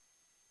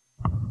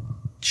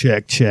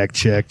Check, check,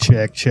 check,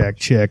 check, check,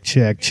 check,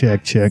 check,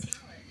 check, check.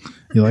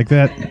 You like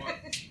that?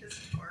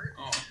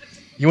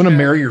 You want to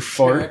marry your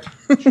fart?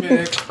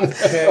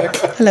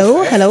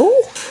 Hello, hello.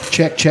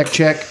 Check, check,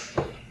 check.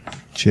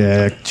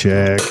 Check,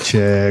 check,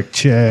 check,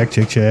 check,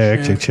 check, check,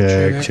 check,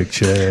 check, check,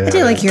 check. I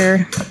do like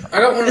your. I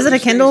got one. Is it a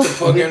Kindle? To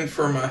plug in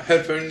for my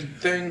headphone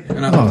thing,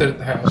 and I left it at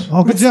the house.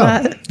 Oh, good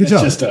job. that? Good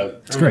job.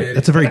 It's Great.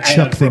 That's a very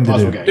Chuck thing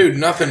to do. Dude,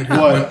 nothing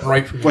went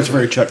right for me. What's a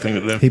very Chuck thing to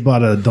do? He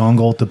bought a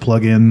dongle to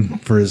plug in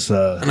for his.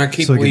 And I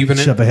keep so he leaving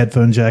could it. shove a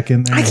headphone jack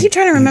in there. I keep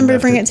trying to remember to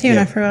bring it too, and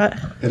I Yeah. forgot.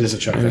 It is a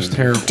Chuck It was thing.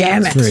 terrible.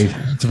 Damn it.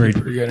 It's very.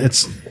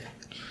 It's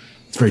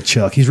very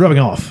Chuck. He's rubbing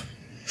off.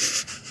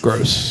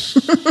 Gross.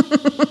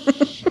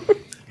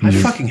 I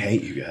fucking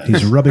hate you guys.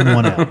 He's rubbing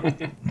one out.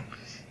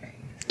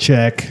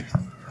 Check,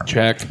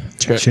 Check.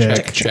 Check.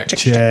 check, Check.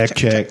 check,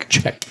 Check.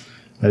 Check.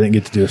 I didn't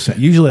get to do a sound.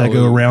 Usually I go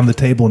Hello. around the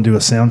table and do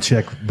a sound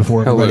check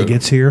before everybody Hello.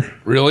 gets here.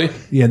 Really?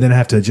 Yeah, and then I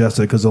have to adjust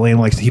it because Elaine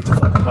likes to keep the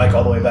fucking mic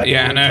all the way back.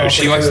 Yeah, I know.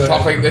 She likes to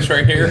talk like this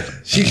right here.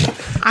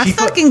 I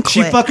fucking She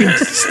quit. fucking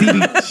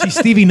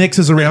Stevie Nicks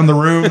is around the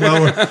room.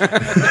 While we're,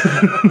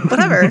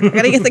 Whatever.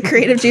 Gotta get the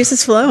creative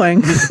juices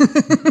flowing.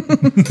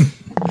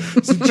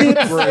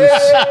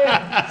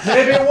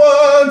 maybe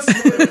once.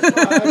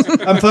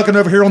 I'm fucking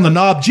over here on the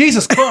knob.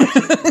 Jesus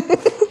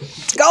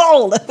Christ.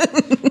 Gold.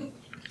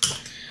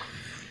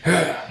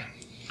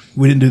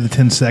 We didn't do the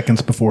 10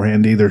 seconds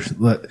beforehand either.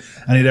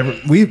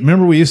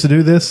 We used to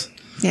do this.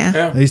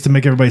 Yeah. I used to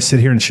make everybody sit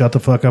here and shut the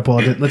fuck up while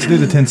I did. Let's do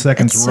the 10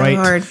 seconds It's so right.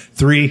 hard.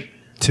 3,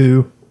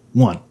 2,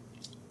 1.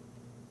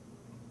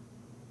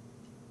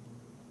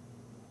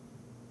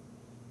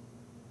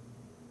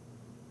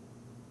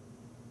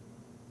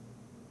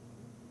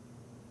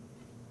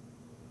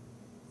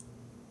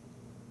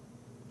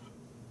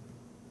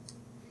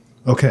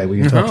 Okay, we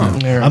can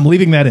talk now. I'm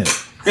leaving that in.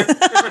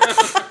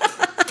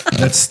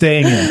 That's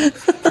staying in.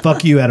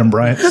 Fuck you, Adam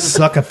Bryant.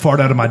 Suck a fart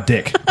out of my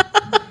dick.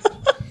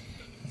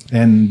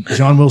 And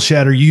John Will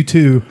Shatter, you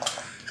too.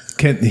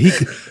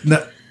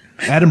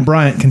 Adam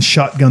Bryant can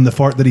shotgun the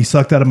fart that he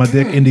sucked out of my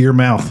dick into your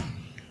mouth.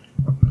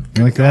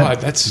 You like that?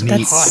 God, that's neat.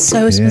 That's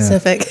so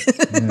specific.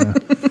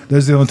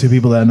 Those are the only two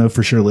people that I know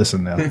for sure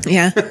listen now.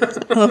 Yeah.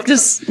 Well,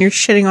 you're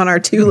shitting on our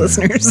two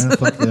listeners. Yeah,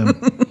 fuck them.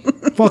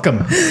 Fuck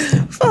them.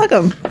 Fuck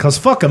them. Because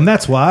fuck them,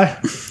 that's why.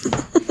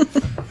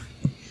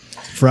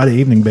 Friday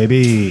evening,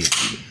 baby.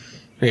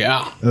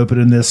 Yeah.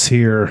 Opening this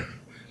here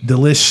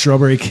Delish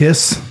Strawberry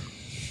Kiss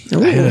I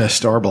hit a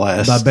Star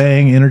Blast. by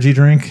Bang Energy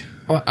Drink.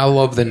 Well, I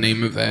love the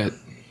name of that.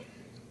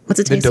 What's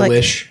it The taste like?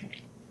 Delish.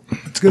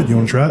 It's good. You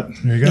want to try it?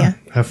 There you go. Yeah.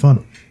 Have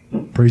fun.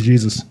 Praise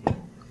Jesus.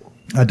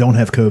 I don't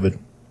have COVID.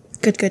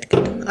 Good, good,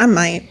 good. I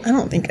might. I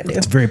don't think I do.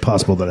 It's very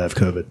possible that I have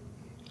COVID.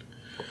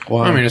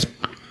 Wow. I mean,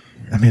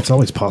 It's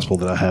always possible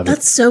that I have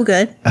That's so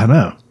good. it. I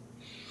know.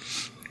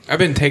 I've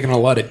been taking a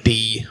lot of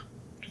D.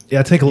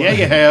 Yeah, take a look. Yeah,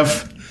 you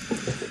have.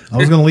 I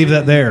was going to leave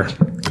that there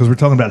because we're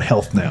talking about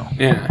health now.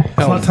 Yeah. It's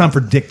not time for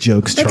dick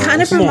jokes, That Charles.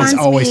 kind of It's reminds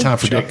always me. time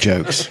for dick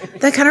jokes.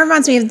 That kind of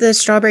reminds me of the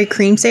strawberry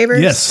cream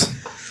savers. Yes.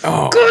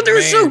 Oh, God,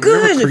 they're so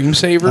good. Remember Cream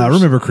Savers? I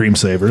remember Cream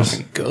Savers.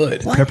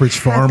 Good. What Pepperidge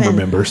Farm happened?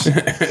 remembers.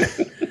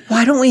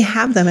 Why don't we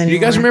have them Do anymore? you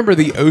guys remember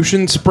the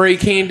Ocean Spray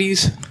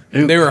candies?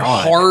 Ooh, They were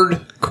God.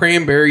 hard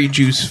cranberry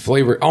juice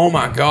flavor. Oh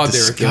my God,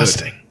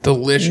 Disgusting. they were good.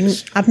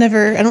 Delicious. I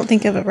don't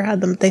think I've ever had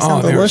them. They Oh,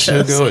 sound they were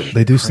delicious. so good.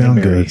 They do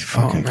sound good.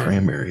 Fucking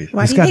cranberries.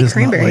 Why This do guy you hate does not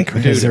cranberry? like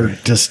Because they're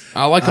just.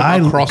 I like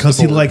them across Because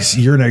the he board. likes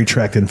urinary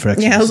tract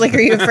infections. Yeah, I was like,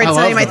 are you afraid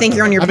somebody might think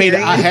you're on your I mean,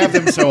 period? I have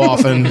them so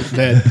often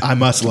that I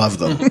must love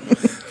them.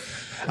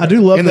 I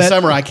do love In the that.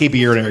 summer, I keep a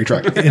urinary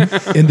tract.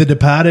 In the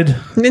Departed,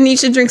 Then you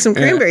should drink some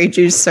cranberry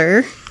juice,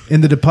 sir. they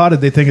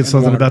think it's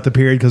something about the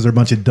period because they're a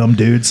bunch of dumb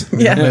dudes.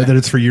 They Yeah. don't know that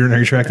it's for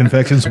urinary tract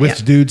infections,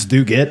 which dudes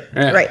do get,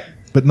 Yeah. Right.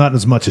 but not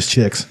as much as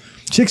chicks.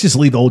 Chicks just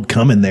leave old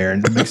cum in there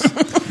and it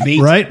makes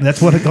Neat. right.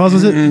 That's what it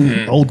causes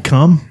it. Old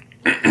cum.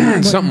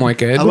 Something like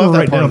that. I love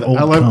write that part down of the, I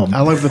old love, cum.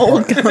 I love the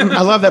part,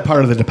 I love that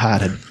part of the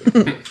Departed.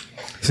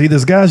 See,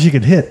 there's guys you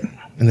can hit,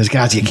 And there's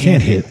guys you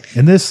can't can't hit.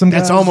 and there's some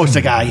That's guys, almost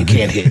a guy you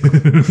can't hit.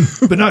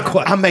 but not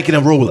quite. I'm making a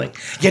ruling.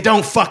 You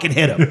don't fucking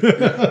hit him.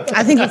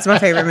 I think that's my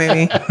favorite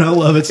movie. I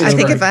love it. So I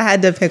think much. if I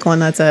had to pick one,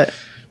 that's it.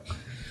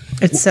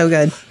 It's so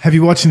good. Have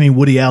you watched any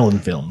Woody Allen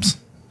films?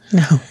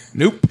 No.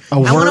 Nope. I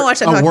wanna watch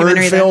that a word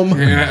documentary, though. film.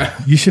 Yeah.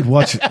 You should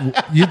watch.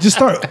 You just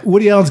start.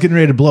 Woody Allen's getting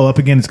ready to blow up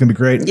again. It's going to be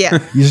great. Yeah.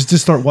 You just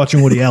start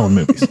watching Woody Allen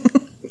movies.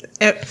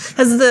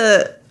 Has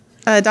the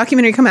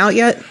documentary come out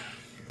yet?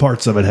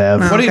 Parts of it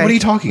have. What, Okay. what are you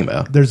talking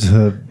about? There's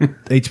a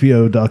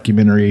HBO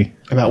documentary,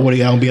 About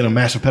Woody Allen being a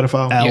massive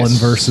pedophile? Allen Yes.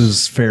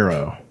 versus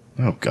Pharaoh.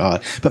 Oh,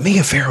 God. But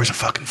Mia Farrow's a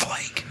fucking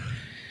flake.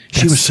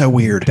 She was so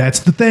weird. That's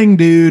the thing,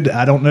 dude.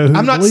 I don't know who.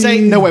 I'm to not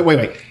saying... believe. No,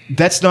 wait.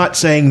 That's not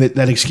saying that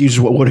excuses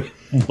what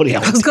Woody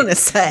Allen I was going to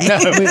say. No,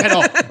 at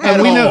all.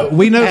 And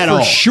we know At for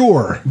all.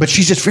 sure But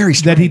she's just very...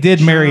 that he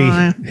did marry.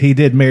 He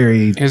did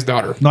marry His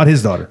daughter. not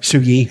his daughter.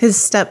 Sugi.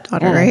 His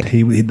stepdaughter, right?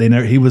 He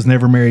was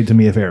never married to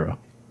Mia Farrow.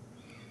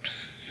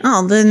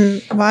 Oh,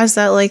 then why is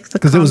that like the?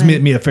 Because it was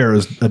common- Mia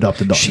Farrow's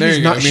adopted daughter. There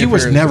you go. She Mia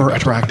was Farrow's never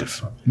adopted.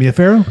 attractive. Mia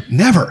Farrow?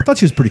 Never. I thought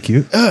she was pretty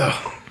cute.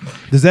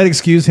 Does that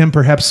excuse him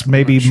perhaps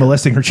maybe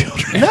molesting her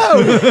children? No.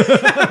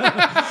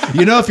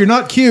 You know, if you're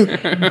not cute,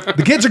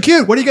 the kids are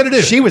cute. What are you going to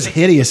do? She was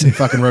hideous in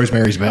fucking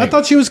Rosemary's Baby. I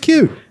thought she was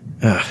cute.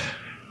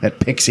 That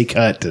pixie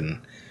cut and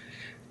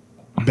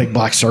big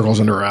black circles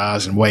under her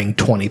eyes and weighing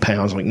 20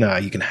 pounds. I'm like, nah,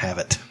 you can have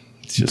it.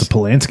 It's just a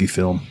Polanski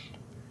film.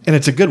 And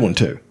it's a good one,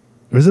 too.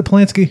 Or is it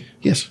Polanski?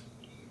 Yes.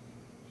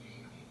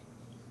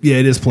 Yeah,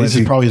 it is This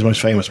is Polanski. probably his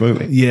most famous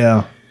movie.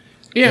 Yeah.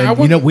 Yeah,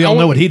 And, we all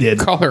know what he did.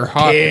 Call her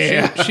hot.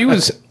 Yeah. She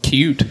was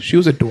cute. She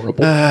was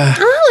adorable.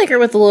 I like her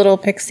with the little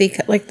pixie,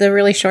 like the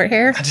really short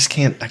hair. I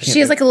can't. She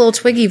has like a little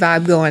Twiggy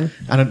vibe going.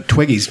 I don't.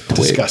 Twiggy's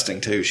disgusting,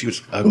 too. She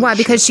was ugly. Why? as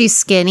Because shit. she's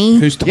skinny.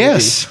 Who's Twiggy?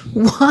 Yes.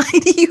 Why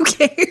do you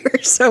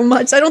care so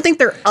much? I don't think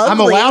they're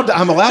ugly.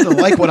 I'm allowed to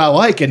like what I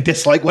like and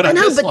dislike what I I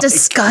know, dislike. but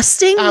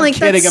disgusting. I'm like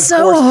kidding, that's of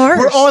so course. harsh.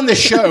 We're on the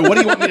show. What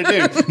do you want me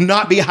to do?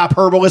 Not be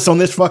hyperbolous on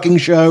this fucking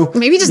show?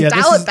 Maybe just Yeah,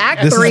 dial it back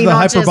this 3 is the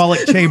notches.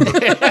 hyperbolic chamber.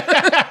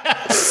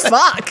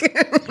 Fuck.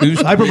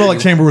 Hyperbolic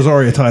chamber was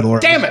already a title.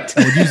 Right? Damn it.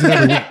 We'd use it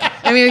every week.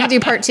 I mean, we could do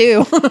part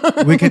 2.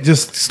 We could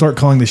just start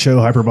calling the show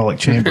Hyperbolic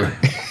Chamber.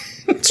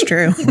 It's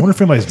true. I wonder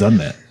if anybody's done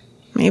that.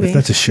 Maybe. If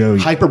that's a show,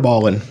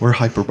 Hyperballing. We're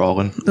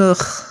hyperballing. Ugh.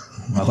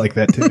 I like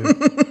that too.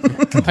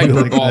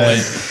 Hyperbolic.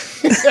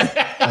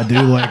 I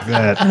do like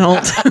that. I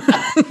don't.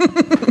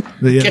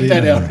 Get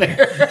that out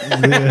there.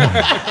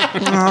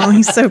 Oh,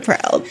 he's so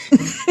proud.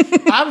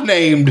 I've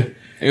named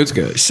It was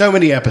good. so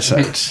many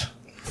episodes.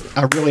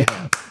 I really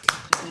have.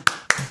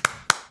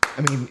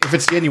 I mean, if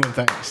it's genuine,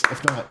 thanks.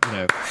 If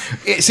not,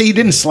 see, you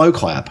didn't slow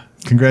clap.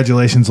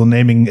 Congratulations on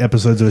naming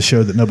episodes of a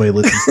show that nobody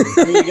listens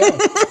to. There you go.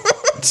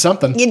 It's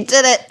something. You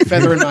did it.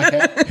 Feather in my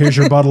cap. Here's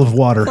your bottle of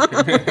water.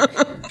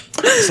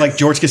 It's like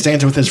George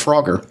Costanza with his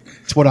Frogger.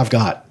 It's what I've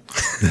got.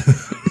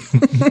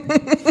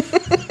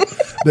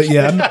 But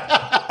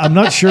yeah, I'm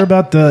not sure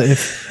about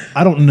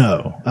I don't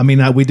know. I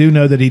mean, we do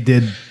know that he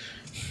did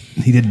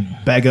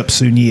bag up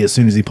Sun Yi as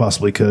soon as he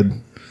possibly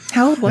could.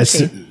 How old was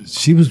she?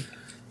 She was,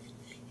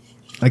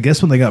 I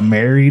guess, when they got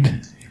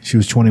married, she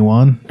was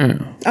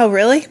 21. Oh,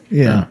 really?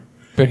 Yeah.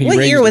 But he What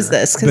raised year was her.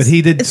 this? 'Cause But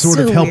he did it's sort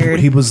of so help. weird.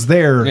 He was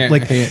there. Yeah,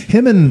 like yeah.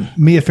 him and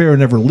Mia Farrow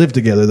never lived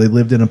together. They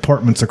lived in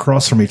apartments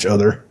across from each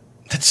other.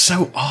 That's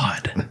so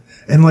odd.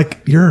 And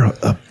like you're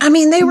a I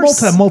mean, they were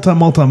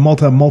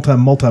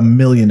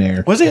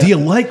multi-millionaire. Was he? Do you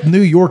like New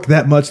York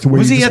that much to where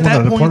Was you he just at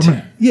want that an point?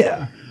 apartment?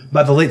 Yeah.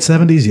 By the late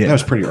 70s, yeah. That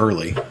was pretty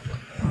early.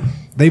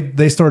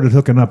 They started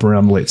hooking up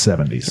around the late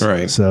 70s.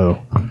 Right.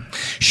 So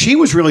She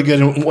was really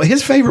good. And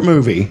his favorite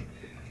movie,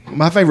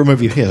 my favorite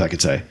movie of his, I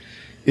could say,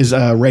 is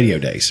Radio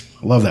Days.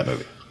 I love that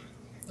movie.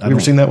 Have you ever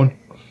seen that one?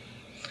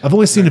 I've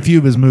only seen a few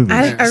of his movies.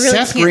 I really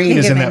Seth can't Green think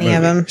is of in that any movie.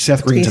 of them. Seth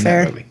to be Green's in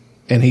fair. that movie.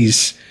 And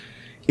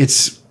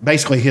it's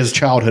basically his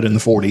childhood in the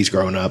 40s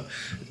growing up.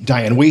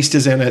 Diane Wiest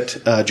is in it.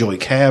 Joey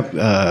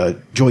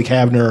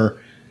Kavner.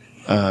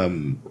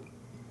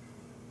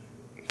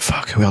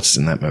 Who else is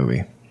in that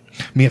movie?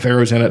 Mia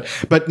Farrow's in it.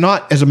 But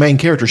not as a main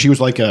character. She was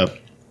like there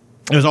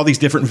was all these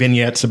different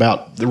vignettes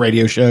about the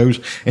radio shows.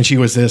 And she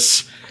was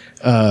this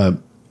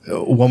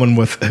woman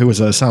who was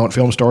a silent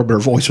film star, but her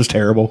voice was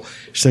terrible.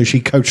 So she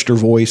coached her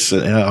voice.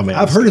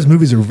 I've heard his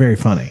movies are very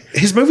funny,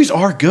 his movies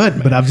are good,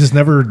 man. but I've just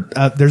never.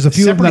 There's a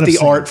few of them Separate that I've the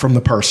seen. art from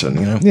the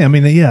person, Yeah, I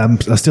mean,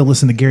 I still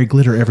listen to Gary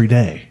Glitter every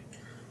day.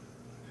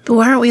 But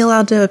why aren't we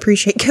allowed to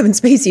appreciate Kevin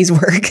Spacey's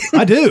work?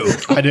 I do.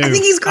 I do. I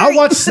think he's great. I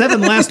watched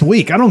 7 last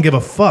week. I don't give a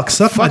fuck.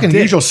 Suck my Fucking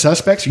dick. Usual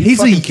Suspects. Are you He's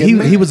fucking kidding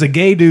me? he was a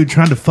gay dude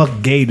trying to fuck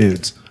gay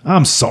dudes.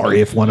 I'm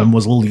sorry if one of them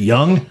was a little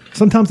young.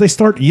 Sometimes they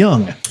start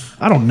young.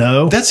 I don't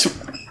know. That's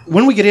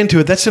when we get into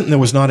it. That's something that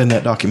was not in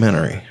that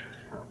documentary,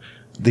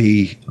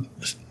 the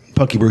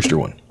Punky Brewster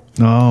one.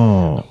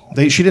 Oh,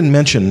 She didn't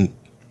mention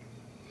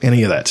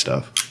any of that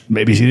stuff.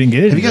 maybe she didn't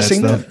get it. Have you guys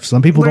seen that?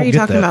 Some people What don't are you get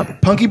talking that.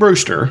 about? Punky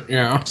Brewster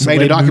Yeah. made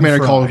Late a documentary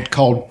Moon Fry.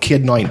 called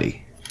Kid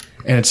 90,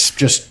 and it's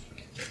just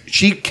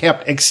she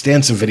kept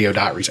extensive video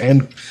diaries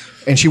and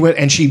she went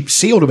and she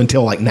sealed them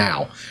until like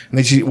now, and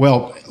then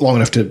long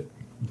enough to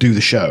do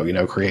the show,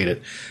 create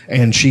it,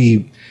 and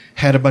she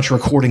had a bunch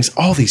of recordings.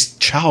 All these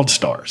child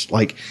stars,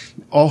 like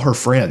all her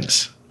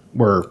friends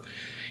were,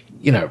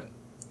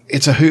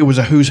 it was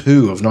a who's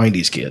who of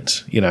 90s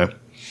kids,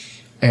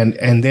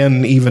 and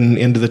then even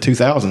into the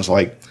 2000s,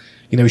 like,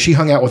 she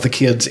hung out with the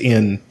kids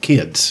in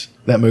Kids,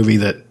 that movie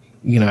that,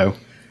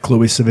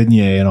 Chloe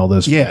Sevigny and all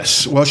those.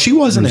 yes. Well, she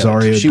wasn't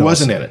Rosario in it. She Dawson.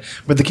 wasn't in it.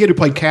 But the kid who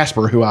played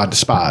Casper, who I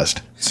despised,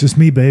 It's just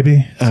me,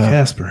 baby. It's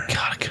Casper.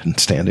 God, I couldn't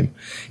stand him.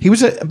 He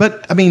was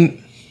but I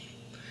mean,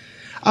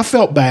 I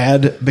felt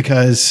bad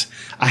because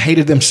I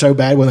hated them so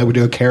bad when they would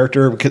do a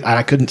character because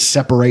I couldn't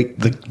separate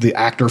the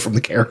actor from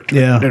the character.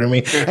 Yeah. You know what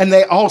I mean? And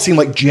they all seemed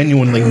like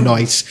genuinely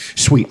nice,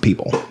 sweet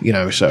people,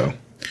 so.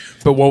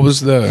 But what was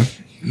the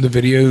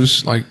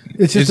videos like?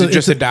 It's just is it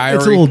just a diary?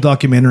 It's a little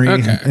documentary.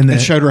 Okay. And then,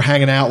 It showed her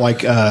hanging out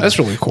like That's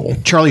really cool.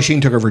 Charlie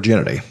Sheen took her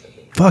virginity.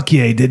 fuck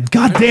yeah, he did.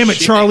 God damn it,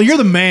 Charlie. You're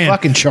the man.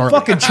 Fucking Charlie.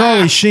 Fucking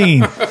Charlie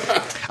Sheen.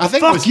 I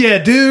think Fuck yeah,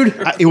 dude.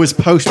 it was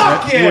post.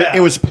 yeah.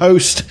 It was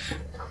post.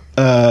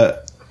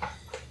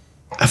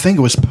 I think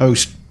it was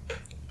post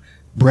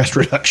breast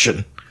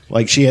reduction.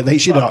 Like she did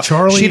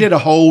Charlie? she did a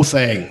whole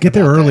thing. Get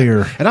there about that.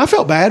 earlier. And I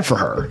felt bad for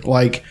her.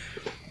 Like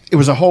it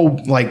was a whole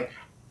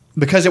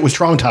because it was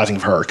traumatizing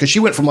for her because she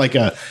went from like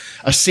a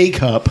C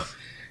cup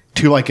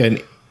to like an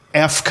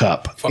F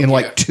cup in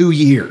like 2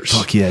 years.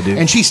 Fuck yeah, dude.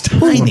 And she's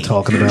That's what tiny. I'm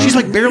talking about. She's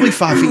like barely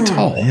 5 feet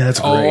tall. Yeah, that's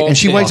great. And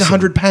she weighs Awesome.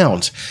 100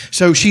 pounds.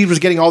 So she was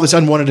getting all this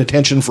unwanted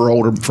attention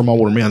from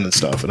older men and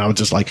stuff. And I was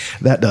just like,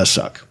 that does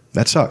suck.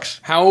 That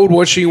sucks. How old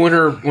was she when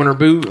her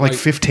boo? Like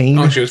 15.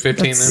 Oh, she was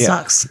 15 That then.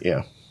 sucks.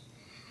 Yeah.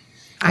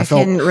 I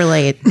felt- can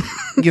relate.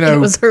 You know, It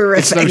was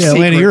horrific. it's no Yeah, secret.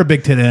 Lanny, you're a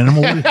big tit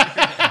animal.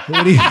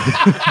 What do you-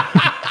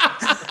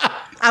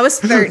 I was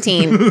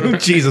 13.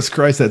 Jesus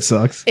Christ, that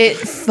sucks. It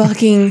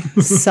fucking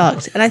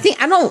sucked. And I think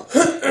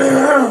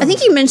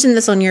you mentioned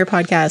this on your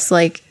podcast,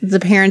 like the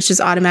parents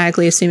just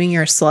automatically assuming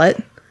you're a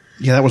slut.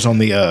 Yeah, that was on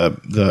the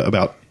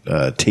about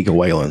Tika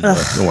Whalen,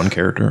 the one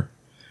character.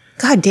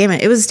 God damn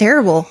it. It was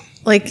terrible.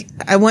 Like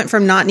I went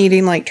from not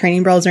needing like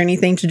training bras or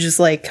anything to just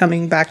like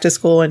coming back to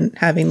school and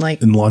having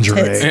like In lingerie.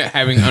 tits.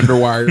 Having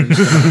underwire and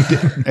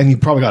stuff. And you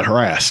probably got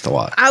harassed a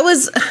lot.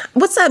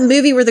 What's that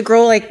movie where the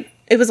girl like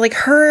it was like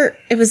her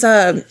it was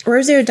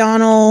Rosie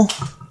O'Donnell,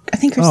 I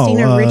think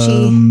Christina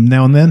Ricci.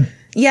 Now and then.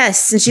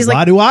 Yes, and she's Why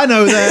like do I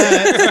know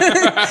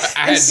that?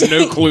 I had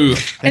no clue.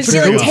 and she pretty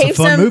like cool. It's a tapes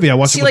fun him. movie. I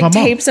watched it she with like my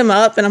mom. tapes him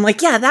up and I'm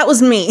like, yeah, that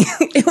was me.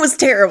 It was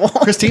terrible.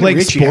 Christina Played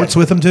Ricci sports had,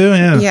 with him too.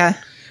 Yeah, Yeah.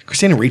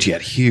 Christina Ricci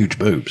had huge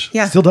boobs.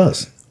 Yeah. still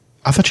does.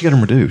 I thought you got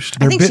them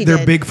reduced. I think she They're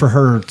did. big for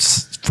her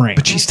frame.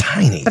 But she's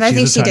tiny. But I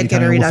think is a she tiny, did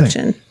get a tiny little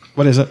reduction.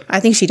 What is it? I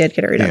think she did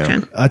get a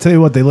reduction. I tell you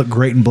what, they look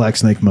great in Black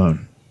Snake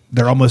Moan.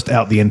 They're almost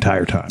out the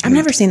entire time. I've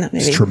never seen that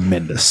movie. It's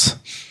tremendous.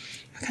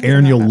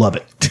 Aaron, you'll love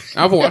it.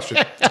 I've watched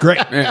it. It's great.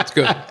 Yeah, it's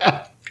good.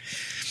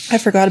 I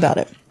forgot about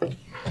it.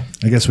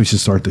 I guess we should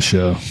start the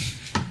show.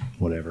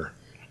 Whatever.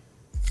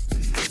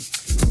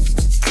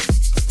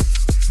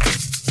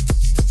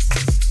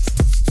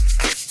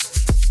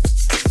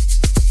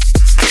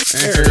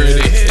 There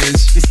it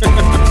is.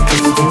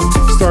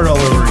 Start all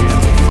over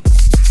again.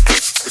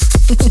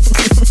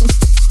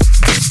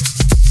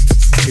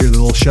 Hear the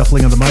little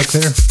shuffling of the mic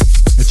there?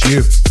 It's you.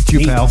 It's you,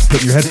 Me. pal.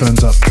 Put your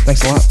headphones up.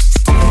 Thanks a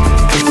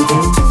lot.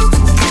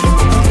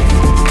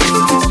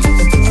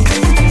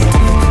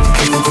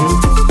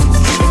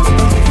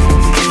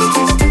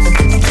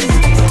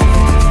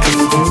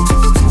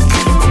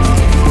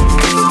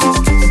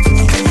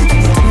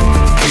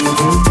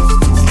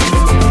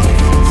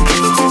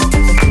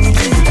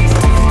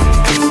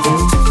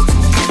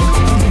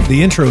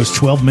 The intro is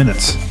 12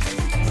 minutes.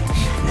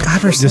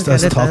 God, we're so Just good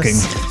us at talking.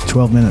 this.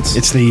 12 minutes.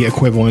 It's the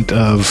equivalent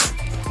of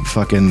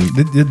fucking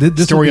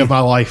This Story would of be- My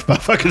Life by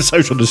fucking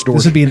Social Distortion.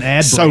 This would be an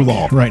ad so break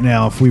long. right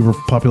now. If we were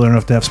popular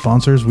enough to have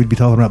sponsors, we'd be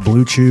talking about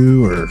Blue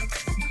Chew or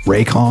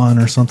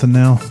Raycon or something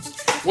now.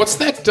 What's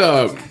that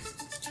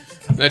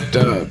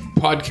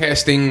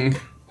podcasting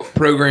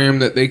program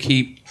that they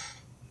keep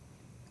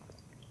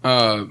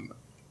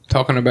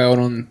talking about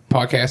on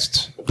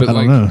podcasts? But I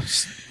don't know.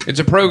 It's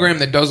a program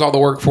that does all the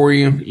work for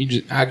you. You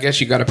just, I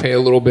guess you got to pay a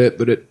little bit,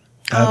 but it.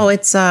 Oh,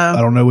 it's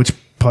I don't know which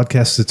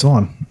podcast it's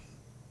on.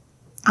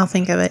 I'll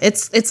think of it.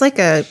 It's like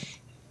a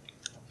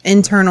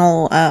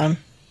internal.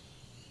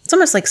 It's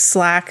almost like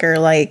Slack or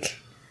like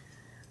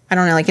I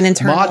don't know, like an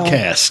internal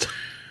Modcast.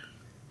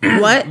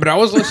 What? But I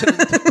was listening.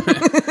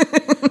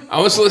 I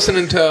was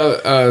listening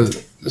to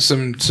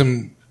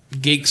some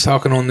geeks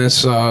talking on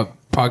this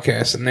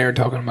podcast, and they were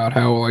talking about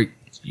how like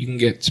you can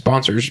get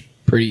sponsors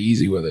pretty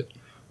easy with it.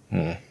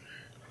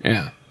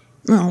 Yeah,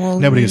 Oh, well,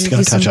 Nobody's we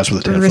gonna do touch some us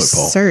with a 10-foot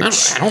pole.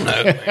 research. I don't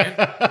know,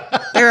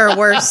 man. There are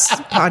worse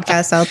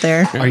podcasts out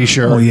there. Are you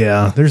sure? Oh,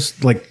 yeah.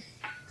 There's like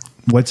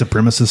white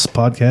supremacist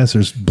podcasts.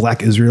 There's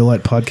Black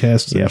Israelite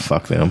podcasts. Yeah,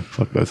 fuck them.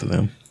 Fuck both of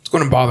them. It's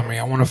going to bother me.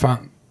 I want to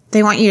find.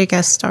 They want you to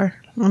guest star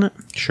on it.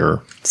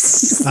 Sure.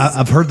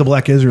 I've heard the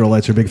Black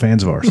Israelites are big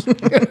fans of ours.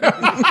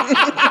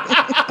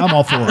 I'm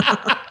all for it.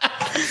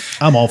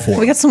 I'm all for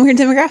We it. got some weird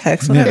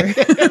demographics. Whatever.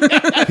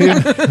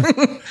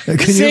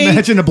 Can you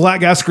imagine a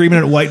black guy screaming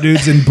at white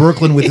dudes in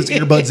Brooklyn with his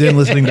earbuds in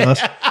listening to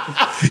us?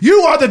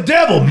 You are the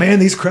devil! Man,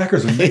 these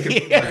crackers are making...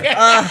 He's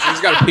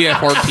got a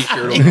PFR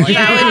t-shirt on. Like,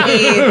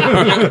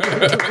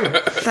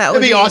 That would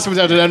It'd be awesome if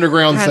that was an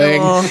underground Had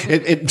thing.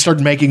 a It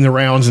started making the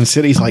rounds in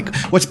cities like,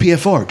 what's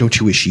PFR? Don't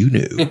you wish you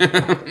knew?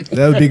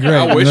 That would be great.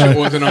 I wish You know, it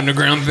was an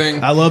underground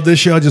thing. I love this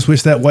show. I just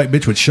wish that white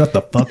bitch would shut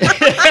the fuck up.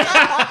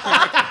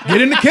 Get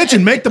in the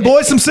kitchen, make the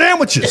boys some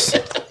sandwiches.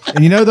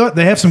 And you know what?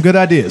 They have some good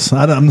ideas.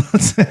 I'm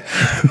not saying...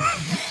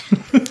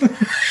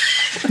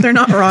 They're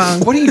not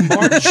wrong. What are you,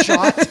 Marge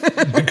Shot?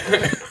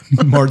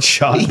 Marge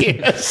shot.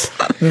 Yes.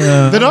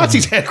 The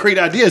Nazis had great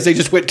ideas. They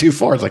just went too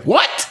far. It's like,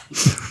 what?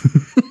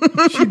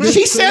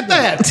 She said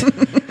that.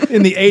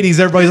 In the 80s,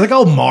 everybody's like,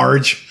 oh,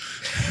 Marge.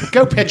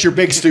 Go pet your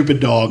big stupid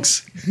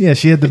dogs. Yeah,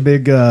 she had the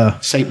big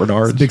St.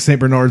 Bernards. big St.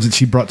 Bernards that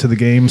she brought to the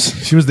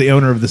games. She was the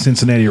owner of the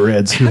Cincinnati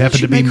Reds, who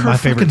happened to be my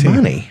favorite team.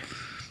 Money?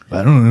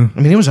 I don't know.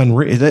 I mean, it was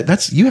unreal.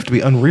 That's you have to be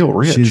unreal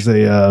rich. She's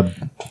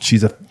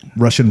a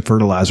Russian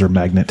fertilizer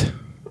magnate.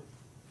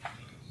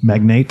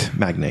 Magnate.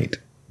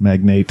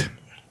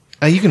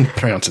 You can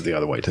pronounce it the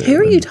other way too. Who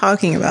are you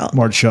talking about?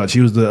 Marge Schott.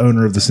 She was the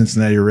owner of the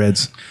Cincinnati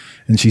Reds,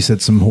 and she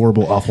said some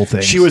horrible, awful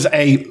things. She was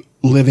a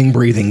living,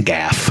 breathing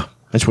gaff.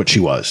 That's what she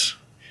was.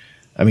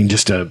 I mean,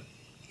 just a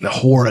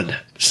horrid.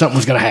 Something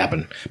was going to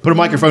happen. Put a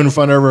microphone in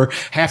front of her.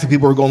 Half the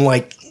people are going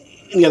like,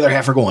 the other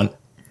half are going.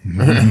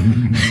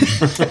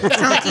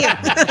 Sounds cute.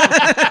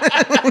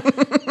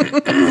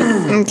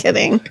 I'm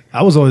kidding.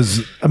 I was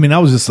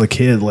just a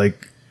kid.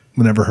 Like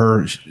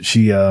whenever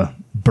she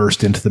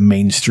burst into the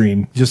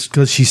mainstream, just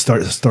because she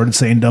started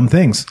saying dumb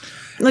things.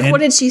 Like, And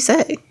what did she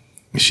say?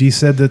 She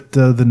said that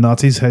the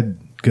Nazis had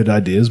good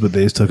ideas, but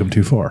they just took them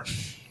too far.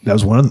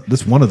 That's one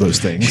of those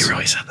things. She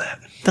really said that.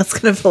 That's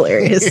kind of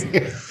hilarious.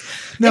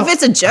 No, if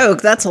it's a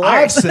joke, that's I've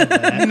hilarious. said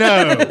that.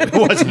 No, it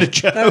wasn't a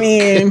joke. I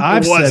mean,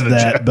 I've wasn't said a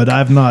that, joke. but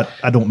I've not.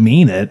 I don't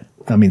mean it.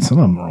 I mean, some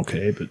of them are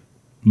okay, but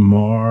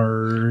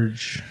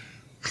Marge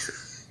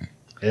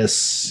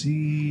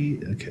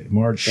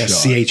Marge Schott.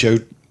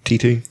 Schott.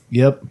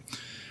 Yep.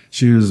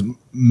 She was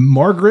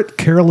Margaret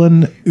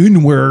Carolyn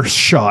Unwehr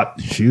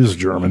Schott. She was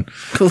German.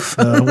 Was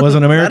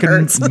an American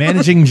hurts.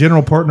 managing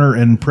general partner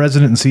and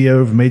president and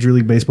CEO of Major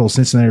League Baseball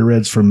Cincinnati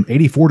Reds from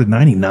 84 to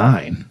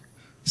 99.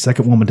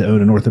 Second woman to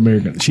own a North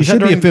American. She should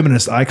be a during-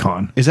 feminist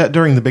icon. Is that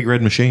during the Big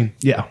Red Machine?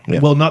 Yeah. Yeah.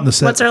 Well, not in the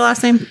set. what's her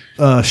last name?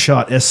 Schott,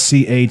 Schott. It's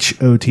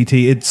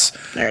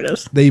There it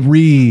is. they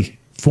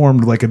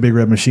reformed like a Big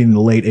Red Machine in the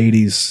late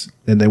 80s,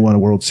 and they won a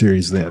World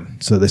Series then.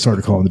 So they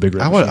started calling the Big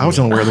Red Machine. I was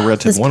unaware the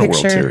Reds had This won a World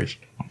picture. Series.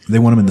 They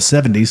won them in the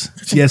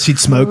 70s. Yeah, she'd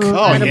smoke.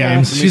 Oh, yeah.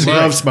 She's She great.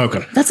 loves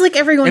smoking. That's like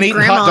everyone's And eating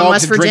grandma hot in dogs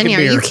West and drinking Virginia.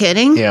 Are you beer.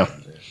 kidding? Yeah.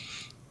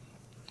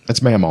 That's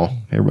Mamaw,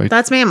 everybody.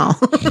 That's Mamaw.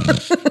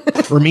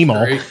 or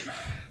Meemaw. Right?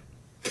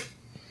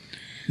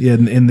 Yeah,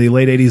 in the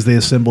late 80s, they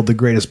assembled the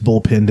greatest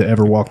bullpen to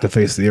ever walk the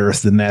face of the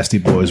earth. The Nasty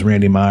Boys,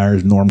 Randy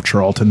Myers, Norm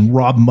Charlton,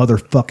 Rob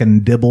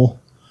motherfucking Dibble.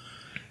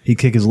 He'd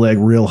kick his leg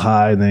real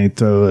high, and then he'd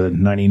throw a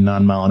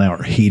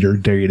 99-mile-an-hour heater,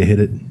 dare you to hit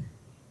it.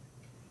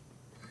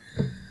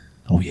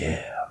 Oh,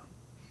 yeah.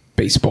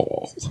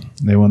 Baseball.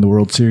 They won the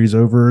World Series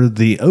over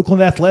the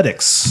Oakland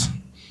Athletics.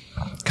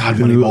 God,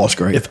 Moneyball's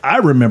great. If I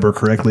remember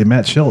correctly,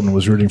 Matt Shelton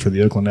was rooting for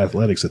the Oakland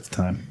Athletics at the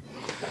time.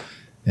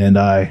 And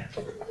I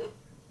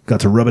got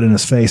to rub it in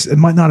his face. It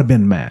might not have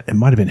been Matt. It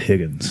might have been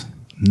Higgins.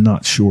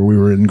 Not sure. We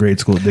were in grade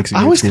school at Dixie.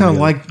 I always kind of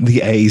together. like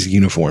the A's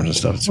uniforms and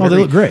stuff. It's Oh, they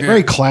look great.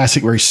 Very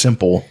classic, very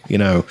simple. You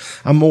know,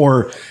 I'm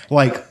more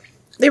like,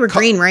 They were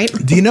green, right?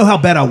 Do you know how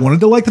bad I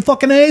wanted to like the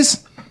fucking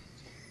A's?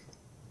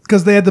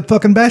 Because they had the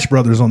fucking Bash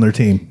Brothers on their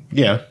team.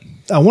 yeah,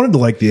 I wanted to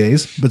like the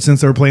A's, but since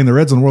they were playing the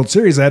Reds in the World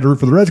Series, I had to root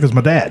for the Reds because my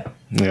dad.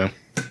 yeah.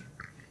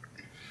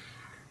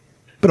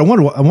 But I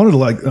wanted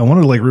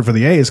to root for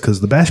the A's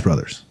because the Bash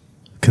Brothers,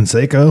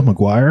 Canseco,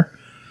 McGuire,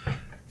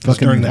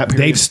 fucking during that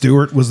period. Dave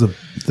Stewart was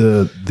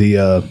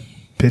the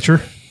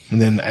pitcher.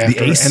 And then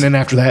after, Ace?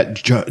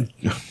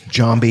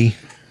 John B,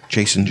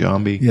 Jason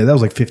John B. Yeah, that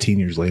was like 15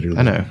 years later.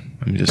 I know.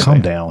 I'm just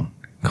Calm saying.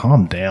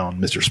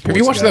 down, Mr. Sports. Have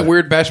you watched guy. that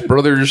weird Bash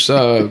Brothers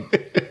show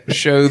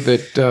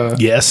that?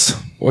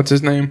 Yes, What's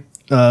his name?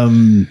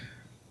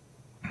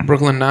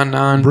 Brooklyn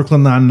Nine-Nine.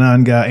 Brooklyn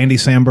Nine-Nine guy Andy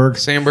Samberg.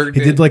 Samberg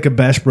He did like a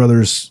Bash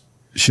Brothers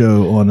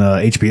show on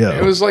HBO.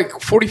 It was like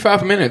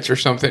 45 minutes or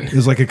something. It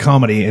was like a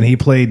comedy, and he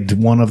played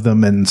one of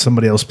them, and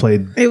somebody else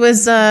played. It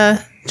was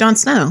Jon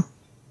Snow,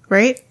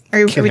 right? Are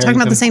we talking about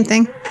Harrington. the same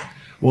thing?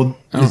 Well,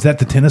 is that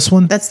the tennis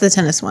one? That's the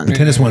tennis one. The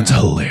tennis one's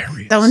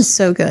hilarious. That one's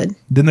so good.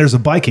 Then there's a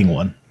biking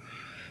one.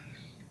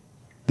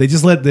 They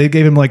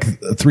gave him like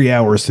 3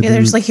 hours to Yeah,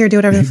 they're just like, here, do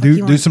whatever the fuck you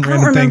do want. some I don't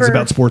random things remember-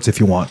 about sports if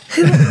you want.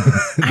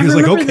 I was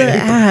like, remember the okay.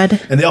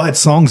 ad. And they all had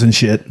songs and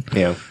shit.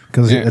 Yeah.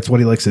 Because Yeah. that's what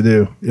he likes to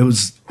do. It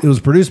was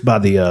produced by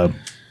the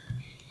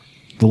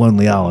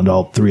Lonely Island,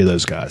 all three of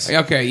those guys.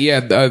 Okay, yeah,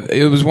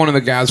 it was one of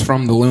the guys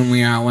from the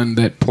Lonely Island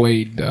that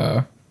played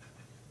Mark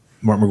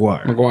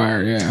McGuire.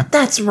 McGuire. Yeah,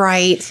 That's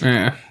right.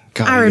 yeah.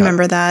 God, I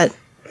remember that.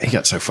 He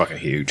got so fucking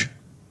huge.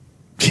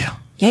 Yeah.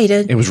 Yeah, he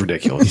did. It was He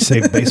ridiculous.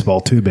 saved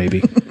baseball too,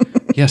 baby.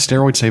 Yeah,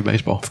 steroids save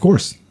baseball. Of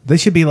course. They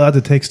should be allowed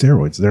to take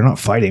steroids. They're not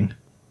fighting.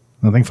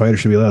 I think fighters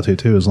should be allowed to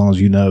too, as long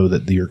as you know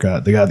that the guy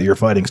that you're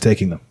fighting is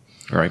taking them.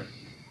 All right.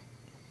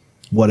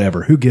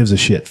 Whatever. Who gives a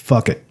shit?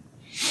 Fuck it.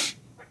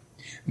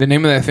 The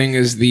name of that thing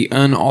is the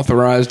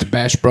Unauthorized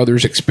Bash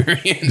Brothers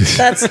Experience.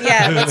 That's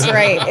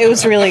right. It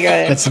was really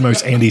good. That's the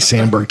most Andy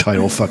Samberg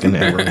title fucking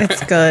ever.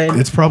 It's good.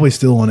 It's probably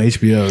still on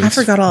HBO. It's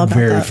forgot all about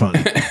very that.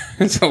 funny.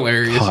 It's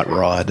hilarious. Hot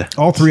Rod.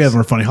 All three of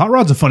them are funny. Hot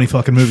Rod's a funny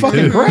fucking movie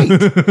Fucking too. great.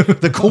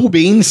 The Cool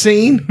Beans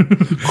scene.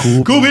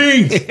 Cool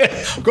Beans.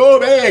 Cool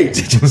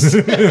Beans.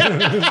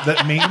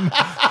 That meme.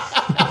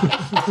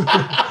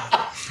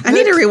 I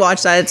need to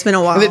rewatch that. It's been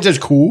a while. And it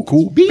just cool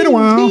Beans. Been a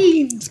while.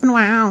 Beans. It's been a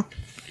while.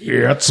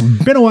 Yeah, it's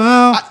been a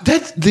while.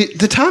 That's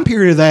the time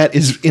period of that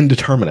is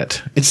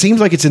indeterminate. It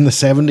seems like it's in the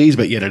 70s,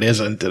 but yet it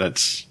isn't. And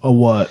it's A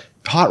what?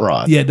 Hot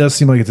Rod. Yeah, it does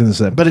seem like it's in the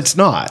set. But it's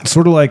not.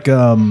 Sort of like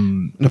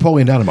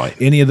Napoleon Dynamite.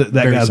 any of that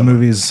Very guy's similar.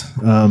 movies.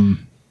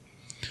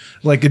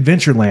 Like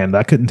Adventureland,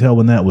 I couldn't tell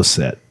when that was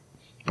set.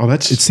 Oh,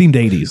 it seemed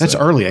 80s. That's though.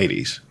 early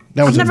 80s.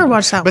 That I've never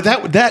watched that But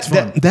one.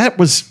 that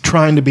was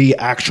trying to be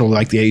actual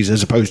like the 80s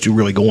as opposed to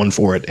really going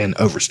for it and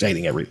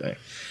overstating everything.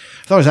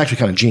 I thought it was actually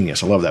kind of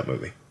genius. I love that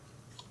movie.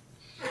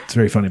 It's a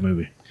very funny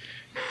movie.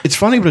 It's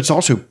funny, but it's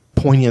also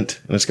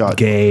poignant, and it's got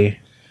Gay.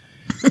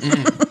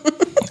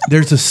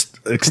 There's this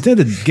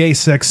extended gay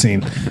sex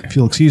scene, if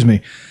you'll excuse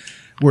me,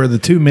 where the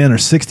two men are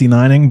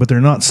 69ing, but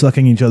they're not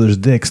sucking each other's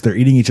dicks. They're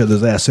eating each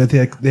other's ass. So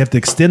they have to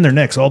extend their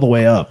necks all the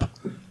way up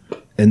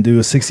and do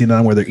a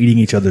 69 where they're eating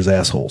each other's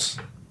assholes.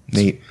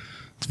 neat.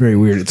 It's very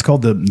weird. It's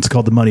called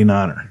the Muddy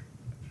Niner.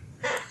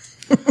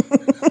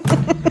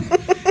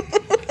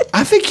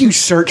 I think you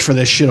search for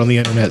this shit on the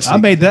internet. I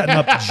made that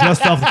up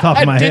just off the top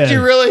of my head. Did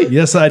you really?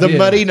 Yes, I did. The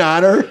Muddy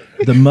Niner.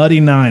 The Muddy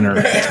Niner.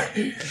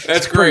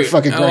 That's great.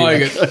 Fucking great. I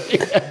like it.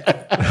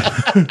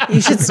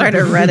 You should start a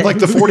Reddit. Like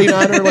the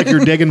 49er, like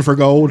you're digging for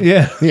gold.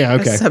 Yeah. Yeah,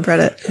 okay.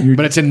 Subreddit.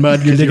 But it's in mud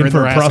because digging you're in for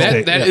the a asshole.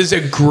 prostate. That is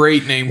a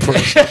great name for a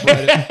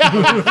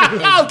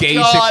subreddit. Gay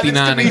God, it's 69.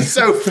 gonna be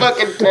so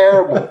fucking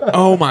terrible.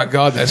 Oh my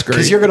god, that's great.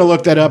 Because you're gonna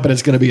look that up and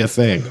it's gonna be a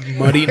thing.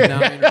 Muddy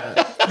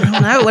Niner. I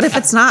don't know. What if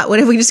it's not? What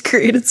if we just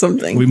created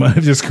something? We might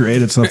have just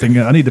created something.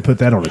 I need to put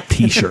that on a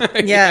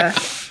T-shirt. Yeah.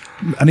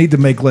 I need to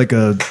make like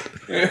a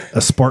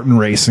Spartan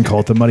race and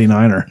call it the Muddy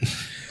Niner.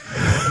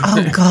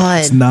 Oh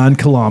God. 9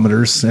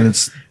 kilometers,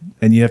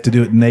 and you have to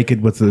do it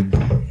naked with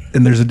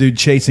and there's a dude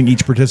chasing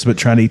each participant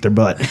trying to eat their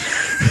butt.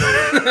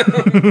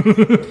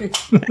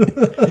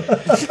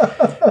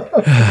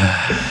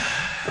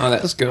 Oh,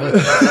 that's good.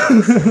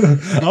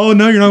 Oh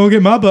no, you're not gonna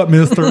get my butt,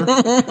 mister.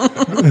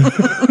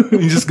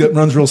 He just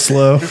runs real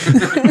slow.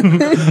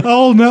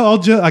 Oh no,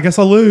 I guess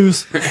I'll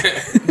lose.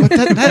 But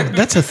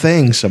that's a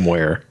thing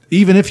somewhere.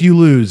 Even if you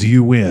lose,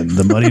 you win.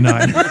 The Muddy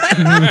Niner.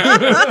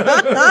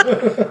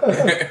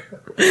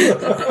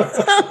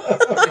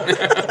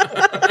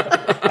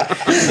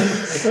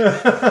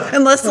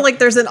 Unless like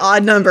there's an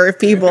odd number of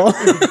people.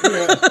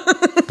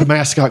 The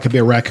mascot could be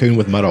a raccoon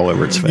with mud all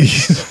over its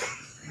face.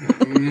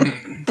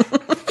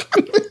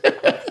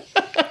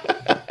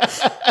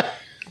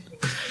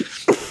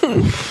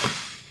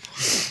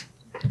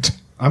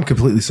 I'm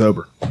completely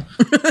sober.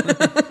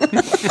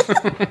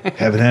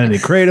 Haven't had any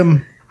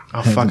kratom.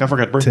 Oh fuck! I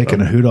forgot to bring Taking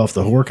a hoot off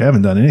the hork. I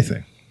haven't done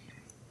anything.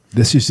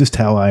 This is just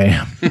how I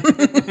am.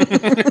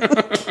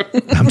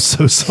 I'm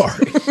so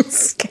sorry.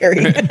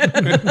 Scary.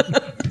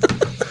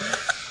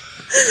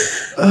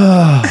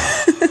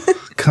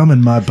 Come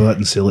in my butt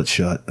and seal it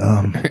shut.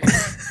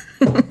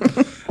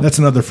 That's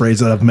another phrase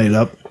that I've made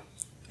up,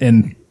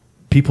 and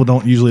people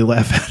don't usually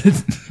laugh at it.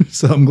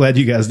 So I'm glad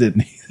you guys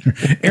didn't either.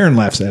 Aaron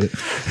laughs at it.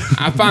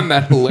 I find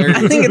that hilarious.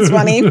 I think it's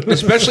funny.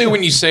 Especially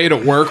when you say it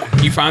at work,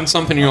 you find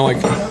something, you're like,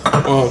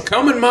 well,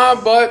 come in my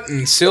butt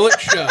and seal it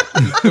shut.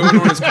 And throw it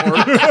on his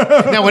card.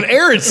 Now, when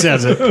Aaron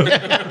says it,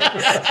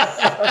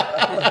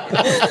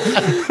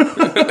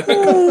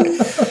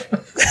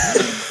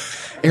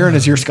 Aaron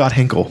is your Scott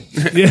Hinkle.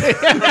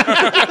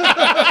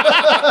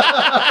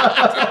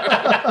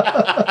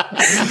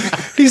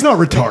 He's not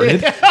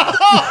retarded.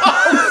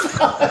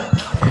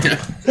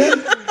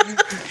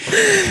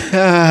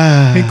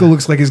 Hinkle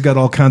looks like he's got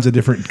all kinds of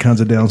different kinds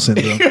of Down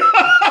syndrome.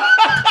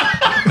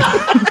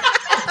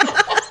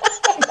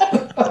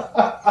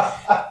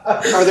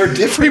 Are there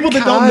different People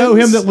that don't know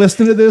him that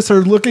listen to this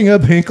are looking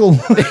up Hinkle.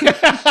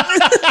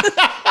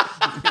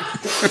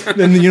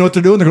 And you know what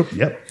they're doing? They're going,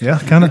 yep, yeah,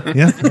 kind of,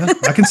 yeah,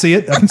 I can see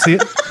it.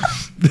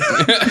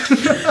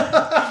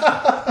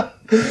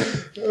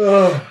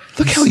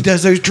 Look how he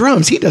does those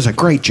drums. He does a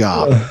great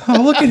job.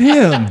 Oh, look at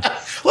him.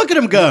 Look at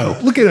him go.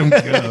 Look at him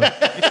go.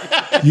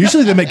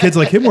 Usually they make kids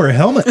like him wear a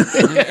helmet.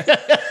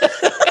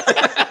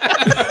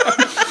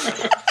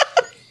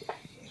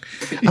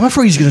 I'm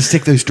afraid he's going to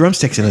stick those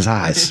drumsticks in his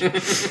eyes.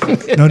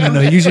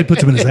 No. He usually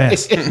puts them in his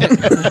ass.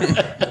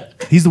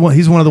 He's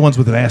one of the ones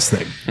with an ass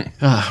thing.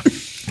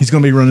 He's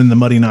going to be running the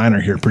Muddy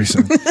Niner here pretty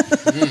soon.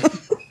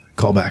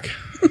 Call back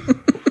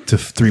to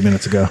 3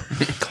 minutes ago.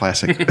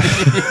 Classic.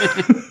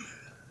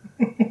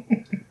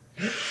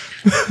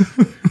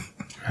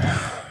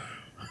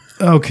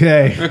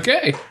 Okay.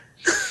 Okay.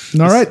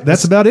 All right.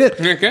 That's about it.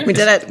 Okay. We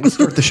did it.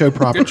 Start the show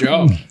proper. Good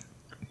job.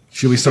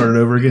 Should we start it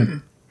over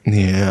again?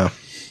 Yeah.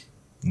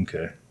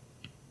 Okay.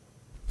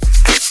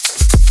 Let's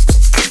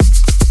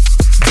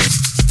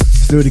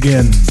do it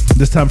again.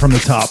 This time from the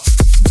top.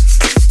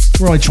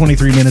 We're only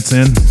 23 minutes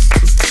in.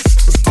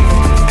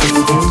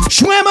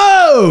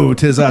 Schwammo!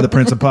 'Tis I, the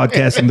Prince of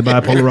Podcasting, the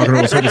bipolar rock and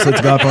roll service,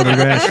 it's Godfather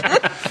Gash.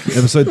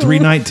 Episode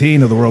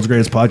 319 of the world's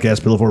greatest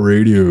podcast, Pillow Fort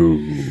Radio.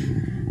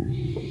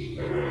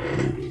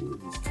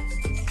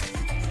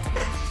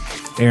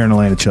 Aaron,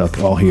 Elena, Chuck,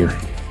 all here.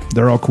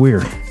 They're all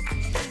queer.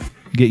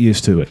 Get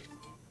used to it.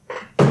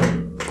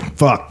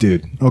 Fuck,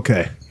 dude.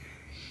 Okay.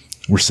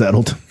 We're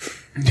settled.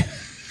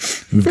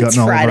 We've gotten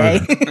all Friday.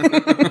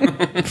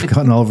 we've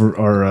gotten all of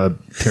our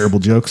terrible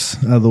jokes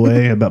out of the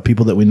way about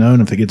people that we know,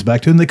 and if it gets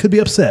back to them, they could be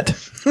upset.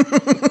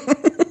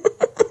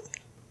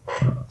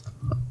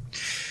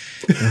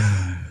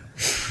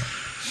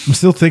 I'm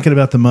still thinking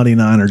about the Muddy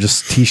Niner,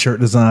 just T-shirt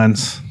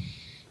designs.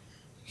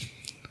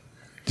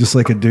 Just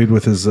like a dude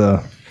with his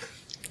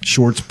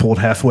shorts pulled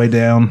halfway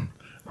down,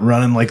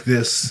 running like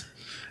this,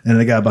 and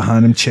the guy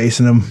behind him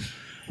chasing him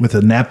with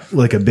a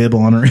like a bib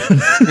on her.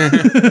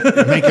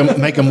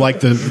 Make them like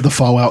the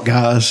Fallout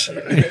guys.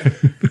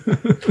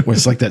 Where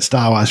it's like that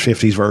stylized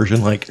 50s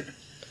version, like.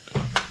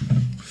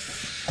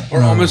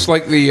 Or almost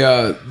like the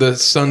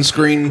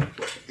sunscreen.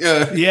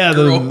 Yeah,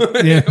 girl.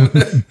 yeah.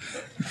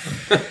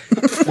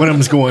 One of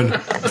them's going.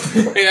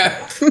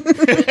 Yeah.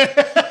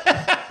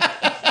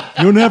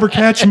 You'll never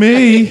catch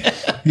me,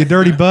 you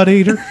dirty butt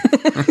eater.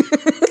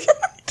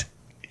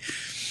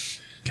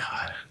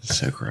 God, it's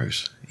so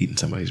gross. Eating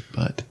somebody's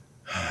butt.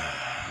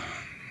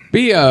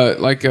 Be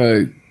like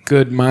a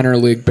good minor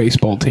league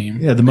baseball team.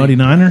 Yeah, the Muddy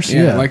Niners.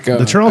 Yeah, like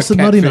the Charleston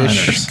a Muddy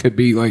Catfish Niners. could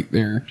be like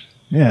their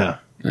Yeah,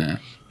 Yeah.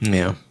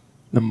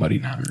 the Muddy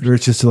Niners. or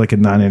it's just like a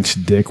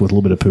 9-inch dick with a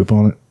little bit of poop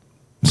on it,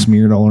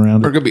 smeared all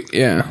around Or it it. could be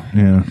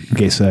Yeah,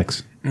 gay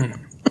sex.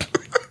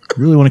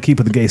 Really want to keep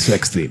with the gay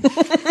sex theme.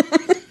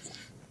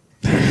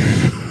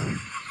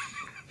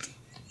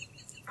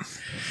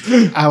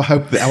 I would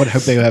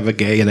hope they would have a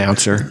gay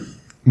announcer.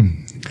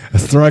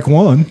 Strike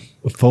one,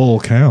 a full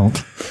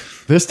count.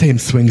 This team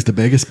swings the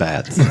biggest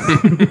bats.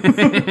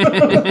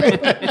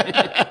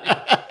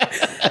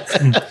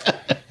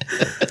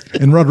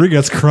 And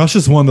Rodriguez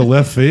crushes one to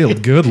left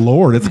field. Good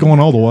Lord, it's going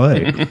all the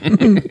way.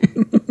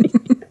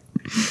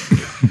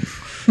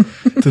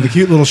 To the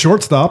cute little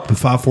shortstop, the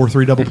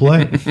 5-4-3 double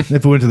play. If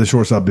it went to the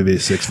shortstop, it'd be a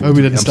 6-4. Hope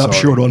he didn't stop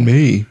short on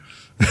me.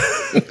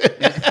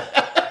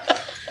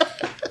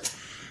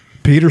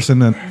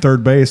 Peterson at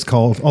third base,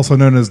 called also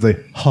known as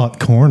the hot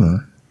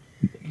corner.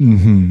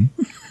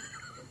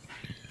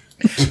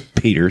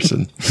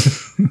 Peterson.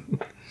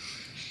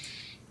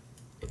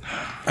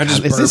 I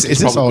just Is burped.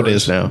 this all it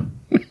is now?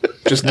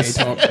 Just gay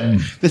talk.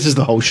 This is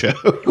the whole show.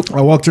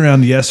 I walked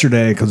around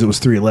yesterday because it was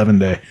 311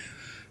 day,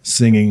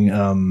 singing.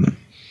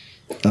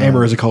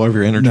 Amber is a call over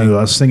your energy. No,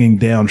 I was singing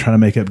down, trying to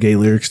make up gay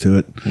lyrics to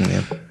it.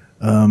 Yeah.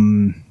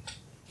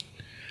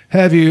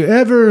 Have you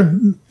ever?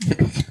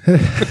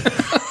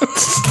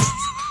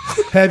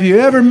 Have you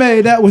ever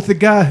made out with a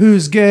guy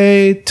who's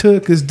gay?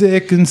 Took his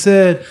dick and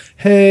said,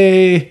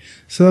 "Hey,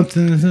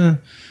 something."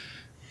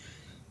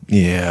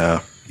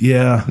 Yeah.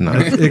 Yeah, No.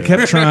 it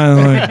kept trying.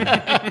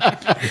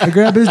 Like, I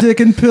grab his dick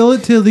and pill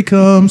it till he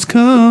comes.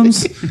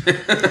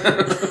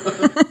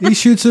 He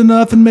shoots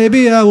enough, and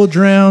maybe I will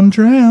drown.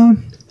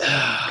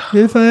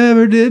 If I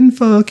ever didn't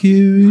fuck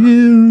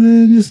you,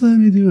 then just let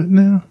me do it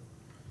now.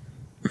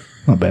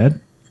 Not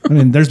bad. I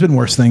mean, there's been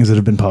worse things that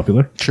have been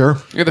popular. Sure.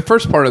 Yeah, the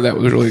first part of that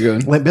was really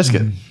good. Limp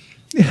Bizkit.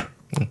 Yeah,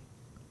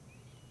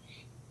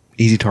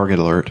 Easy target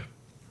alert.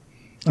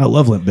 I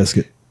love Limp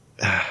Bizkit.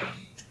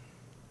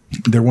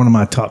 They're one of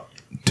my top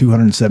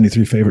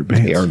 273 favorite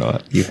bands. They are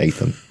not. You hate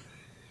them.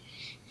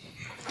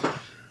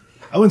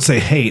 I wouldn't say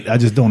hate. I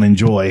just don't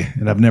enjoy,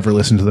 and I've never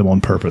listened to them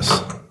on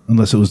purpose,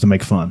 unless it was to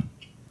make fun.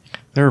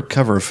 Their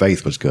cover of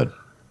Faith was good.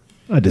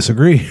 I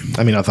disagree,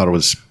 I mean, I thought it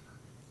was.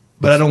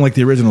 but I don't like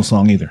the original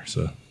song either.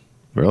 So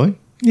Really?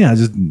 yeah, I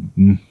just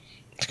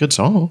It's a good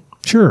song.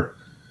 sure.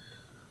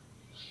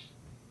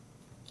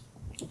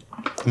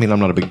 I mean, I'm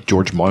not a big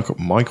George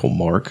Michael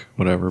Mark,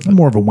 whatever. But I'm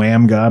more of a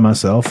Wham guy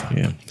myself.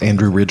 yeah.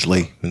 Andrew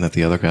Ridgely. Isn't that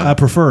the other guy? I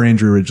prefer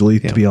Andrew Ridgely,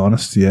 Yeah. to be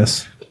honest.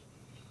 Yes.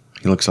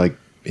 He looks like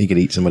he could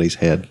eat somebody's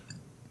head.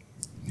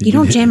 You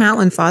don't jam out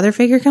when Father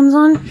Figure comes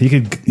on? He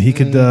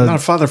could Not a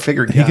father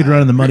figure guy. he could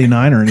run in the Muddy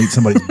Niner and eat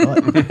somebody's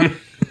butt.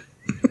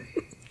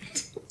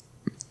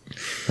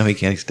 No, he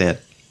can't. He's dead.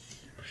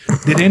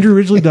 Did Andrew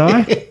Ridgely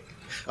die?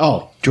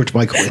 Oh, George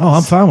Michael. Oh,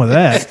 I'm fine with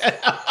that.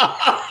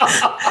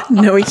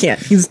 No, he can't.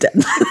 He's dead.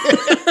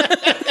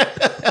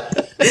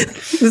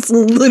 This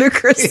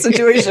ludicrous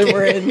situation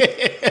we're in.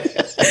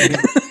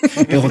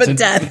 But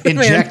death,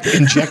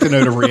 Inject a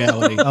note of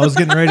reality. I was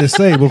getting ready to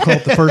say we'll call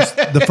it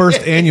the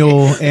first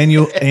annual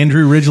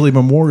Andrew Ridgely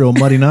Memorial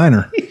Muddy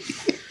Niner.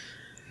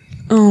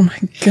 Oh my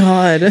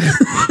God.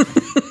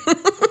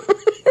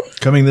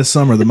 Coming this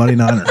summer, the Muddy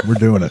Niner. We're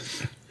doing it.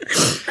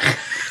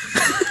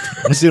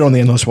 Let's do it on the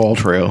Endless Wall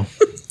Trail.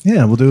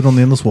 Yeah, we'll do it on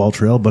the Endless Wall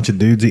Trail. A bunch of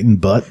dudes eating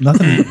butt.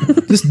 Nothing.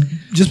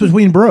 just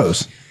between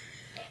bros.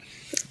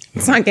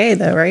 It's not gay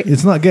though, right?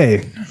 It's not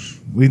gay.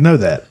 We know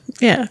that.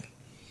 Yeah.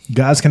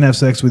 Guys can have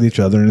sex with each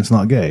other, and it's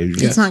not gay.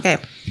 It's not gay.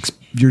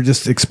 You're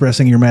just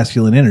expressing your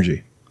masculine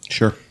energy.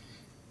 Sure.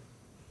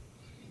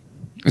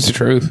 It's the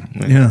truth.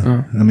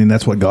 Yeah. I mean,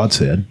 that's what God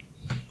said.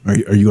 Are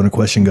you going to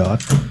question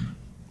God?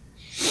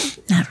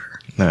 Never.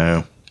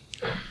 No.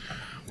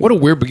 What a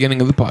weird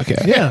beginning of the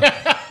podcast.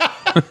 Yeah.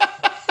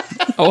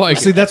 I like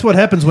See, it. that's what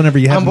happens whenever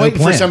you have I'm no waiting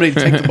plan. for somebody to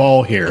take the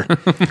ball here.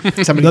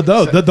 Somebody.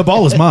 The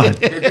ball is mine.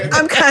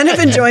 I'm kind of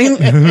enjoying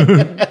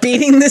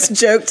beating this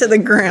joke to the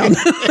ground.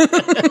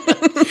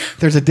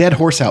 There's a dead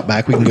horse out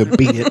back. We can go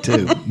beat it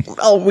too.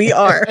 Oh, we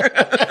are.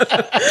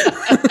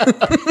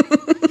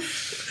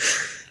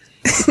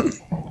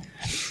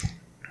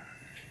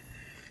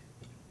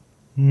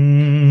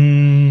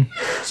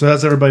 So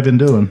how's everybody been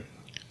doing?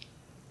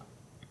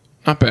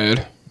 Not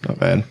bad. Not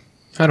bad.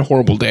 I had a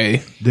horrible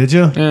day. Did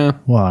you? Yeah.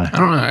 Why? I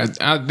don't know.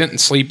 I didn't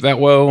sleep that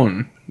well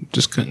and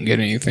just couldn't get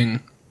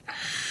anything.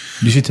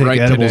 You should take Right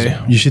edibles. today.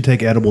 You should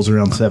take edibles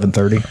around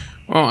 7:30.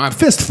 Well, I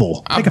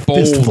Fistful. I Take a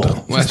bowled fistful.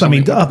 last Just, I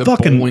mean, week at the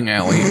fucking bowling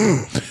alley.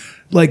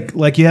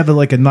 like you have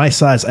a nice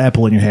sized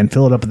apple in your hand.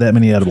 Fill it up with that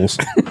many edibles,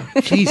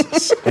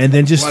 Jesus. and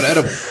then just What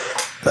edible?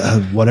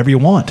 whatever you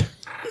want.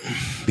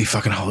 Be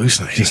fucking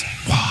hallucinating.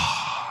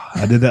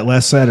 I did that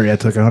last Saturday. I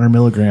took 100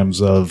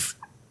 milligrams of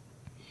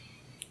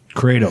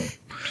kratom,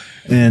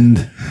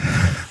 and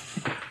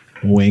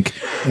wink,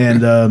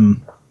 and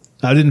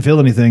I didn't feel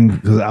anything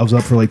because I was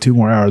up for like 2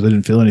 more hours. I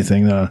didn't feel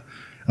anything.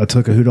 I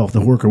took a hoot off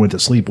the worker, went to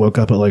sleep, woke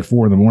up at like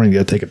 4 in the morning,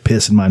 to take a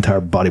piss, and my entire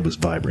body was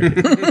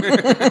vibrating.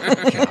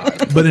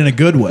 But in a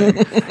good way.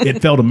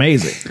 It felt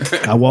amazing.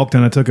 I walked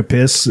in, I took a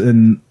piss,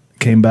 and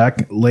came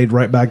back, laid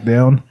right back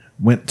down,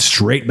 went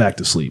straight back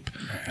to sleep.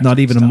 Not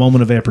even a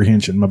moment of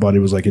apprehension. My body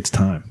was like, it's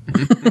time.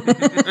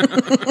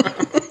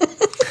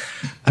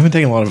 I've been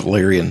taking a lot of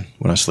valerian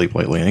when I sleep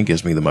lately, and it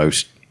gives me the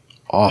most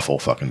awful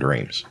fucking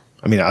dreams.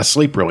 I mean, I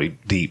sleep really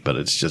deep, but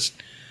it's just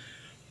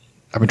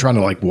I've been trying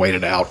to like wait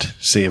it out,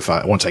 see if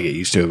once I get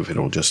used to it, if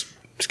it'll just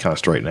kind of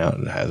straighten out,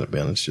 and it hasn't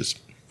been. It's just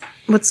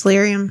What's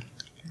lyrium?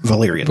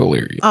 valerian.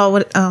 Valerian. Oh,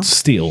 what? Oh,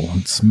 Steel.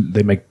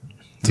 They make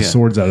the Yeah.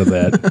 swords out of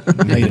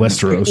that. Made in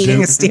Westeros.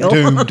 eating a steel.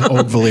 Doomed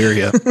old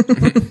Valeria.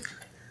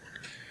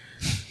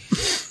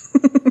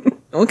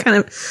 What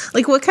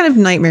kind of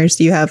nightmares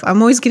do you have?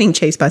 I'm always getting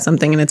chased by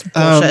something, and it's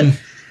bullshit.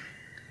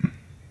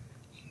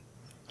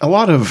 A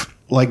lot of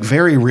like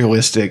very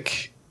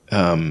realistic,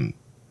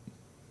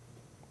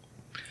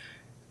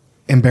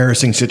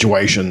 embarrassing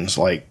situations.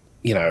 Like,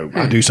 you know,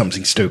 I do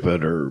something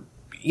stupid, or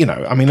you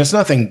know, I mean, it's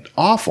nothing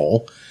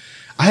awful.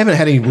 I haven't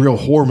had any real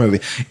horror movie.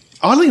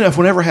 Oddly enough,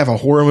 whenever I have a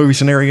horror movie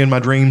scenario in my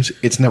dreams,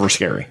 it's never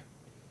scary.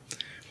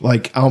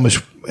 Like I almost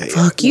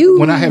Fuck you.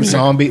 when I have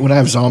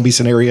zombie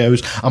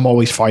scenarios, I'm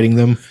always fighting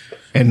them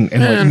and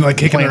Like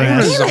kicking their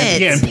planning- ass. Damn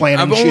it. Yeah, and planning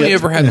I've only shit.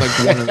 ever had like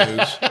one of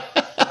those.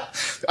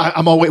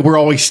 We're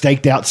always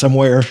staked out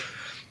somewhere,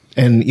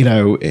 and you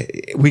know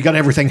we got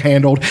everything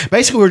handled.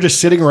 Basically, we're just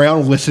sitting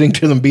around listening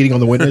to them beating on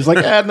the windows, like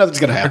nothing's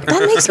gonna happen.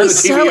 That makes me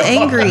so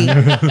angry.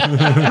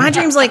 My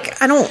dreams,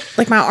 like I don't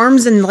like my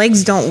arms and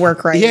legs don't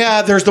work right.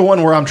 Yeah, there's the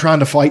one where I'm trying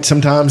to fight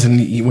sometimes, and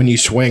when you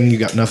swing, you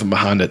got nothing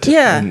behind it.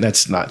 Yeah. and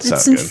that's not so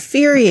It's good.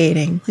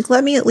 infuriating. Like,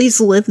 let me at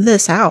least live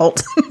this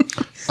out.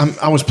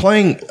 I was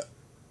playing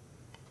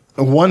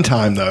one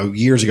time though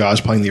years ago. I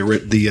was playing the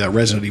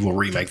Resident Evil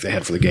remake they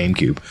had for the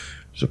GameCube.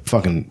 It was a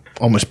fucking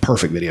almost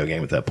perfect video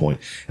game at that point,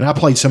 and I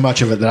played so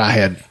much of it that I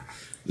had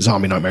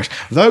zombie nightmares.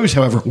 Those,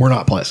 however, were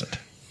not pleasant.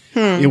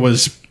 It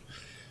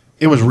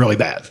was really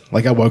bad.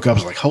 Like I woke up, I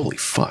was like, "Holy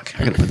fuck!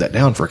 I got to put that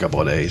down for a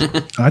couple of days."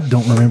 I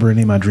don't remember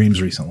any of my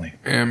dreams recently.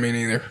 Yeah, me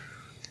neither.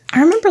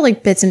 I remember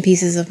like bits and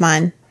pieces of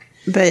mine,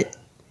 but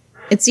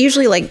it's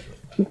usually like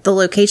the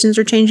locations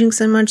are changing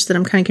so much that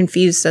I'm kind of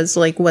confused as to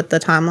like what the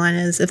timeline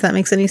is, if that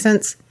makes any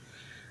sense.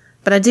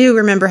 But I do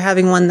remember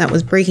having one that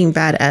was Breaking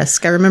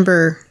Bad-esque. I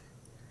remember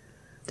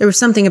there was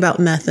something about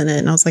meth in it,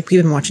 and I was like,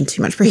 we've been watching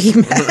too much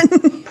Breaking Bad.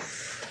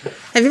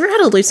 Have you ever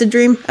had a lucid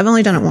dream? I've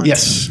only done it once.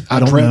 Yes, I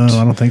don't know.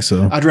 I don't think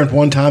so. I dreamt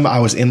one time I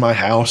was in my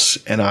house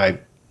and I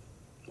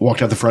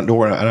walked out the front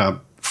door and I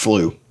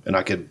flew, and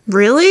I could.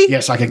 Really?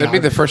 Yes, I could. That'd be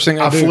the first thing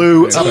I do.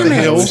 flew Yeah. up the Damn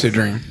it. hill Lucid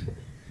dream.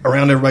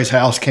 around everybody's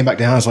house, came back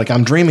down. I was like,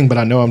 I'm dreaming, but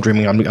I know I'm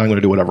dreaming. I'm going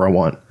to do whatever I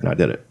want, and I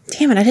did it.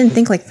 Damn it, I didn't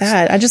think like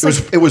that. I just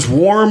It was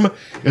warm.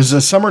 It was a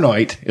summer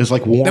night. It was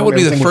like warm. That would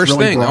be the Everything was first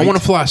really thing. I bright. want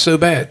to fly so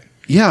bad.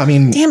 Yeah, I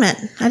mean, damn it.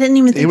 I didn't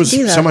even think it was to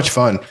do that. so much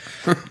fun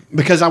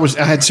because I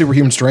had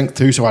superhuman strength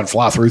too, so I'd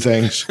fly through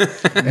things.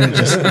 And it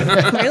just,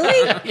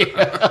 Really?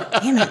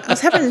 Damn it. I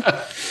was having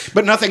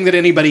but nothing that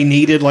anybody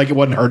needed. Like it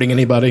wasn't hurting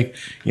anybody,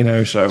 you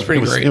know. So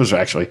pretty great. It was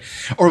actually,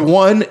 or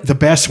the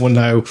best one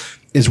though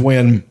is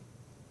when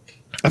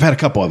I've had a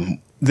couple of them.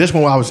 This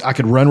one I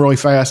could run really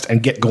fast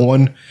and get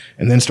going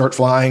and then start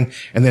flying.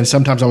 And then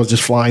sometimes I was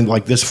just flying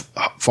like this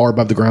far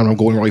above the ground. I'm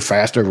going really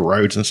fast over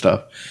roads and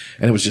stuff.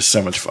 And it was just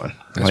so much fun.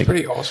 That's Like,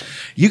 pretty awesome.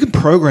 you can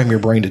program your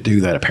brain to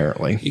do that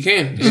apparently. You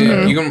can.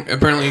 Yeah, you can.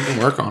 Apparently, you can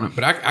work on it,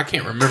 but I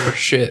can't remember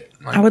shit.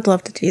 Like, I would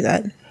love to do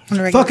that. On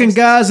a regular Fucking basis.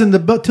 guys in the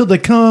butt till they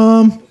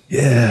come.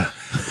 Yeah.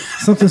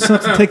 Something,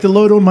 take the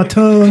load on my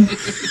tongue.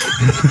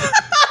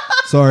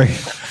 Sorry.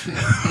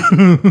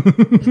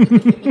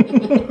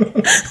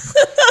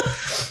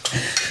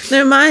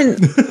 No, mine.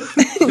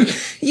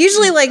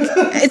 Usually, like,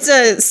 it's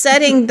a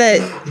setting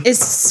that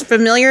is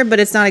familiar, but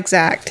it's not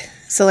exact.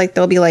 So, like,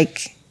 there'll be,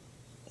 like,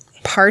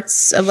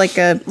 parts of, like,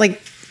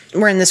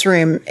 we're in this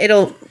room.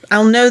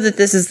 I'll know that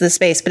this is the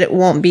space, but it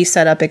won't be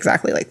set up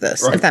exactly like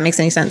this, Right. if that makes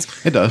any sense.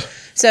 It does.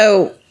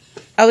 So,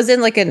 I was in,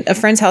 like, a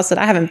friend's house that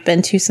I haven't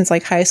been to since,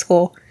 like, high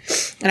school.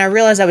 And I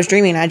realized I was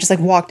dreaming, and I just, like,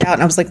 walked out,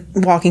 and I was, like,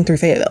 walking through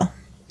Fayetteville.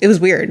 It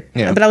was weird.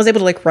 Yeah. But I was able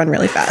to, like, run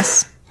really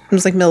fast. It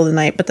was like middle of the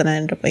night, but then I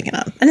ended up waking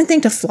up. I didn't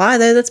think to fly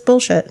though. That's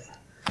bullshit.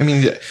 I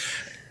mean,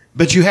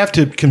 but you have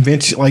to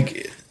convince,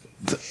 like,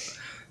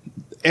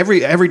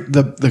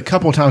 the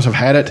couple of times I've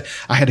had it,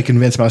 I had to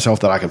convince myself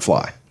that I could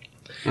fly.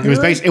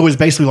 It was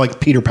basically like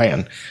Peter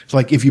Pan. It's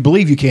like, if you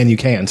believe you can, you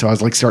can. So I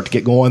was like, start to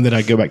get going. Then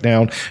I'd go back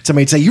down.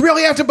 Somebody'd say, you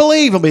really have to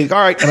believe. I'll be like, all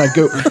right. And I'd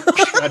go, and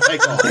I'd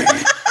take off.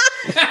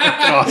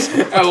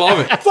 Awesome. I love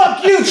it.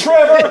 Fuck you,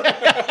 Trevor.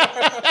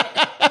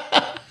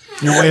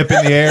 You're way up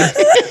in the air.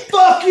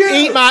 Fuck you.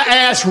 Eat my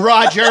ass,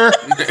 Roger.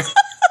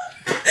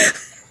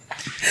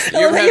 You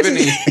ever have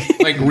any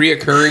like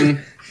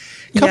reoccurring?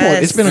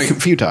 Yes. It's been a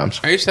few times.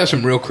 I used to have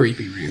some real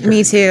creepy reoccurring.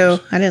 Me too.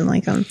 I didn't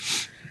like them.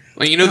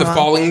 Like, you know, the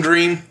falling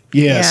dream.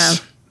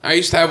 Yes. I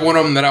used to have one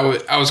of them that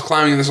I was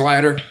climbing this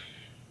ladder,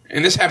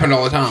 and this happened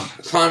all the time.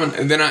 Climbing,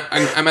 and then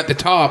I'm at the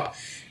top,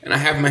 and I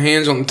have my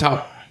hands on the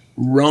top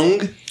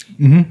rung up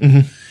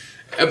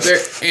there,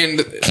 and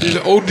there's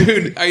an old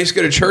dude I used to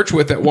go to church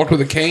with that walked with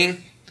a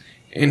cane,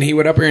 and he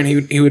would up here and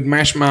he would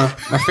mash my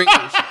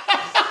fingers,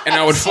 and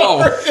I would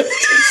fall.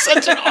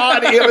 Such an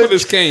odd With image.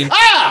 his cane,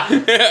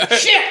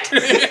 Shit.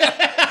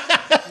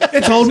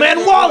 It's old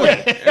man Wally.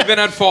 and then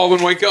I'd fall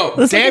and wake up.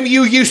 Damn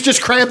you, Eustace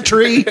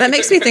Crabtree. That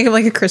makes me think of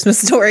like a Christmas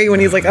story when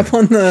he's like up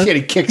on the Yeah,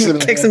 he kicks him.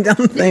 kicks him down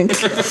the thing.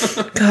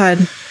 God,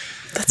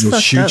 that's You'll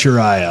fucked shoot up. your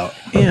eye out.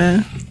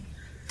 Yeah,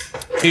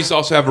 He used to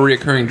also have a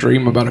reoccurring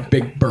dream about a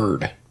big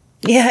bird.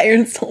 yeah.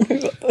 Aaron's told me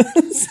about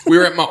this. We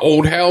were at my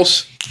old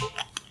house,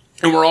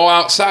 and we're all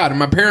outside. And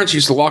my parents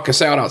used to lock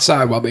us out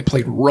outside while they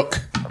played rook.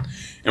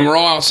 And we're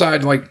all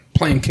outside, like,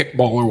 playing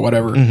kickball or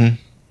whatever. Mm-hmm. And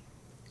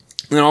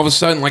then all of a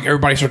sudden, like,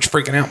 everybody starts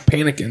freaking out,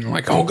 panicking.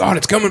 Like, oh, God,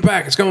 it's coming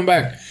back. It's coming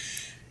back.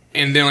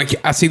 And then, like,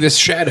 I see this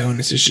shadow, and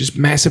it's just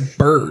massive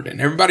bird. And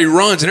everybody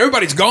runs, and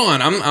everybody's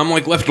gone. I'm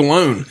like, left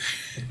alone.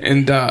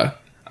 And I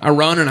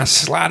run, and I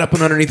slide up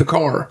and underneath the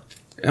car.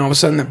 And all of a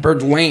sudden, that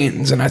bird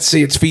lands, and I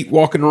see its feet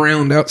walking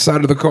around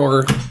outside of the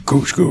car.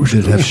 Goosh, goosh.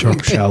 Did it have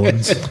sharp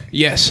talons?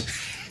 Yes.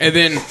 And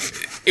then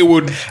it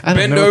would I don't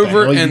bend know what the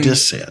over hell you and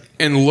just said.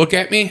 and look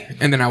at me,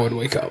 and then I would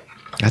wake up.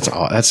 That's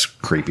all. That's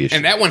creepy as shit.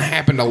 And that one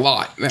happened a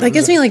lot. That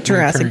gives me like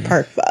Jurassic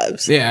Park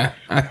vibes. Yeah,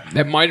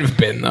 that might have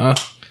been. I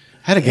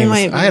had a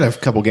might I had a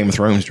couple Game of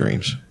Thrones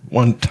dreams.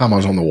 One time I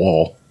was on the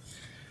wall.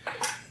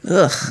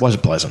 Ugh.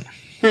 Wasn't pleasant.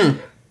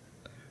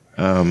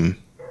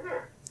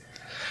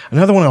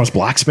 Another one I was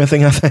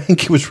blacksmithing, I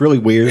think. It was really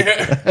weird. I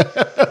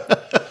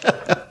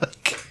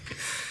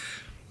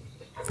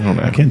don't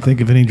know. I can't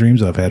think of any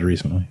dreams I've had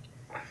recently.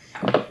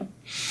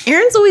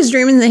 Aaron's always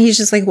dreaming that he's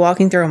just like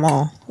walking through a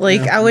mall.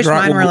 Like I wish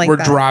mine were like we're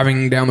that.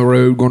 driving down the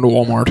road going to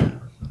Walmart.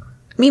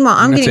 Meanwhile,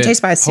 I'm That's getting it.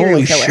 chased by a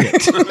serial Holy killer.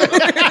 shit.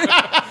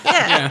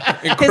 Yeah,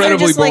 because they're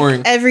Incredibly just boring.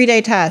 like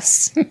everyday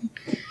tests.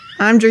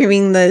 I'm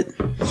dreaming that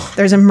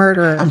there's a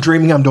murderer. I'm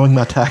dreaming I'm doing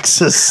my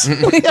taxes.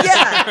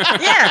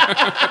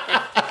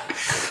 yeah.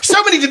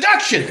 So many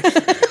deductions.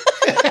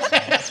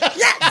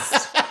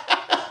 Yes.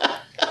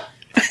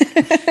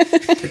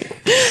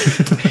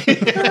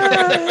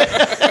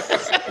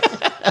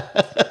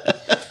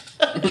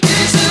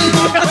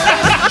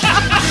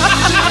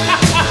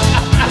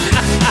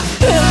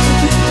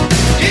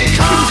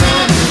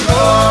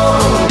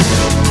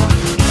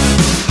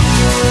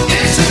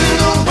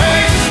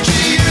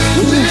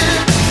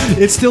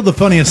 It's still the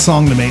funniest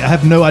song to me. I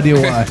have no idea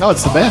why. Oh,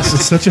 it's the best.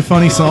 It's such a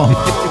funny song.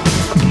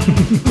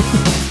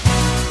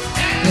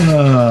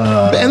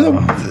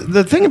 And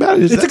the thing about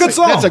it is, It's a that's good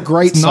song. That's a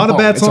great It's song. not a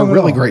bad song It's at a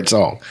really all. great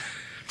song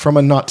from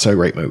a not so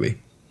great movie.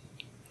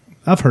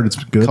 I've heard it's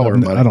good. Color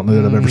Money. I don't know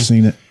that I've ever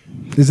seen it.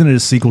 Isn't it a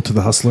sequel to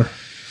The Hustler?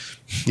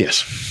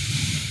 Yes.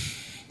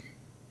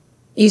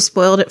 You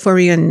spoiled it for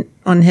me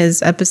on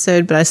his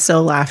episode, but I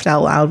still laughed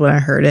out loud when I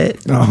heard it.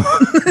 Oh.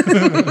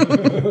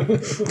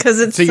 Because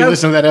it's So you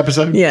listened to that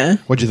episode? Yeah.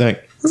 What'd you think?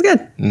 It was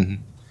good.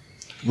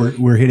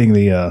 We're hitting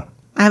the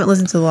I haven't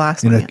listened to the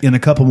last one yet. in a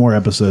couple more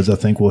episodes. I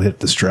think we'll hit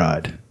the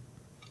stride.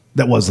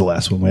 That was the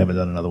last one. We haven't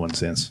done another one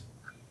since.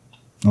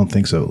 I don't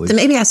think so. At least So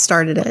maybe I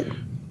started it.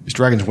 It's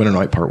Dragon's Winter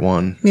Night Part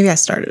 1. Maybe I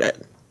started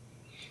it.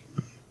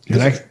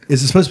 And I,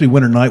 is it supposed to be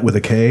Winter Night with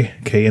a K?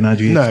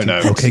 K-N-I-G? No, no,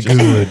 Okay, it's just-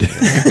 good.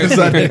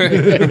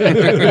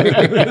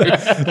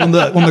 on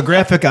the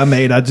graphic I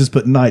made, I just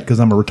put night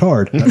because I'm a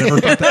retard. I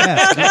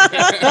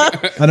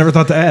never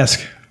thought to ask.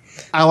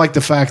 I like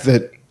the fact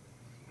that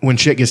when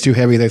shit gets too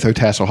heavy, they throw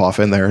Tasselhoff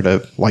in there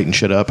to lighten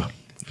shit up. I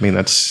mean,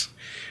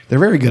 they're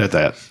very good at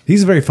that.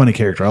 He's a very funny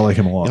character. I like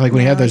him a lot. Like when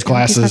he had I those like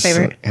him. He's my glasses,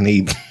 favorite. and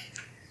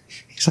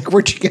he's like,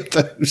 "Where'd you get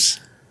those?"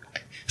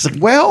 He's like,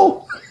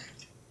 "Well,"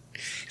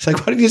 he's like,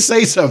 "Why did you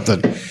say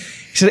something?"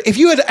 He said, "If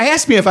you had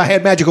asked me if I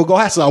had magical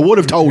glasses, I would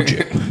have told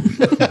you,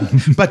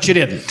 but you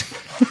didn't."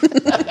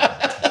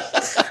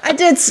 I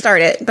did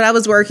start it, but I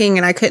was working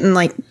and I couldn't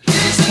like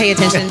pay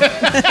attention.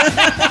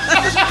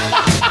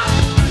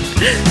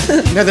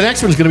 Now the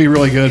next one's going to be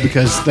really good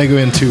because they go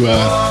into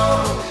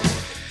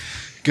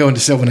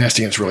Sylvan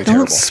Nasty, and it's really Don't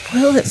terrible.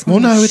 spoil it. For Well,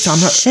 me. no, I'm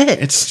not. Shit.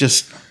 It's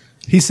just,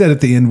 He said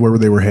at the end where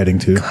they were heading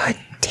to. God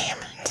damn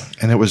it.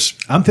 and it was.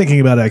 I'm thinking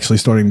about actually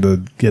starting to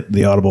get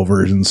the Audible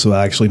version so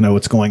I actually know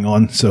what's going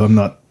on, so I'm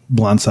not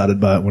blindsided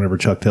by it whenever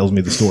Chuck tells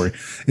me the story.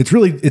 It's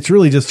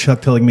really just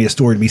Chuck telling me a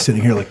story to be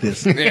sitting here like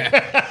this. Yeah.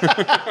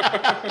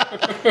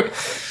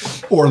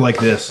 Or like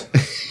this.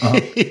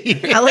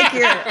 I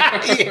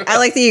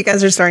like that you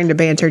guys are starting to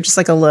banter just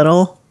like a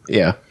little.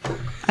 Yeah.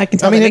 I can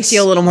tell I mean, it makes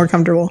you a little more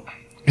comfortable.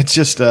 It's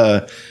just,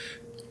 it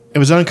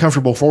was an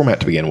uncomfortable format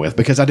to begin with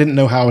because I didn't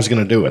know how I was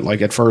going to do it.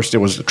 Like at first, it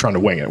was trying to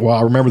wing it. Well,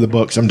 I remember the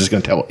books. I'm just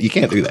going to tell it. You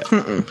can't do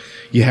that.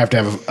 You have to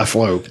have a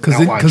flow.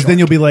 Because then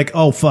you'll be like,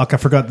 oh, fuck, I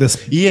forgot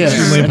this. Yes.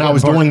 extremely And I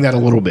was important part. doing that a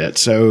little bit.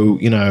 So,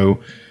 you know,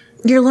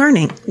 You're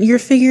learning. You're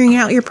figuring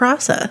out your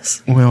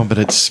process. well, but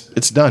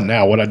it's done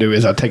now. What I do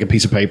is I take a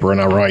piece of paper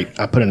and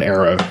I put an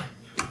arrow.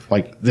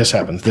 Like this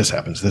happens, this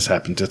happens, this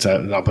happens, this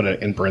happens. And I'll put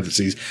it in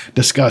parentheses.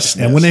 Discuss.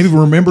 And when he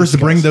remembers to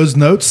bring those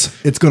notes,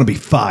 it's going to be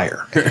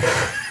fire.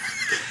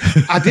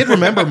 I did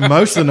remember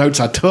most of the notes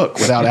I took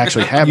without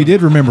actually having. You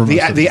did remember most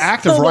of the this.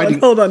 act of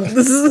writing. Hold on.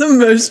 This is the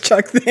most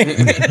Chuck thing.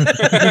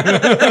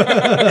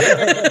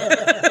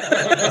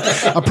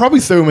 I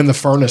probably threw him in the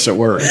furnace at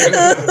work.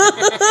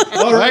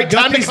 All right,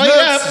 Time to clean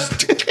up.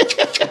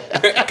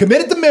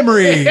 Commit it to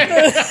memory.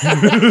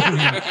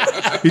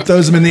 He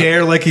throws them in the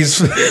air like he's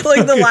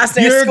Like the last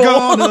day of You're school.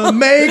 gonna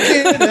make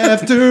it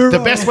after The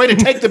all. best way to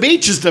take the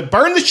beach is to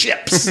burn the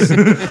ships.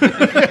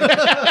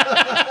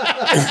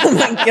 Oh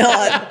my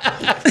God.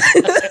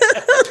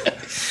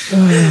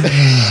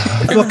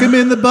 Fuck him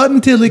in the butt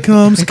until he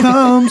comes.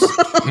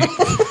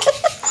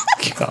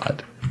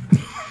 God.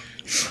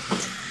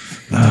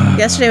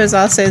 Yesterday was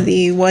also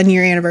the 1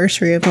 year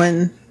anniversary of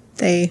when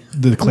they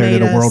Declared it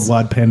made a us.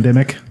 worldwide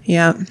pandemic.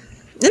 Yeah.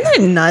 Isn't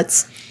that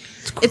nuts?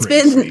 It's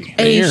Crazy.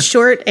 been a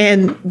short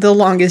and the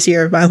longest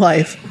year of my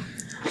life.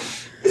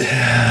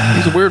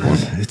 He's a weird one.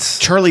 It's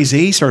Charlie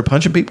Z started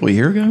punching people a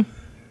year ago.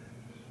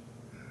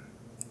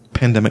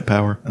 Pandemic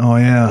power. oh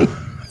yeah,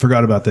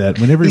 forgot about that.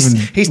 We never even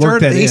He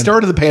worked that in.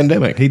 started the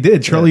pandemic. He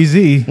did. Charlie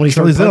Z. When he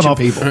Charlie started Z punching off-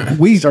 people.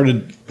 We He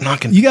started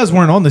knocking. You guys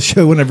weren't on the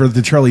show whenever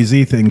the Charlie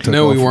Z thing took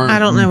No, off. we weren't. I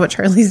don't know what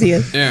Charlie Z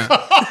is. Yeah.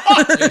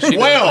 She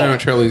Well. doesn't know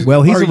Charlie's.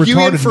 Well, he's Are a retarded you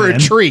in for man. a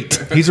treat?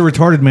 He's a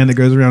retarded man that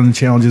goes around and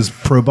challenges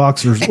pro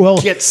boxers. Well,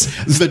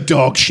 Gets the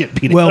dog shit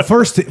beat well, out.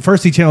 first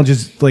he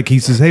challenges, like he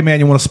says, "Hey man,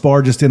 you want to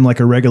spar just in like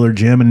a regular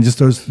gym?" And just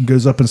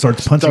goes up and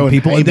starts punching Throwing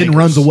people, and then haymakers.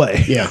 runs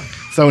away. Yeah,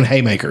 throwing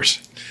haymakers.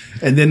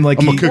 And then like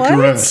I'm gonna kick What?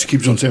 your ass.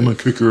 Keeps on saying, "I'm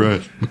gonna kick your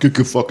ass. I'm gonna kick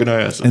your fucking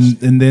ass."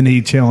 and then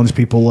he challenged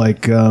people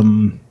like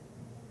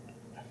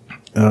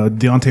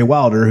Deontay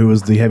Wilder, who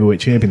was the heavyweight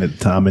champion at the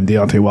time, and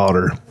Deontay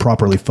Wilder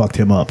properly fucked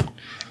him up.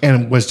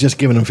 And was just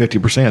giving him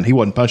 50%. He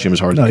wasn't punching him as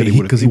hard No, as he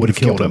would because he would've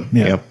killed him.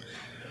 Yeah.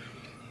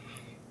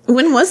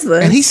 When was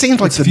this? And he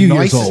seems like It's a the few years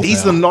nicest. old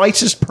He's now. the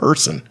nicest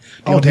person.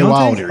 Oh, Deontay Deontay?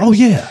 Wilder. Oh,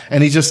 yeah.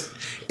 And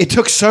it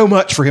took so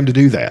much for him to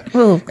do that.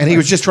 Oh, and he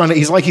was just trying to.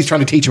 He's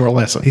trying to teach him a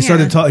lesson. He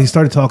started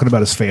talking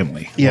about his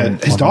family. Yeah, On-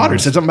 his on daughter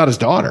Mars. said something about his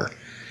daughter.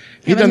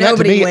 If he'd but done that to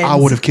nobody me, I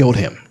wins. would have killed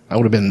him. I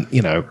would have been,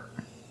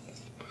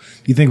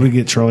 You think we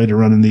get Charlie to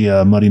run in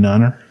the Muddy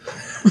Niner?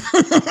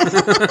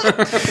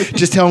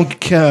 just tell him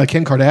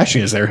Kim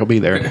Kardashian is there. He'll be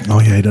there.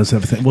 Oh yeah, he does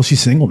have a thing. Well, she's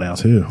single now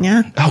too.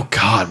 yeah. Oh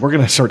God, we're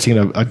gonna start seeing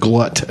a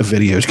glut of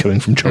videos coming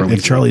from Charlie.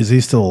 If Charlie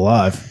Z's still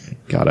alive,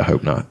 God, I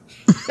hope not.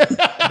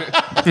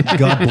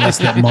 God bless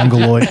that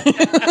mongoloid.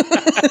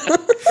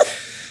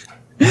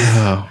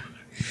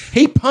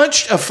 He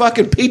punched a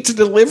fucking pizza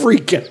delivery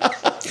guy.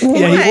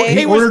 Yeah,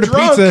 he was ordered a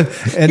drunk.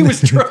 pizza, and He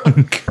was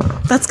drunk.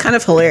 That's kind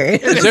of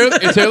hilarious.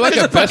 Is there like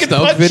a best Fucking of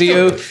punched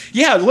video? him.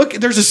 Yeah, look,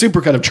 there's a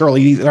supercut of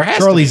Charlie. There has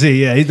Charlie to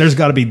Z. Yeah, there's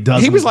got to be be.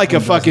 dozens. He was like a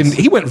and dozens.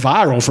 fucking. He went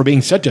viral for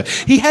being such a.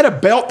 He had a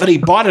belt that he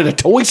bought at a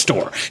toy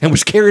store and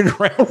was carrying it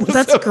around with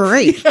That's him.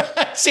 great.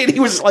 See, he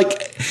was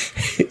like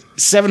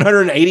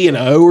 780 and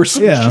 0 or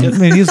something. Yeah, I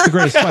mean, he's the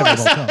greatest fighter of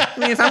all time. I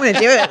mean, if I'm going to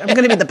do it, I'm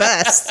going to be the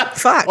best.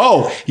 Fuck.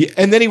 Oh,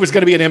 and then he was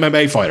going to be an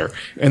MMA fighter,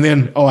 and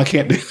then I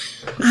can't do.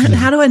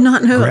 How do I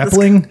not know? that this-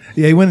 Grappling.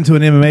 Yeah, he went into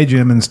an MMA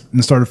gym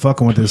and started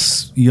fucking with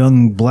this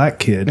young black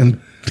kid.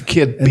 And the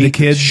kid And beat the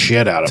kid the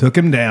shit out of him. took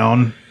him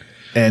down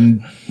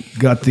and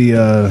got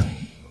the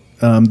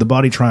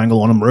body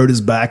triangle on him, rode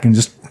his back, and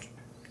just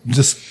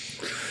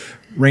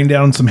rained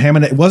down some ham.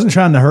 And it wasn't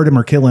trying to hurt him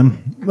or kill him.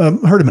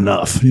 Hurt him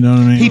enough. You know what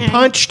I mean? He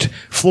punched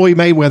Floyd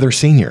Mayweather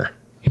Sr.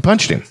 He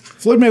punched him.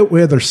 Floyd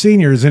Mayweather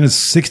Sr. is in his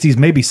 60s,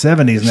 maybe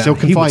 70s now. Still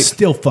can he would fight.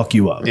 still fuck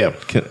you up. Yeah,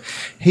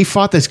 he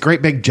fought this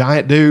great big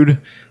giant dude,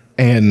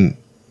 and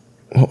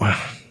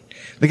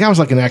the guy was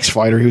like an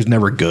ex-fighter. He was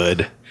never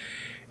good,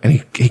 and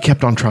he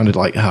kept on trying to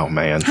like, oh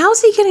man,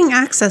 How's he getting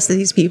access to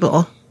these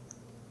people?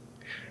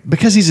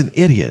 because he's an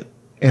idiot.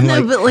 And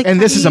No, but, like, and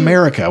how this do is you-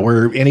 America,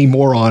 where any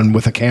moron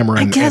with a camera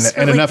I guess,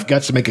 but, like- enough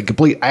guts to make a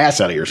complete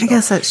ass out of I yourself.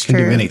 guess that's can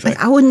true. do anything.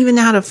 Like, I wouldn't even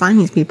know how to find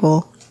these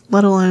people,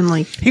 let alone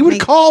like He would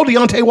make- call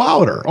Deontay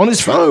Wilder on his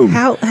phone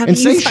How and do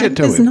say you shit find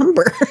to his him.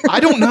 number? I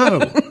don't know.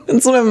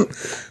 That's what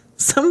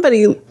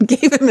somebody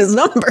gave him his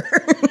number.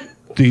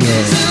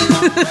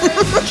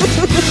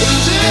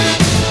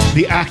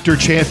 The actor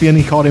champion,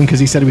 he called him because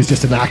he said he was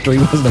just an actor. He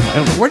wasn't a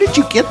fighter. Where did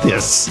you get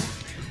this?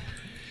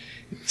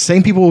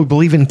 Same people would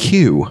believe in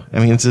Q. I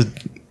mean, it's a.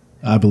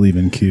 I believe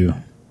in Q.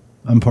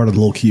 I'm part of the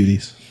little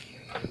cuties.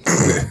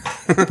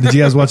 Did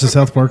you guys watch the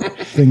South Park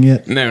thing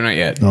yet? No, not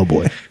yet. Oh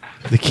boy.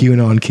 The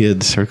QAnon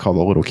kids are called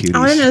the little cuties.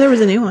 Oh, I didn't know there was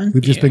a new one.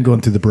 We've just been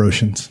going through the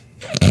brotions.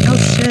 Oh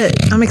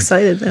shit! I'm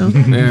excited though.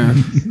 Yeah.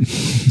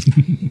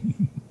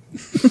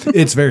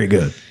 It's very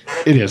good.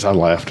 It is. I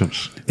laughed. And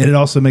it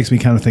also makes me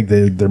kind of think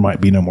that there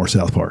might be no more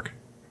South Park.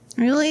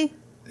 Really?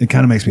 It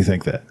kind of makes me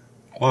think that.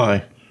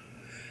 Why?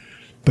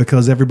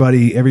 Because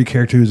every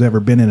character who's ever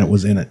been in it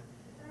was in it.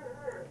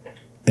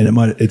 And it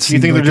might, it You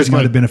think they're just might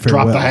going have been a to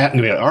drop farewell. the hat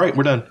and be like, all right,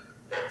 we're done?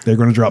 They're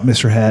going to drop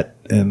Mr. Hat,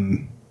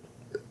 and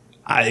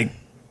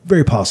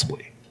very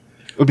possibly.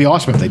 It would be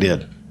awesome if they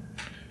did.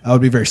 I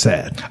would be very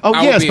sad. Oh, I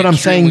would yes, be but I'm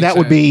saying that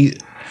would extremely be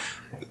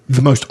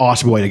the most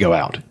awesome way to go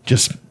out.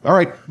 Just, all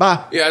right,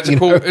 bye. Yeah, it's You a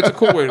cool. know? It's a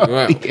cool way to go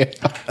out. Yeah.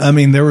 I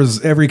mean, there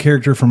was every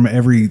character from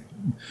every.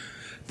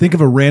 Think of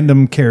a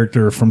random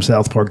character from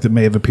South Park that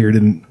may have appeared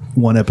in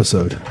one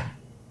episode.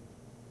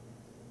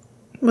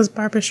 Was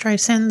Barbara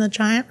Streisand the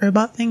giant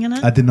robot thing in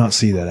it? I did not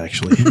see that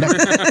actually.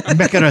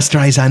 Becca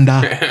Streisand.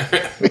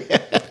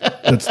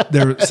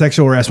 Their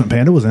sexual harassment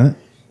panda was in it.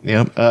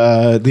 Yeah.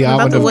 The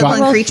island the of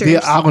woodland creatures? The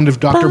island of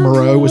Dr.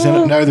 Moreau was in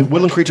it. No, the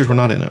woodland creatures were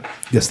not in it.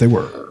 Yes, they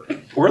were.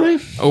 Were they?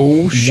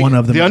 Oh shit! One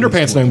of them. The at least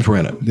underpants were. gnomes were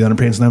in it. The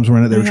underpants gnomes were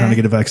in it. They were Okay. trying to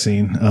get a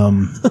vaccine.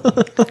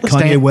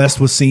 Kanye West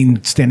was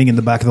seen standing in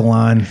the back of the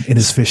line in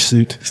his fish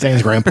suit.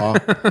 Stan's grandpa.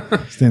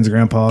 Stan's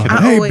grandpa.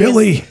 I Hey, always-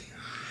 Billy.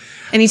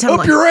 Anytime Up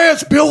like, your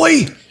ass,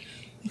 Billy.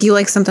 do you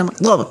like something like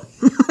love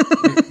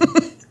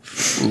it?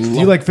 Do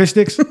you like fish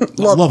sticks?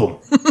 Love them.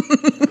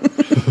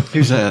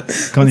 Who's that?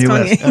 Kanye Kanye.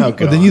 West. Oh,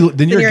 God.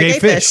 Then you're a gay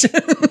fish.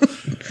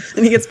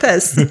 And he gets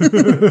pissed.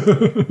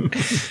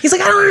 He's like,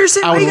 I don't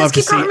understand I why would you guys love to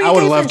keep see. calling me I a would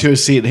gay love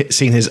fish. to have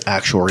seen his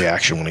actual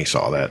reaction when he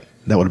saw that.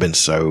 That would have been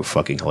so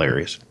fucking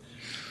hilarious.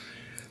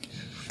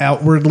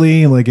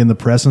 Outwardly, like in the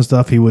press and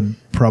stuff, he would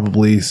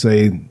probably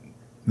say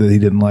that he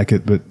didn't like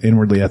it, but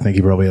inwardly, I think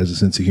he probably has a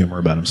sense of humor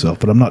about himself.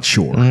 But I'm not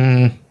sure.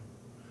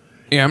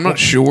 Yeah, I'm not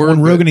sure. On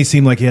but- Rogan, he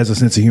seemed like he has a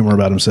sense of humor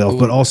about himself,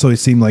 but also he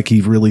seemed like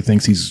he really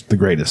thinks he's the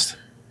greatest.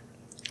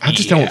 I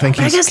just don't think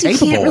But I he's guess you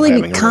capable can't of really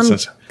having a become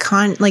sense.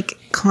 like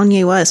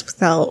Kanye West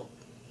without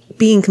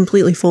being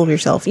completely full of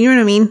yourself. You know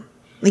what I mean?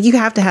 Like you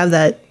have to have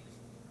that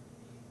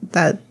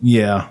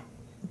Yeah,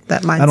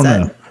 mindset. I don't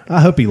know. I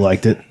hope he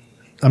liked it.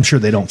 I'm sure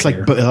they don't It's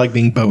care. like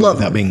being Bowie Love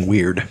without him. being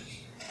weird.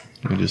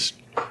 You just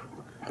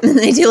And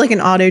they do like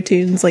an auto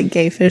tunes like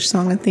gay fish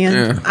song at the end.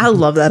 Yeah. I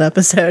love that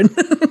episode.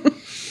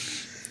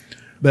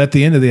 But at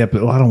the end of the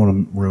episode, I don't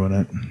want to ruin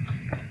it.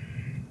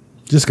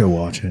 Just go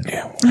watch it.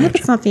 Yeah. I hope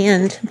it's not the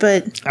end,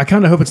 but I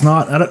kind of hope it's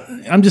not.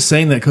 I'm just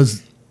saying that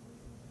because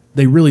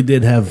they really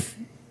did have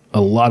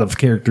a lot of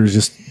characters.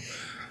 Just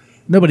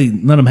none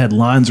of them had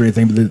lines or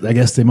anything. But I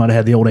guess they might have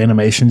had the old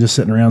animation just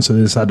sitting around, so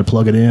they decided to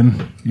plug it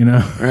in. You know,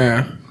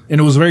 Yeah. and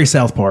it was very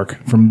South Park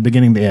from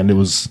beginning to end. It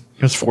was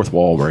fourth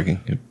wall breaking.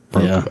 It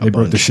broke a they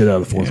broke the bunch. shit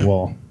out of the fourth Yeah.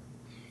 wall,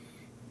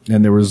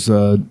 and there was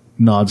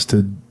nods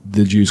to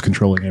the Jews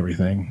controlling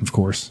everything, of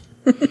course.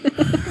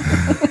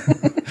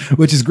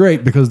 Which is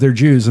great because they're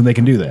Jews and they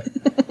can do that.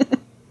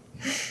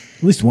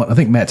 At least one. I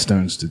think Matt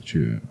Stone's the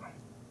Jew.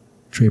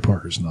 Trey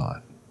Parker's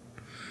not.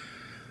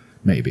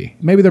 Maybe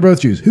they're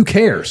both Jews. Who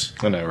cares?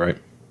 I know, right?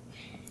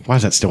 Why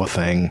is that still a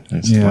thing?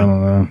 It's Yeah, I like-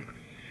 don't know.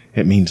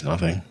 it means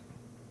nothing.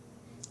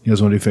 You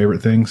guys want to do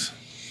favorite things?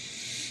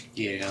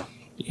 Yeah.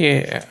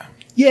 Yeah.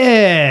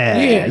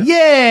 Yeah,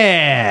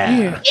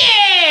 yeah,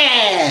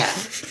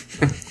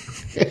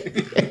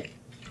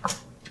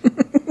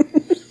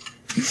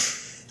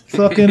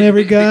 Fucking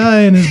every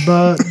guy in his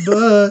butt,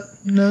 but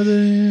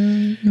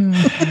nothing.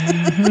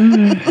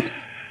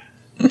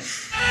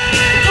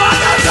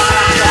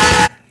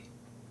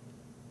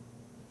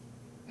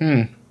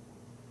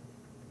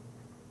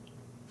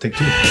 Take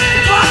two.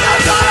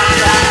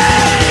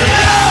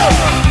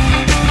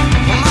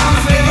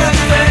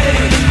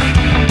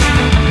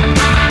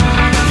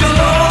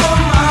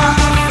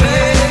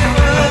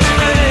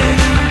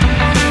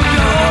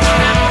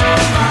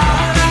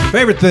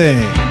 Favorite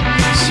things.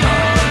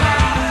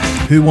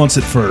 Who wants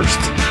it first?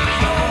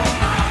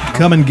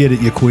 Come and get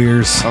it, you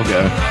queers.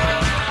 Okay.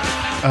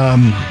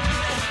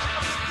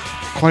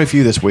 Quite a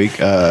few this week.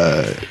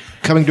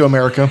 Coming to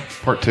America,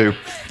 Part 2.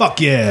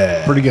 Fuck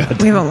yeah. Pretty good.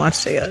 we haven't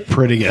watched it yet.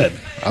 Pretty good.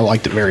 I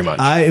liked it very much.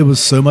 It was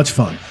so much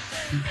fun.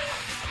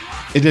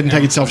 It didn't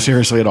take itself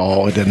seriously at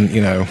all. It didn't,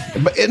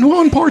 but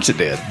in parts it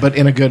did, but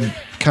in a good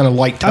kind of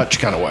light touch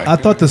kind of way. I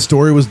thought the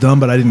story was dumb,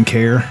 but I didn't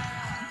care.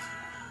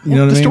 You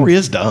know what the I mean? story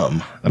is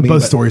dumb. I mean,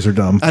 Both but- stories are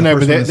dumb. I know,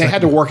 The but first one and they the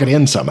had to second. work it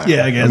in somehow.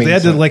 Yeah, I guess mean, they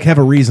had to so- have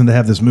a reason to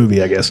have this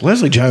movie. I guess.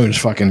 Leslie Jones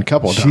fucking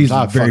couple of times. She's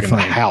I very fucking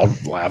funny.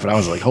 howled laughing. I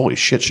was like, holy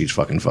shit, she's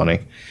fucking funny.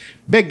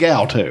 Big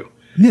gal too.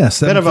 Yeah,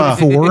 Bit of a-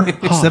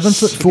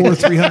 7'4",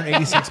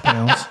 386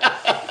 pounds.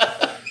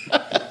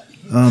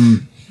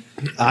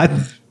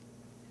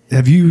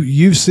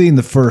 You've seen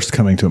the first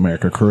Coming to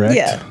America, correct?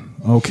 Yeah.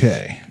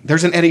 Okay.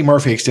 There's an Eddie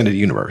Murphy extended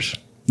universe,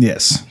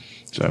 Yes.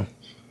 so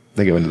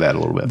they go into that a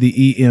little bit.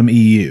 The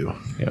EMEU.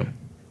 yeah.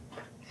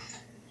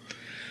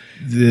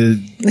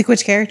 The Like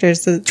which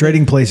characters?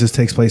 Trading Places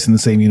takes place in the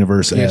same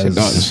universe Yes, as it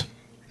does.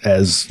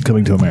 as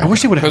Coming to America. I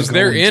wish they would have. Because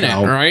they're in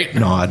it, right?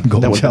 Nod.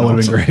 Golden would've Child been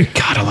would've been awesome. great.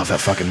 God, I love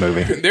that fucking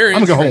movie. They're I'm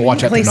gonna go home and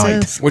watch that tonight.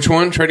 Places. Which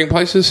one? Trading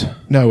Places?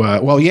 No,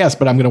 well, yes,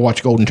 but I'm gonna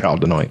watch Golden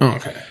Child tonight. Oh,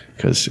 okay.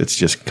 Because it's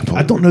just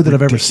completely. I don't know that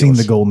I've ever seen The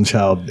ridiculous. Golden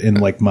Child in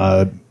like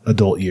my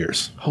adult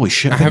years. Holy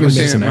shit! I think haven't you're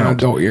seen it missing in my out.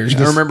 adult years.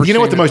 I remember. You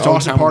know what the seeing most it all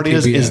awesome time part on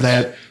is? TBS. Is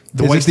that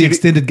the Is way it the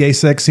extended gay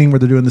sex scene where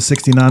they're doing the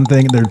 69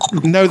 thing and they're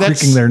No, that's-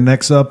 creaking their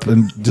necks up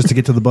and just to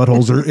get to the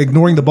buttholes or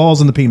ignoring the balls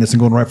and the penis and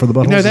going right for the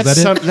buttholes? No, Is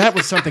that's that it? that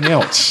was something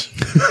else.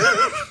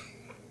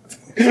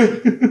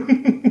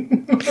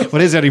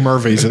 What is Eddie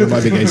Murphy? So there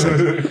might be gay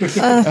sex.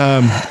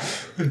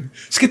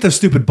 Let's get those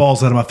stupid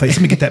balls out of my face.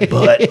 Let me get that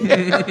butt.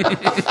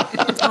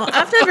 Oh,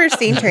 I've never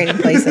seen Trading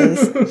Places.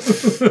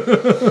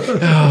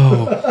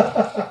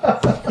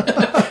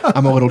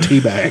 I'm a little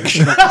teabag.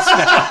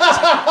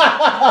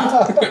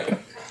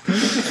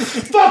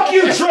 Fuck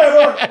you,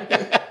 Trevor.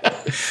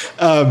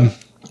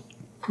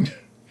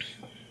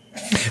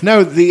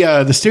 No,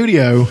 the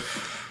studio,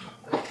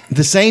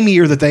 the same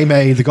year that they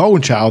made The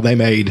Golden Child, they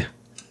made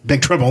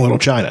Big Trouble in Little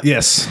China.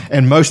 Yes.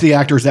 And most of the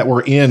actors that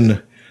were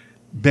in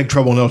Big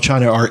Trouble in Little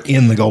China are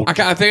in The Golden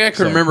I think I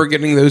could remember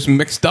getting those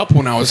mixed up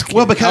when I was a kid.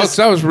 Well, because-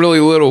 I was really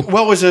little.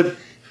 Well, it was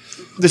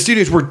the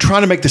studios were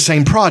trying to make the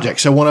same project,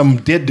 so one of them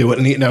did do it,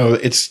 and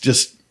it's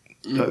just.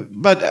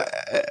 But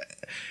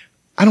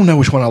I don't know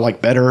which one I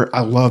like better.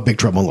 I love Big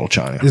Trouble in Little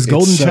China. Is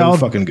Golden it's so Child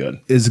fucking good?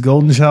 Is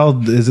Golden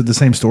Child, is it the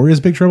same story as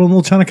Big Trouble in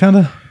Little China, kind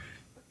of?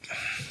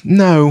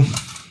 No,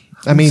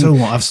 I mean So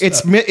long.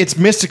 it's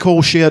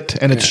mystical shit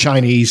and it's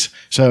Chinese.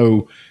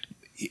 So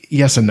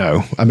yes and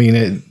no. I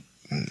mean,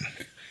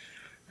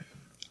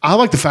 I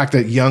like the fact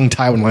that young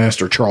Tywin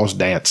Lannister, Charles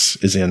Dance,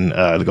 is in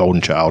The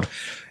Golden Child,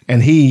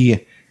 and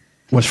he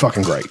was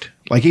fucking great.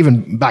 Like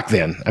even back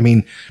then. I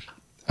mean,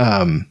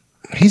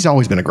 he's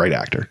always been a great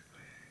actor,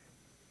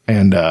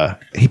 and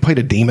he played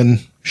a demon.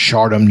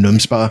 Shardam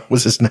Numspa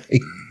was his name.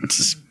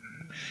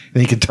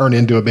 And he could turn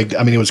into a big.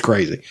 I mean, it was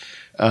crazy.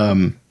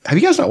 Have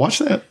you guys not watched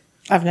that?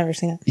 I've never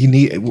seen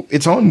it.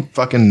 It's on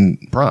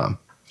fucking Prime.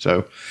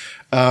 So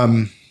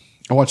I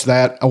watched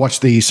that. I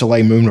watched the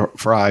Soleil Moon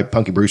Frye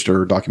Punky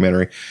Brewster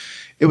documentary.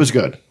 It was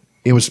good.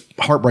 It was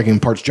heartbreaking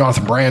parts.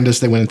 Jonathan Brandis,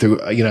 they went into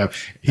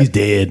He's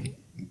dead.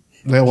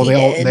 they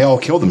all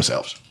killed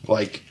themselves.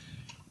 Like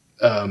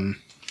I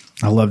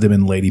loved him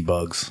in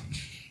Ladybugs.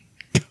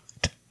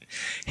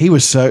 he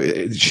was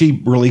so.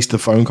 She released the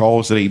phone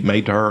calls that he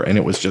made to her, and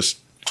it was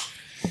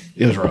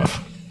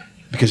rough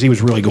because he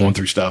was really going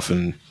through stuff,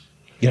 and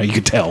you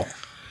could tell.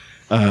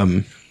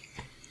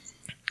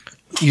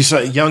 You saw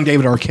young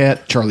David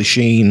Arquette, Charlie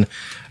Sheen.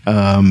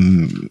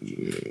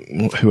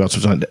 Who else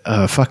was on?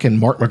 Fucking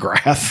Mark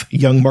McGrath.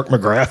 Young Mark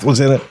McGrath was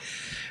in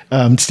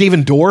it.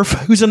 Stephen Dorff,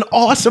 who's an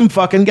awesome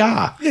fucking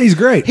guy. Yeah, he's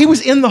great. He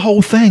was in the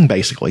whole thing,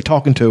 basically,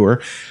 talking to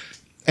her.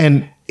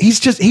 And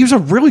he was a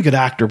really good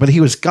actor, but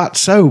he got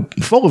so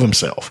full of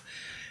himself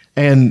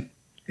and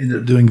Ended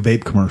up doing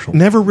vape commercials.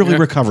 never really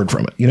recovered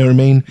from it. You know what I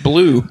mean?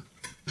 Blue.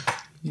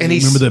 And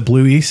he's Remember the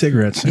Blue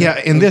E-cigarettes? yeah,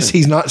 in this,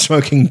 he's not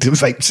smoking the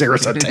fake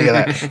cigarettes, I'll tell you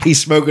that.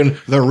 He's smoking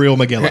the real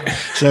McGillen.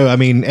 So, I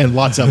mean, and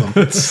lots of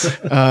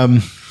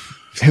them.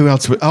 Who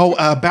else?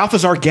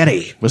 Balthazar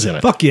Getty was in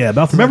it. Fuck yeah.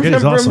 Balthazar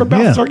Getty's awesome.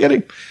 Balthazar Yeah.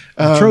 Getty?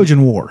 The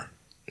Trojan War.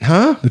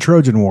 Huh? The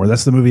Trojan War.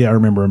 That's the movie I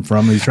remember him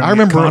from. He's trying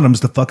to get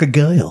condoms to fuck a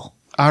girl.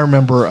 I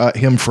remember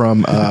him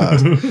from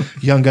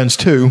Young Guns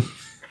 2,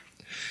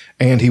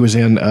 and he was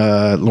in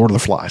Lord of the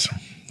Flies,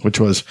 which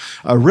was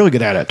a really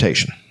good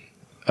adaptation.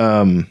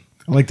 I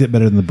liked it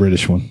better than the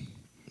British one.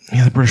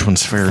 Yeah, the British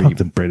one's very... Fuck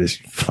the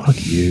British. Fuck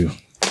you.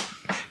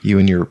 You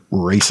and your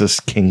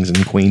racist kings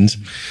and queens.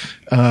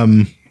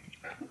 That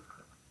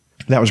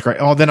was great.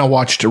 Oh, then I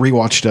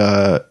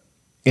rewatched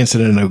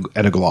Incident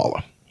at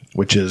Oglala,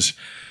 which is...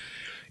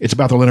 It's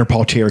about the Leonard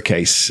Peltier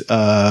case.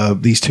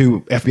 These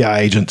two FBI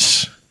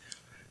agents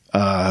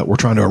were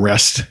trying to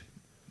arrest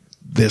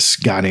this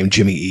guy named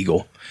Jimmy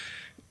Eagle.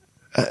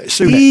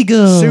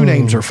 Eagle. Sioux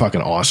names are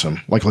fucking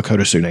awesome. Like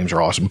Lakota Sioux names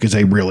are awesome because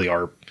they really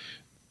are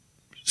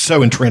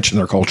so entrenched in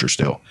their culture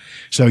still.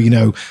 So,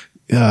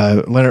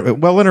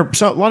 Leonard,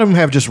 so a lot of them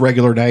have just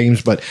regular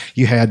names, but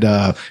you had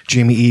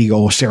Jimmy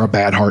Eagle, Sarah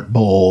Badhart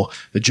Bull,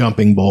 the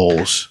Jumping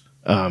Bulls,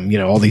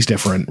 all these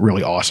different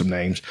really awesome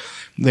names.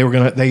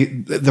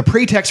 The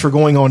pretext for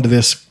going on to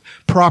this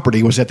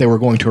property was that they were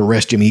going to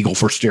arrest Jimmy Eagle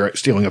for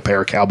stealing a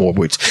pair of cowboy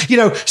boots.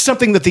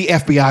 Something that the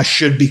FBI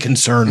should be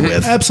concerned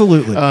with.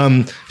 Absolutely.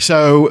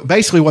 So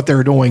basically what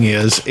they're doing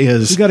is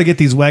We got to get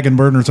these wagon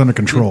burners under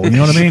control. You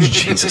know what I mean?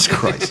 Jesus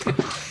Christ.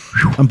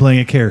 I'm playing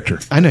a character.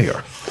 I know you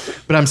are.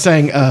 But I'm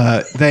saying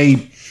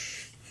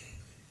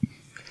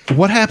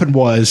what happened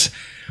was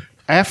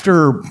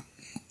after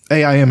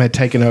AIM had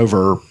taken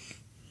over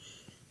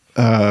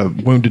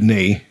Wounded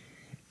Knee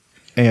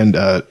and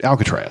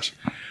Alcatraz,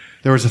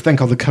 there was a thing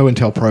called the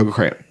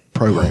COINTELPRO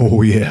program.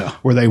 Oh yeah.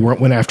 Where they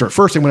went after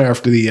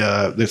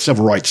the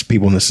civil rights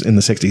people in the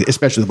 60s,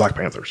 especially the Black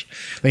Panthers.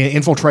 They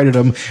infiltrated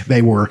them.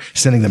 They were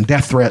sending them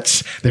death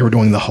threats. They were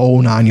doing the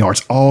whole 9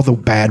 yards. All the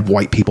bad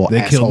white people.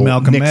 They killed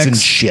Malcolm Nixon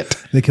X. shit.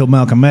 They killed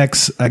Malcolm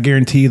X. I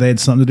guarantee they had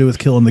something to do with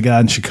killing the guy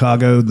in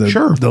Chicago.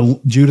 The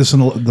Judas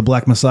and the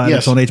Black Messiah.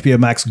 Yes. That's on HBO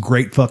Max.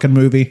 Great fucking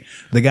movie.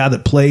 The guy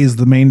that plays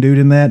the main dude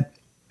in that.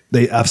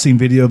 I've seen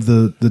video of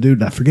the dude.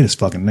 And I forget his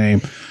fucking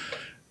name.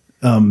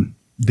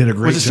 Did a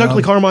great Was it job.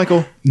 Stokely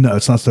Carmichael? No,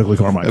 it's not Stokely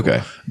Carmichael.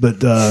 Okay.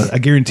 But I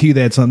guarantee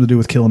they had something to do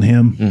with killing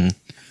him.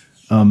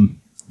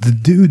 The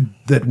dude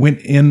that went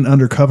in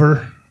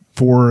undercover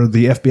for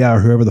the FBI or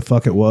whoever the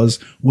fuck it was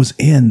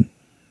in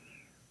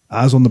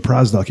Eyes on the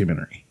Prize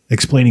documentary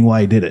explaining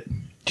why he did it.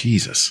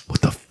 Jesus.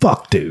 What the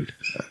fuck, dude?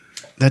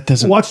 That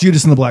doesn't... Watch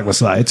Judas and the Black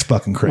Messiah. It's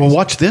fucking crazy. Well,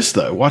 watch this,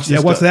 though. Watch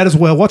this. watch that as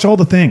well. Watch all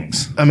the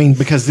things. I mean,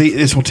 because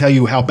this will tell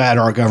you how bad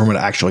our government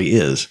actually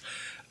is.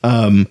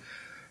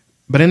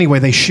 But anyway,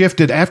 they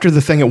shifted after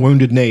the thing at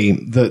Wounded Knee.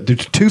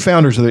 The two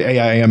founders of the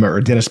AIM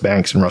are Dennis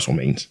Banks and Russell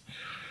Means.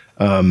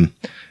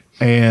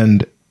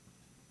 And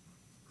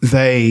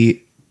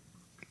they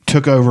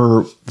took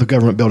over the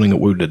government building at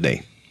Wounded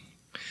Knee.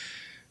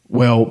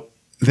 Well,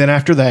 then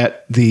after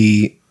that,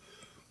 the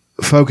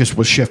focus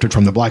was shifted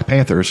from the Black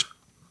Panthers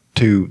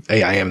to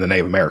AIM, the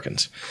Native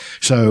Americans.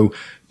 So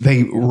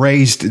they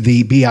raised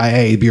the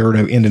BIA, Bureau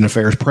of Indian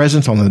Affairs,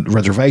 presence on the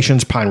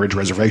reservations, Pine Ridge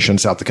Reservation,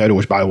 South Dakota,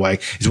 which, by the way,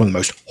 is one of the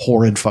most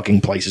horrid fucking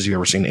places you've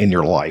ever seen in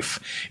your life.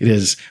 It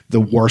is the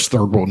worst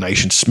third world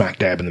nation, smack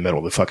dab in the middle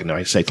of the fucking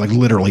United States, like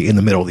literally in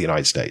the middle of the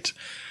United States.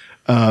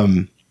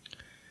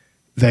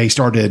 They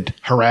started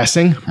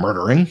harassing,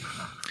 murdering,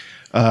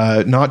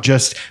 not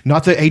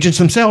the agents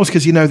themselves,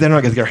 because they're not going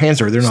to get their hands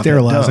dirty. They're not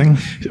Sterilizing.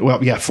 that dumb.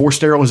 Well, yeah, for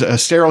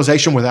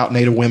sterilization without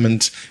Native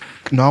women's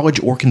knowledge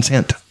or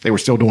consent. They were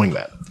still doing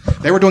that.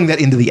 They were doing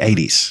that into the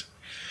 80s.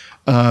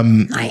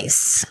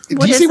 Nice.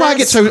 Do you see why I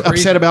get so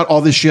upset about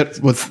all this shit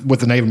with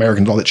the Native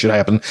Americans, all that shit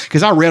happened?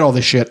 Because I read all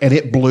this shit and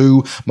it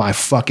blew my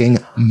fucking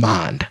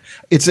mind.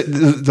 It's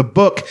the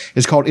book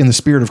is called In the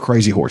Spirit of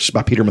Crazy Horse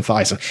by Peter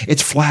Matthiessen.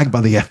 It's flagged by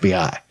the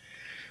FBI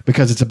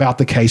because it's about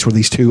the case where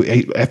these two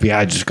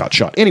FBI just got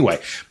shot. Anyway,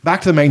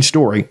 back to the main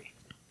story.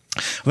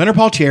 Leonard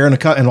Peltier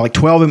and like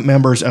 12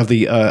 members of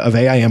the of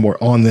AIM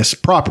were on this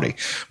property,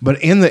 but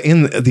in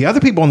the other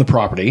people on the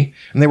property,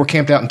 and they were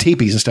camped out in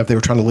teepees and stuff. They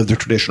were trying to live their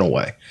traditional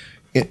way,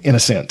 in a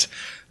sense.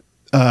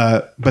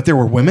 But there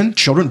were women,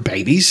 children,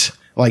 babies,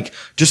 like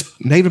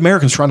just Native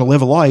Americans trying to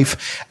live a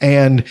life.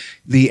 And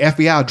the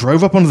FBI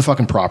drove up onto the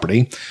fucking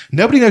property.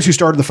 Nobody knows who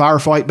started the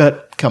firefight,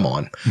 but come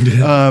on,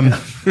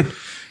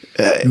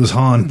 It was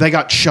Han. they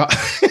got shot.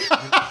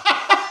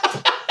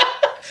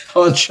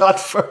 Han shot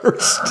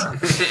first.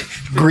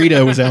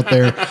 Greedo was out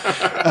there.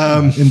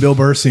 In Bill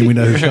Burr scene, we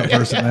know who shot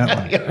first in that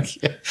one. Yeah,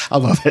 I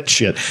love that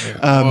shit.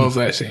 I love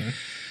that scene.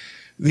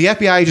 The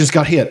FBI agents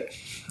got hit,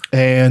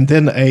 and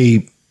then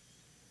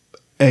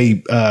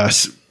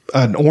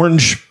an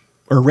orange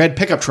or red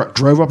pickup truck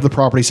drove up the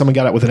property. Someone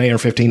got out with an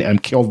AR-15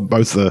 and killed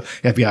both the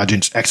FBI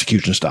agents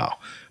execution style.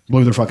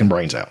 Blew their fucking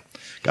brains out.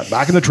 Got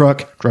back in the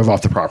truck, drove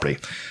off the property.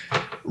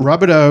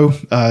 Robideau,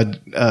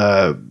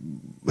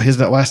 his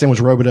last name was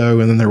Robideau,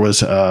 and then there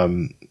was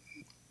Leonard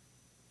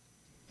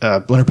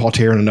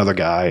Peltier and another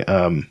guy.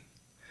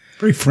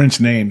 Very French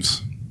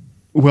names.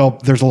 Well,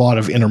 there's a lot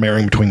of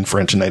intermarrying between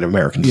French and Native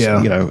Americans.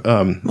 Yeah.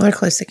 Well, they're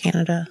close to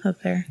Canada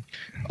up there.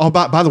 Oh,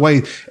 by the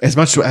way, as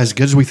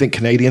good as we think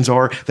Canadians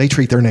are, they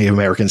treat their Native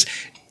Americans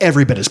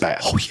every bit as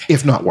bad,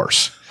 if not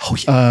worse. Oh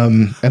yeah.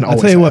 And I'll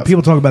tell you what,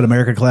 people talk about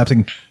America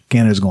collapsing.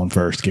 Canada's going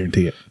first,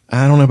 guarantee it.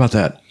 I don't know about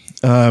that.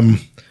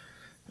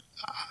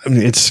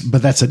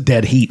 But that's a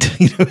dead heat.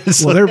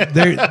 Well,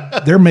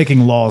 they're making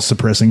laws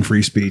suppressing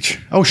free speech.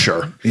 Oh,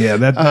 sure. Yeah,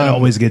 that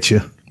always gets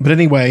you. But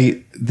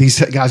anyway,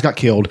 these guys got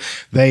killed.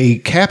 They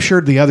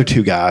captured the other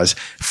two guys,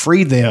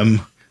 freed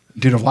them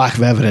due to lack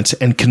of evidence,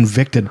 and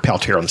convicted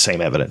Peltier on the same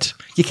evidence.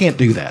 You can't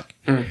do that.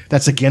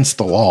 That's against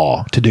the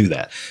law to do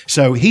that.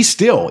 So he's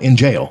still in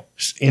jail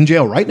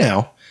right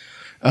now.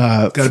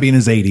 Got to be in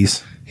his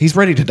 80s. He's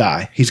ready to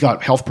die. He's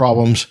got health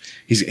problems.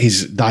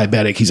 He's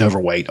diabetic. He's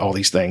overweight, all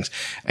these things.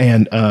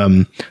 And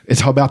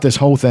it's about this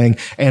whole thing.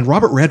 And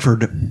Robert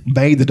Redford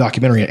made the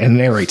documentary and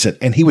narrates it.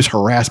 And he was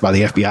harassed by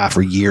the FBI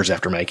for years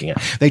after making it.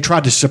 They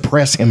tried to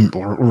suppress him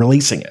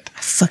releasing it.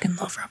 I fucking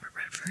love Robert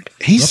Redford.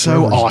 He's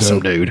so awesome,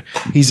 dude.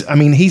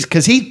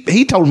 Because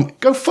he told him,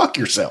 go fuck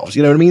yourselves.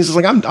 You know what I mean? He's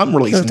like, I'm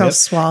releasing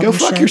this. Go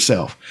fuck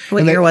yourself.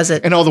 What year was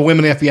it? And all the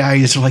women in the FBI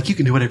just are like, you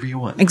can do whatever you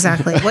want.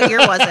 Exactly. What year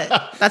was it?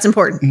 That's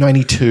important.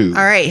 92.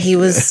 All right. He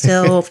was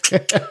still...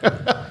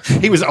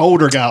 He was an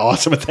older guy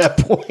awesome at that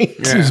point.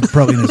 He was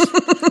probably in his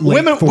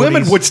late 40s.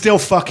 Women would still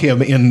fuck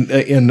him in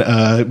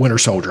Winter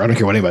Soldier. I don't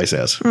care what anybody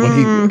says.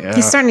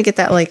 He's starting to get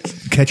that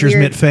catcher's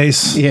weird mitt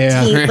face.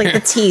 Yeah. teeth, like the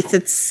teeth.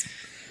 It's...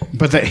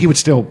 But he would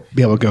still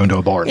be able to go into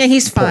a bar. Yeah,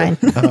 he's fine.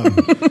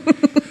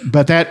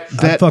 But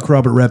I'd fuck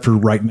Robert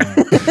Redford right now.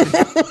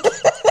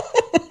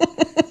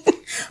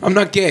 I'm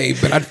not gay,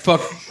 but I'd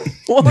fuck.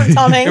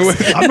 Tom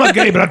Hanks. I'm not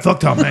gay, but I'd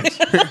fuck Tom Hanks.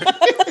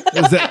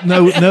 Is that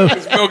no?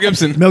 Mel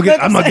Gibson. Mel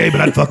Gibson. I'm not gay,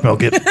 but I'd fuck Mel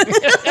Gibson.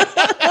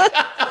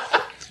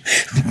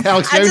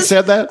 Alex Jones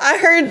said that. I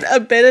heard a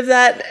bit of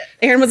that.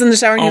 Aaron was in the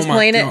shower and he was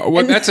playing it.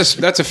 Well, that's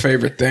a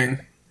favorite thing.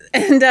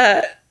 And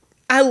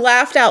I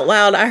laughed out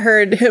loud. I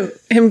heard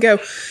him go,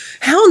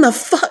 how in the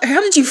fuck?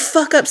 How did you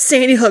fuck up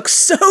Sandy Hook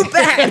so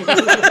bad?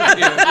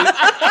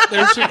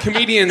 There's some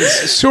comedians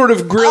sort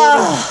of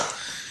grilling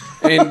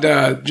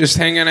and just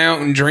hanging out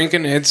and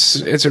drinking.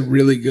 It's a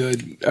really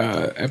good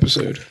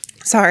episode.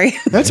 Sorry.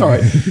 That's all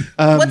right.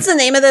 What's the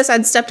name of this?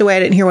 I'd stepped away. I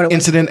didn't hear what it was.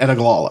 Incident at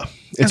Oglala.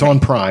 It's on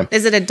Prime.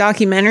 Is it a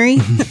documentary?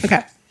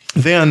 Okay.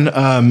 Then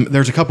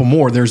there's a couple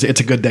more. There's It's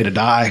a Good Day to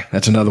Die.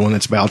 That's another one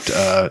that's about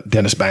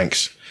Dennis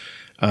Banks.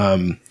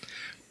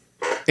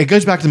 It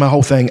goes back to my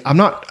whole thing.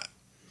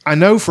 I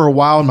know for a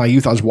while in my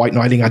youth I was white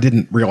knighting. I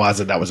didn't realize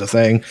that was a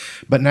thing.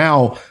 But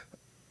now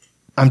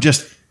I'm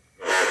just...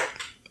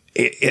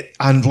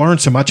 I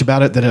learned so much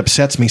about it that it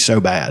upsets me so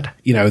bad.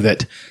 You know,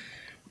 that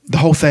the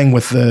whole thing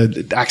with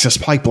the Access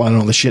Pipeline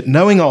and all the shit,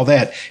 knowing all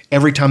that,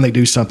 every time they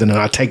do something and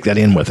I take that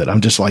in with it,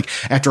 I'm just like,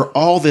 after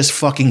all this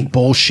fucking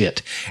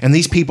bullshit, and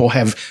these people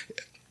have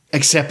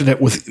accepted it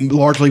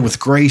largely with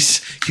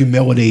grace,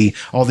 humility,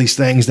 all these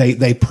things.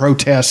 They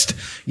protest,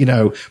 you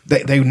know,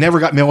 they never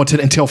got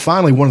militant until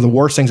finally one of the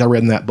worst things I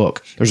read in that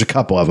book. There's a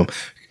couple of them.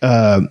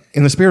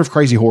 In the Spirit of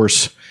Crazy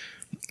Horse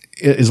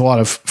is a lot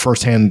of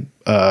firsthand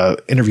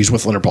interviews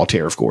with Leonard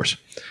Peltier, of course.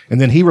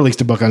 And then he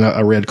released a book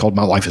I read called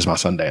My Life is My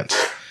Sundance,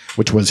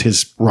 which was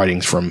his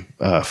writings from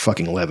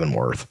fucking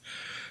Leavenworth.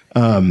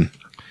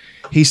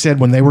 He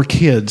said when they were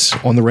kids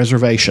on the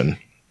reservation,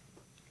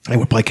 they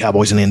would play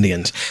cowboys and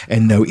Indians,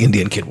 and no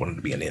Indian kid wanted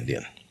to be an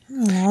Indian.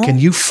 Aww. Can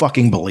you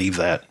fucking believe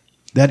that?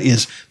 That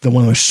is one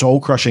of the most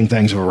soul-crushing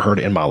things I've ever heard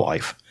in my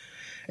life.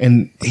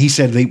 And he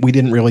said we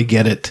didn't really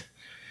get it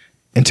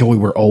until we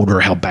were older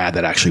how bad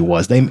that actually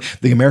was.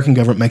 The American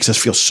government makes us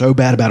feel so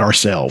bad about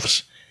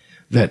ourselves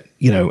that,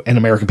 you know, and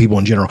American people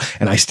in general.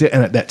 And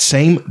and that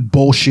same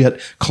bullshit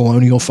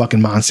colonial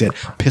fucking mindset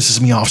pisses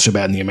me off so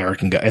bad in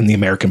the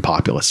American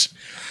populace.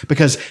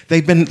 Because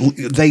they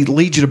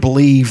lead you to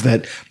believe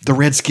that the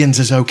Redskins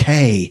is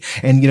okay.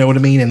 And you know what I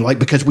mean? And like,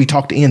 because we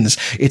talk to Indians,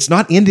 it's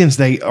not Indians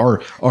they are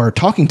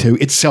talking to,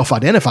 it's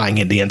self-identifying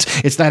Indians.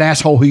 It's that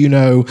asshole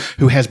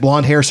who has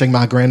blonde hair saying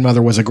my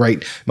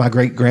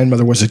great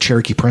grandmother was a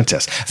Cherokee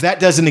princess.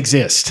 That doesn't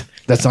exist.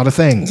 That's not a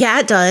thing. Yeah,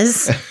 it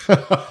does.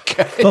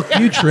 Okay. Fuck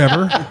you,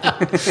 Trevor.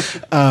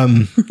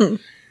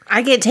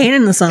 I get tan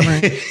in the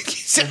summer.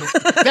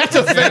 That's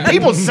a thing.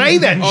 People say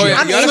that. Oh,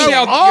 yeah. You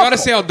gotta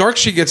see how dark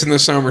she gets in the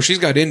summer. She's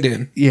got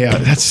Indian. Yeah,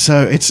 that's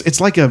so. It's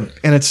like and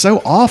it's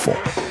so awful.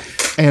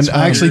 And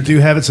I actually do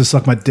have it to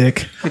suck my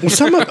dick.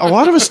 Well, a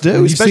lot of us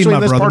do. You've seen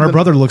my brother. My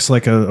brother looks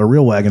like a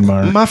real wagon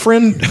bar. My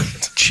friend,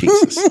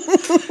 Jesus,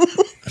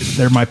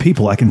 they're my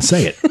people. I can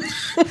say it.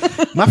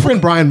 My friend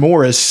Brian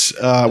Morris,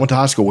 went to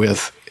high school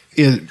with.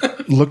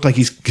 It looked like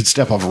he could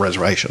step off a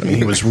reservation. I mean,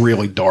 he was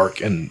really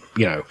dark and,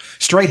 you know,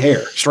 straight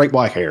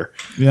black hair.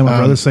 Yeah, my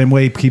brother, same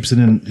way, he keeps it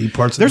in. He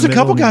parts. There's a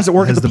couple guys that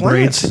work at the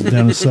braids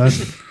down the side.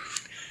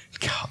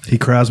 God. He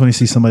cries when he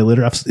sees somebody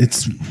litter.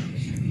 That's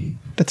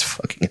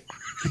fucking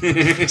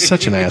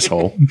such an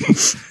asshole.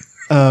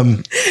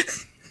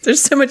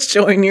 There's so much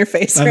joy in your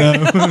face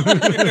right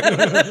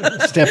now.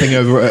 Stepping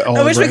over.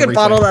 I wish we could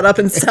bottle that up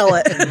and sell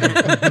it.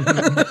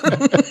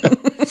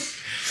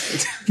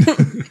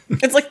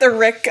 It's like the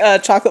Rick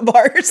chocolate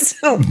bars.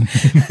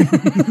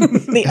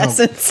 The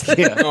essence.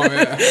 Yeah. Oh,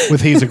 yeah.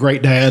 With He's a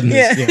Great Dad.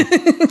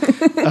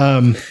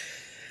 And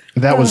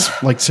that was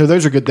like, so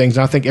those are good things.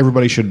 And I think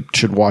everybody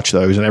should watch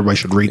those and everybody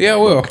should read them. Yeah,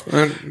 well.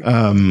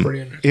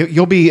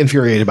 You'll be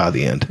infuriated by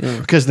the end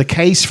because the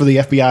case for the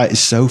FBI is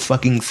so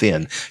fucking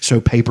thin,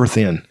 so paper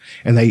thin.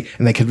 And they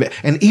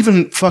and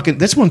even fucking,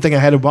 that's one thing I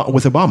had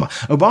with Obama.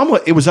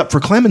 Obama, it was up for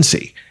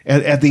clemency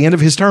at the end of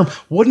his term,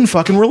 wouldn't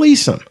fucking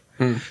release him.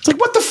 It's like,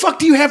 what the fuck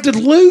do you have to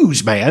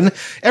lose, man?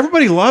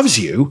 Everybody loves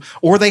you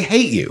or they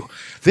hate you.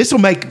 This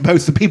will make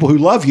both the people who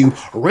love you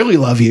really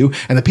love you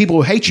and the people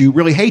who hate you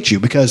really hate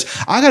you, because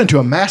I got into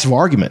a massive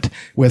argument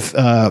with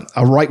a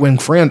right-wing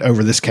friend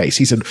over this case.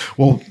 He said,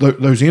 well,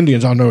 those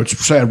Indians, I know it's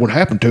sad what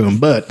happened to them,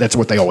 but that's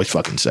what they always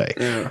fucking say.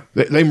 Yeah.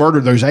 They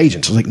murdered those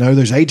agents. I was like, no,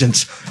 those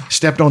agents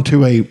stepped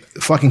onto a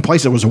fucking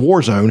place that was a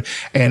war zone,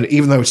 and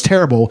even though it's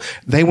terrible,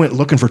 they went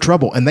looking for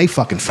trouble and they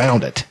fucking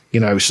found it. You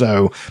know,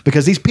 so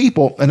because these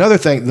people, another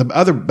thing, the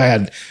other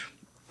bad,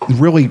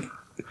 really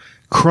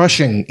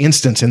crushing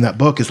instance in that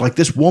book is like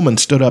this old woman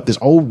stood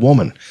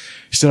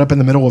up in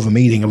the middle of a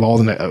meeting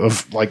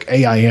of like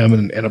AIM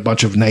and a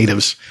bunch of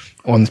natives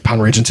on Pine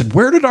Ridge and said,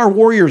 where did our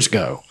warriors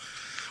go?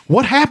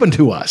 What happened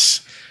to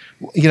us?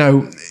 You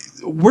know,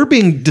 we're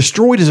being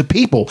destroyed as a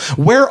people.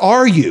 Where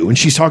are you? And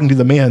she's talking to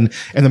the men,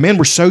 and the men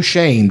were so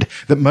shamed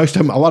that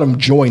a lot of them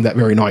joined that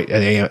very night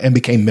and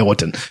became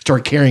militant.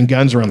 Started carrying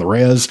guns around the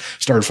res.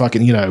 Started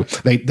fucking, you know,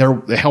 they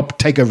helped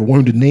take over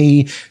Wounded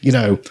Knee. You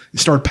know,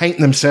 started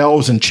painting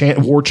themselves and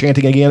war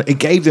chanting again. It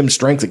gave them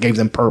strength. It gave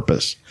them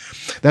purpose.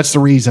 That's the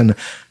reason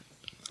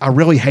I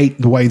really hate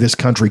the way this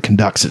country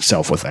conducts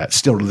itself with that.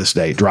 Still to this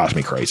day, it drives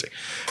me crazy.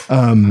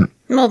 Well,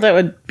 that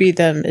would be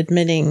them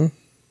admitting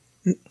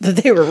that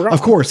they were wrong.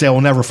 Of course, they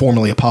will never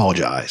formally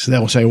apologize. They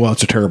will say, well,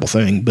 it's a terrible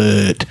thing,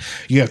 but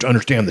you have to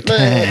understand the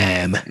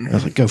time. I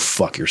was like, go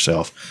fuck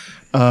yourself.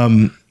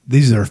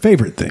 These are their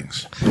favorite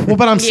things. Well,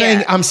 but I'm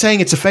saying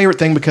it's a favorite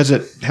thing because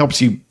it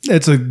helps you.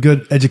 It's a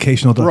good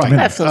educational documentary.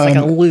 That feels like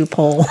a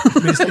loophole.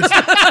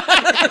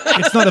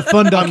 It's not a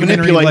fun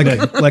documentary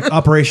like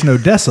Operation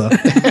Odessa.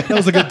 That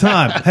was a good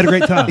time. Had a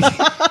great time.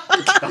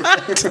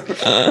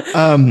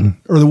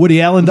 Or the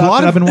Woody Allen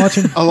doc that I've been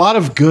watching. A lot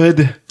of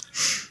good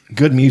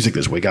music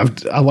this week.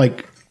 I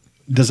like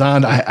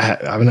designed.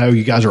 I know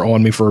you guys are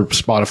on me for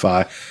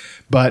Spotify,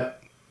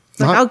 but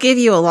I'll give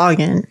you a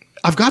login.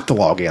 I've got the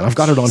login. I've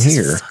got it on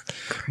here,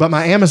 but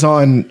my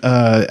Amazon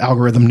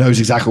algorithm knows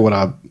exactly what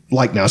I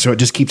like now, so it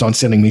just keeps on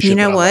sending me shit. You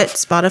know what?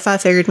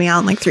 Spotify figured me out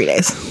in like 3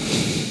 days.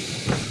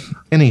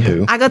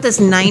 Anywho, I got this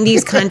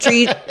 90s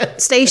country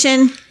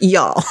station.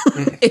 Y'all,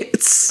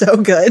 it's so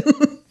good.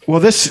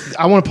 Well,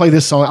 I want to play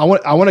this song.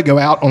 I want to go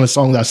out on a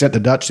song that I sent to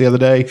Dutch the other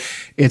day.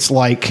 It's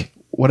like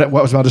what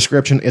was my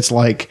description? It's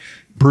like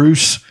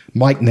Bruce,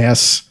 Mike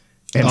Ness,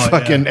 and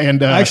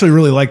and I actually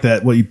really like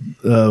that. What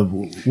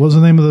was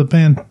the name of the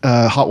band?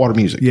 Hot Water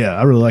Music. Yeah,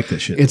 I really like that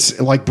shit. It's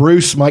like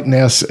Bruce, Mike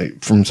Ness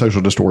from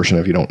Social Distortion,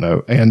 if you don't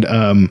know, and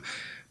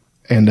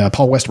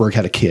Paul Westerberg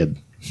had a kid.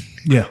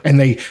 Yeah, and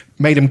they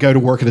made him go to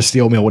work at a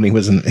steel mill when he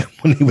was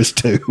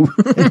 2,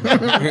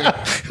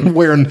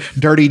 wearing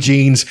dirty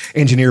jeans,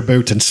 engineer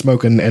boots, and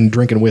smoking and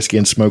drinking whiskey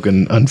and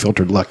smoking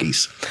unfiltered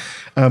Luckies.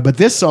 But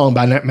this song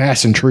by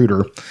Mass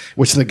Intruder,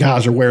 which the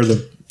guys are wear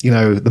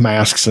the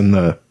masks and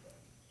the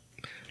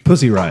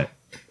Pussy Riot.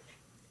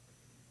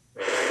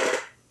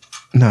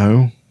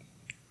 No,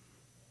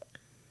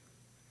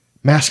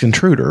 Mask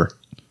Intruder.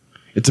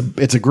 It's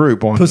a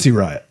group on Pussy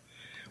Riot.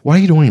 Why are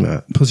you doing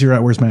that? Pussy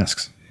Riot wears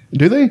masks.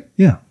 Do they?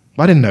 Yeah.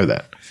 I didn't know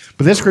that.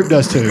 But this group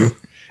does too.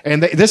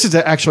 And this is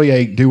actually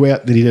a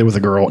duet that he did with a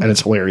girl, and it's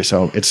hilarious.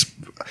 So it's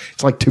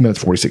like 2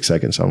 minutes 46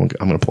 seconds. So I'm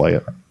going to play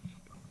it.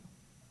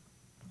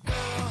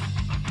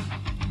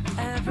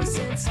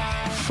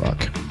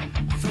 Fuck.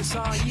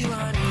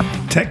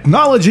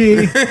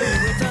 Technology.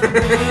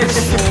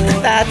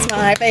 That's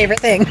my favorite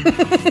thing.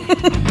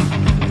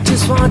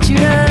 Just want you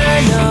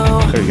to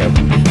know There you go.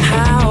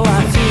 how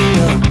I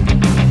feel.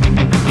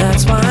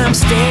 That's why I'm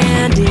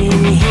standing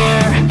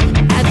here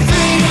at 3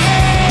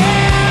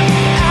 a.m.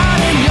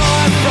 out in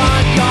your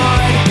front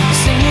yard,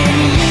 singing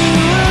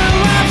you a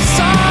love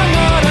song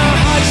on a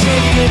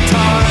heart-shaped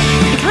guitar.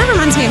 It kind of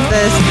reminds me of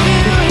this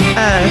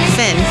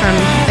Finn from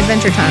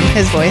Adventure Time,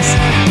 his voice.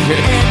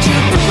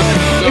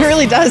 It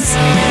really does.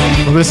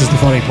 Well, this is the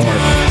funny part.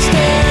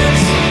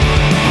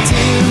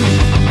 Dude,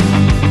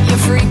 you're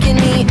freaking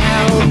me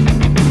out.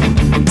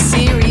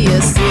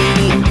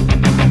 Seriously.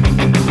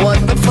 What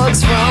the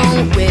fuck's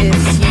wrong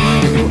with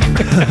you?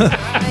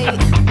 I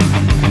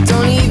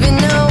don't even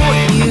know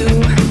you.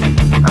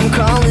 I'm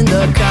calling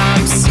the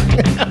cops.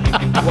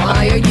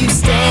 Why are you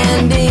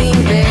standing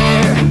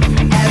there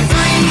at 3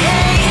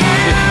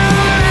 a.m.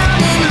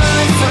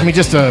 I mean,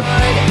 just a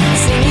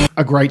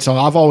great song.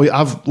 I've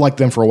liked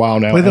them for a while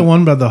now. Play the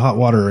one by the Hot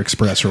Water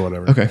Express or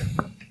whatever. Okay.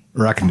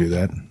 Or I can do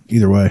that.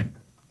 Either way.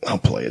 I'll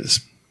play it.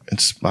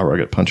 It's I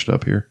got punched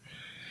up here.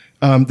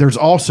 There's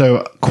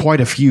also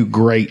quite a few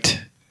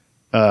great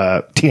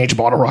Teenage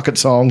Bottle Rocket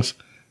songs.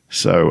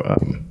 So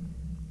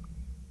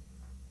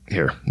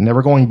here,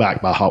 Never Going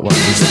Back by Hot Water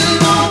Music.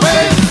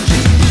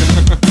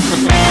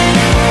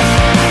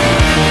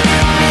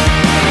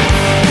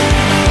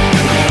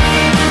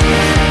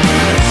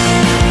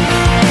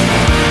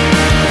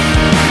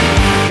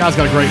 Guy's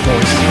got a great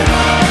voice.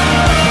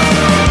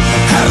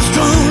 Had a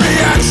strong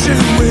reaction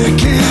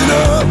waking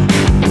up.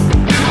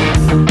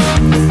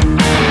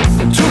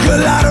 Took a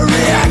lot of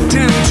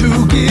reacting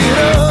to get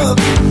up.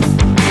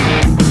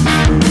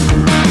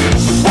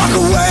 Walk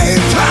away,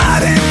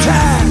 pride and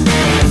tight.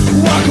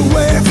 Walk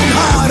away from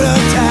heart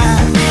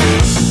attack.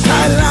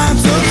 Tight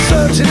lines of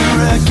searching,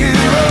 wrecking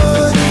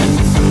road.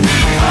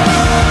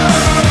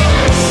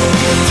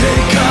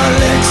 Take our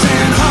legs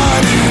and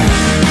heart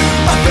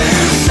up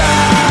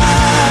inside.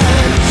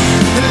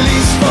 At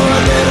least for a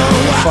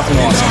little while. Fucking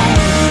awesome.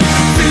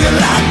 Feel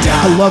like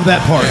I love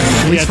that part.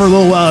 At least for a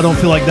little while, I don't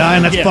feel like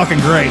dying. That's fucking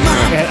great.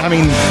 And, I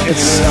mean,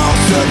 it's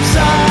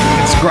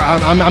great.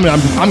 I'm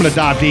going to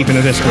dive deep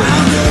into this group.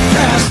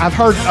 I've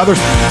heard other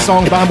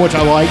songs by them which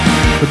I like,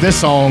 but this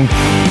song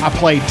I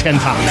played 10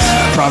 times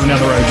driving down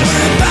the road,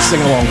 just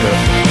singing along to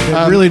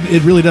it.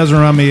 It really does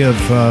remind me of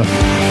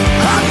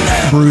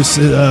Bruce,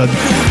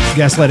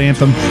 Gaslight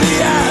Anthem,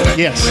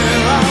 Yes,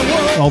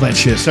 all that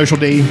shit. Social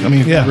D. I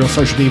mean, Yeah. real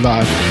Social D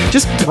vibe.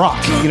 Just rock,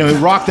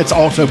 rock that's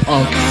also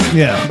punk.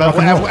 Yeah, But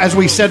rock and roll. as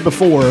we said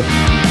before,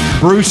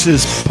 Bruce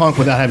is punk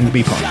without having to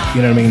be punk.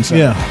 You know what I mean? So,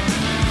 Yeah.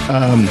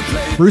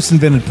 Bruce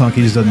invented punk.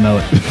 He just doesn't know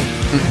it.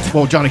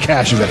 Well, Johnny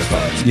Cash invented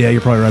punk. Yeah,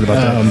 you're probably right about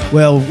that.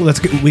 Well,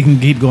 we can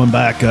keep going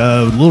back.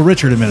 Little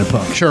Richard invented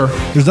punk. Sure.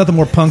 There's nothing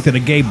more punk than a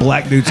gay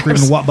black dude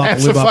screaming "Wop bop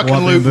That's loo a bop fucking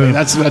wop loop. boom"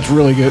 That's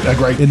really good.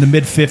 Great. in the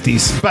mid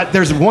 '50s. But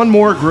there's one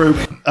more group.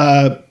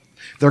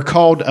 They're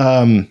called.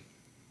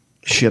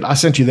 Shit, I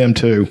sent you them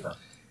too.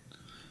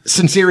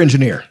 Sincere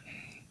Engineer.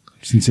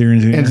 Sincere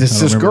Engineer. And it's I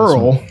don't this remember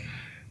girl one.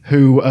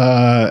 who.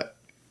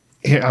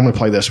 Here, I'm going to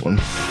play this one.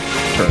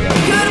 Turn it up.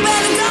 Could have been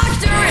a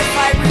doctor if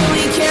I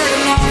really cared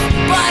enough,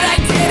 but I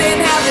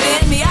didn't have it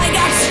in me. I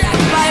got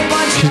strapped by a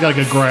bunch. She's got a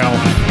good growl.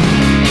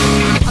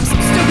 I'm so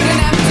stupid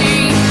and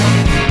empty.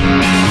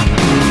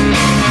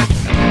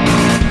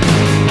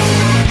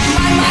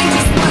 My mind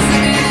just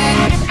wasn't in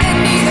it,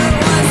 and neither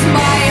was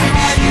my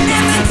heart.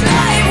 And the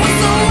time was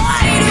a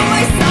lie to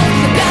myself,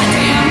 the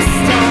goddamn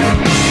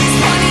start. It's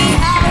funny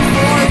how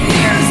for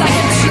years I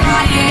kept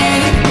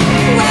trying,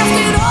 laughed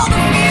at all the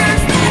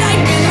fears that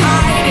I'd been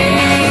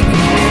hiding.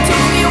 It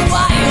took me a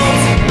while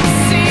to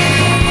see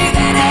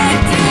that it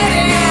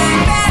didn't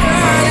matter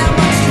that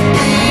much to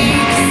me,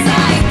 'cause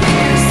I think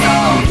you're so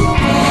cool.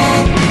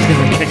 She's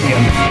going to kick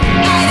in.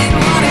 I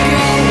didn't wanna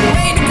go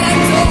away to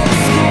dental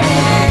school.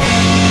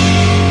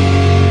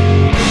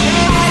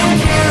 I don't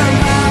care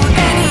about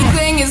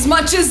anything as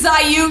much as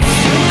I used to.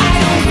 I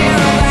don't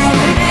care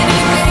about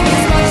anything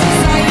as much as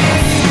I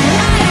used to.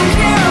 I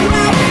don't care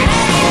about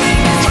anything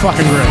as It's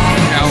fucking great.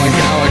 Alec.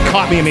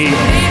 Caught me immediately.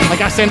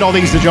 Like I send all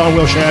these to John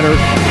Will Shatter,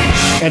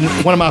 and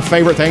one of my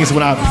favorite things is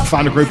when I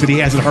find a group that he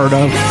hasn't heard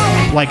of.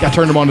 Like I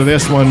turned him on to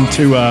this one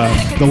to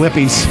the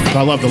Lippies.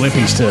 I love the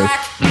Lippies too.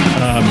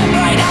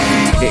 right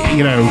out the door.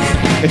 You know,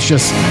 it's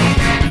just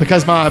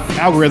because my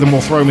algorithm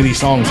will throw me these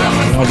songs out,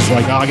 and I'll just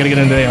like, oh, I gotta get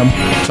into them,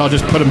 so I'll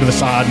just put them to the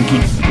side and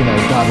keep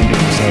diving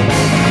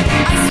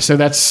deep. So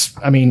that's,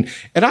 I mean,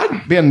 and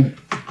I'd been,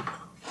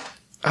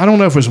 I don't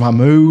know if it was my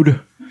mood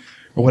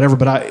or whatever,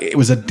 but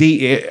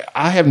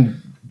I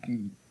haven't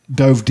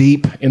dove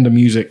deep into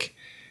music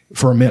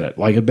for a minute.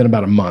 Like it'd been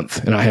about a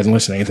month, and I hadn't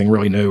listened to anything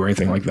really new or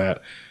anything like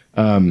that.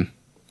 Then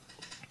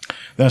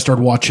I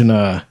started watching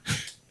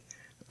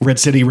Red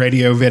City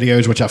Radio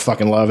videos, which I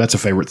fucking love. That's a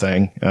favorite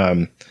thing.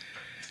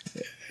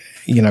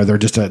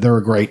 They're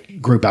a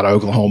great group out of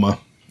Oklahoma,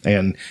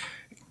 and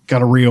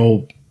got a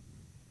real,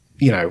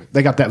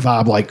 they got that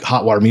vibe like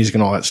Hot Water Music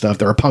and all that stuff.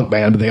 They're a punk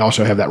band, but they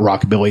also have that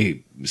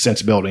rockabilly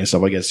sensibility and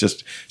stuff like that. It's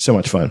just so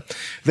much fun.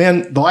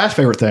 Then the last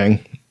favorite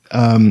thing,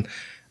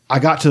 I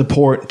got to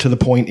the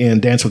point in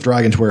Dance with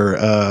Dragons where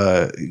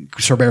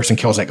Sir Barristan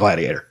kills that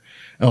gladiator.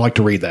 And I'd like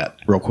to read that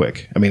real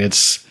quick. I mean,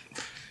 it's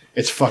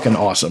fucking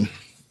awesome.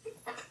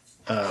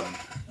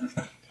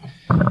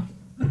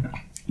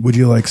 Would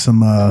you like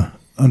some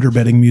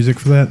underbedding music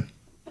for that?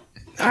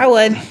 I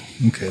would.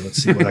 Okay,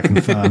 let's see what I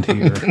can find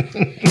here.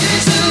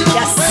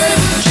 Yes.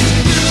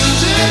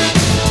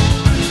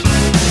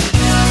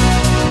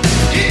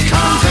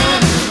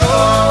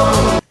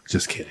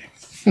 Just kidding.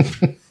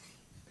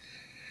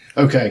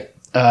 Okay.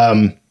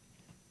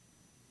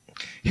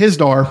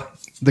 Hisdar,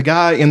 the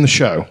guy in the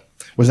show,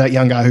 was that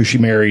young guy who she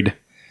married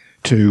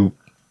to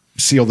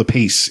seal the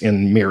peace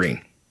in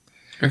Meereen.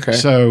 Okay.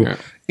 So yeah.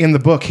 in the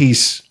book,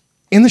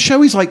 in the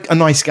show, he's like a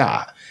nice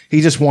guy.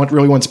 He just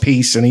really wants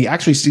peace, and he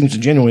actually seems to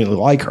genuinely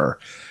like her.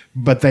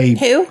 But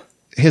Who?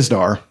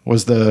 Hisdar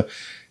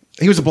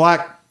he was a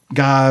black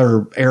guy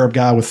or Arab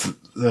guy with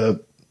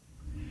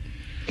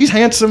he's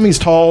handsome, he's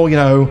tall, You're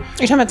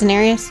talking about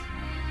Daenerys?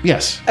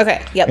 Yes.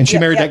 Okay. Yep. And she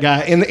married that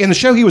guy. In the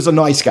show, he was a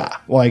nice guy.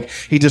 Like,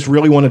 he just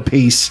really wanted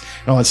peace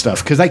and all that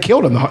stuff. Because they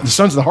killed him. The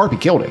Sons of the Harpy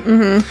killed him.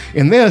 Mm-hmm.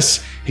 In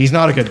this, he's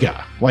not a good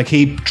guy. Like,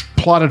 he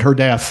plotted her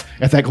death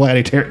at that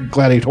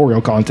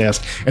gladiatorial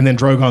contest. And then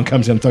Drogon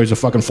comes in and throws a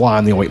fucking fly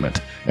in the ointment.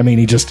 I mean,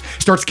 he just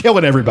starts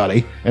killing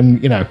everybody.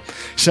 And,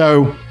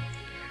 So,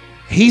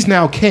 he's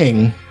now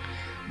king.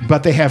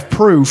 But they have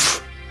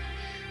proof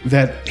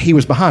that he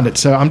was behind it.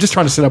 So I'm just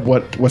trying to set up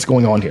what's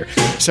going on here.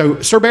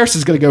 So Sir Barristan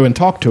is going to go and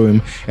talk to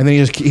him, and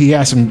then he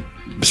asks him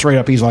straight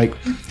up. He's like,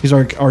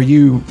 are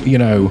you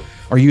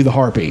the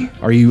Harpy?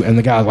 Are you? And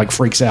the guy like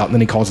freaks out, and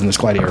then he calls in this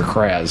gladiator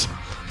Kraz.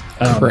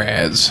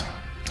 Kraz.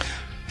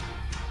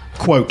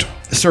 Quote,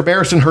 Sir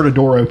Barristan heard a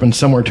door open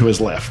somewhere to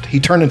his left. He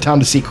turned in time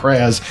to see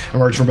Kraz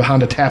emerge from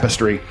behind a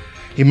tapestry.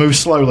 He moved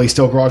slowly,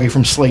 still groggy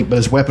from sleep, but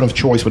his weapon of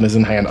choice was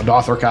in hand, a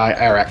Dothraki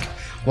arak,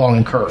 long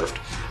and curved.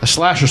 A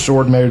slasher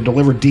sword made to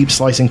deliver deep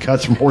slicing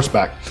cuts from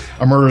horseback,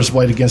 a murderous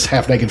blade against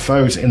half-naked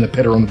foes in the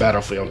pit or on the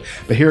battlefield.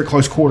 But here at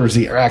close quarters,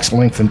 the axe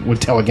length would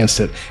tell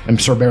against it, and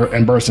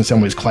Barristan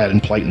someone was clad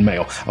in plate and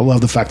mail. I love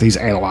the fact that he's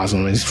analyzing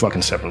them and he's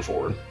fucking stepping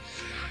forward.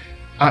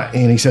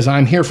 And he says,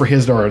 I'm here for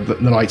Hisdar, the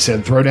knight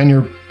said. Throw down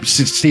your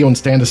steel and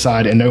stand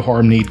aside, and no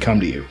harm need come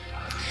to you.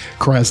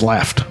 Kraz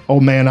laughed.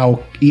 Old man,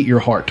 I'll eat your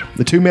heart.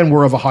 The two men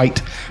were of a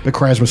height, but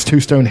Kraz was 2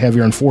 stone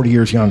heavier and 40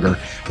 years younger,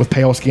 with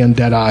pale skin,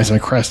 dead eyes, and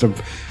a crest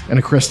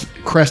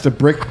of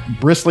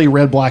bristly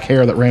red-black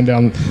hair that ran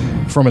down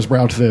from his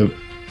brow to the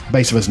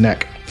base of his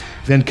neck.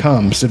 Then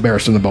come, said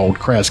Barristan the Bold.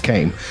 Kraz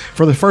came.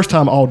 For the first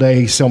time all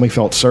day, Selmy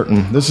felt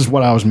certain. This is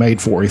what I was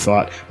made for, he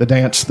thought. The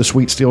dance, the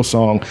sweet steel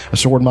song, a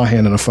sword in my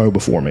hand and a foe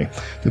before me.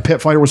 The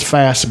pit fighter was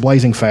fast,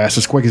 blazing fast,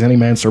 as quick as any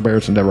man Sir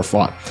Barristan ever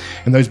fought.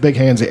 In those big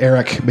hands, the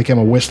Eric became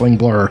a whistling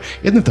blur.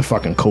 Isn't it the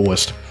fucking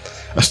coolest?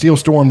 A steel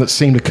storm that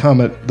seemed to come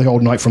at the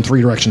old knight from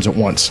three directions at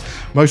once.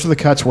 Most of the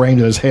cuts were aimed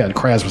at his head.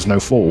 Kraz was no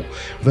fool.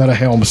 Without a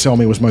helm,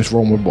 Selmy was most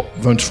vulnerable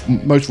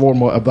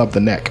above the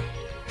neck.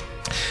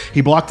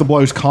 He blocked the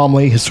blows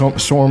calmly, his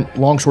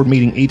longsword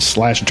meeting each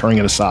slash and turning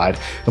it aside.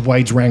 The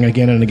blades rang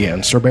again and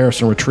again. Sir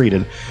Barristan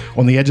retreated.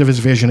 On the edge of his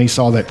vision, he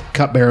saw that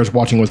cupbearers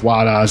watching with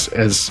wide eyes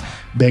as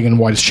big and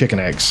white as chicken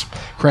eggs.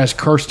 Kraz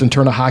cursed and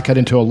turned a high cut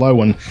into a low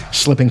one,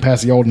 slipping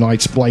past the old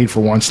knight's blade for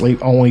one sleep,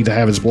 only to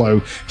have his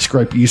blow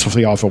scrape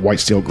uselessly off a white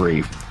steel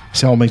greave.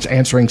 Selmy's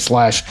answering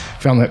slash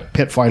found that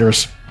pit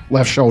fighter's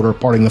left shoulder,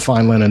 parting the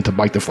fine linen to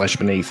bite the flesh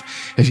beneath.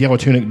 His yellow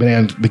tunic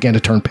began to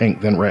turn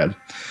pink, then red.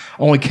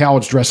 Only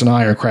cowards dressed in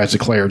iron, Kraz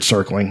declared,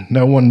 circling.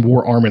 No one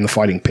wore armor in the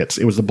fighting pits.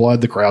 It was the blood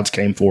the crowds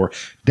came for,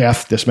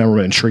 death,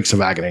 dismemberment, and shrieks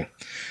of agony.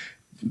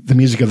 The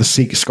music of the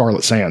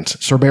scarlet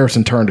sands. Sir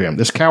Barristan turned to him.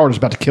 This coward is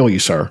about to kill you,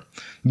 sir.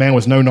 The man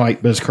was no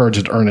knight, but his courage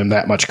had earned him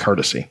that much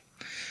courtesy.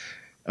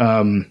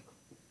 I'm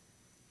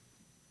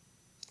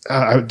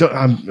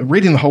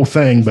reading the whole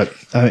thing, but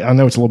I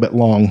know it's a little bit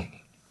long.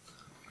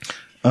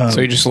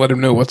 So you just let him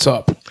know what's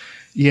up.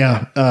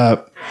 Yeah.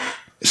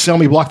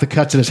 Selmy blocked the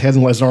cuts at his head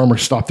and let his armor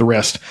stop the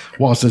rest,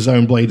 whilst his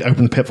own blade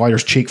opened the pit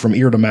fighter's cheek from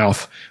ear to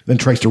mouth, then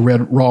traced a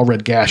raw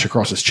red gash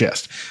across his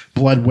chest.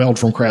 Blood welled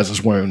from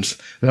Kraz's wounds.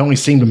 That only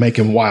seemed to make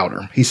him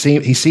wilder. He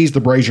seized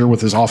the brazier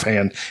with his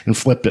offhand and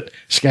flipped it,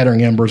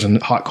 scattering embers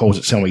and hot coals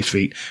at Selmy's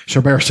feet.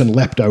 Sir Barristan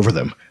leapt over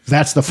them.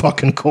 That's the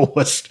fucking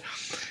coolest.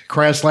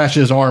 Kraz slashed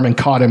his arm and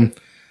caught him,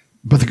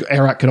 but the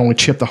Arak could only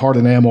chip the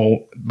hardened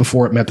enamel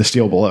before it met the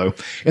steel below.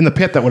 In the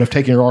pit that would have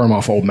taken your arm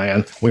off, old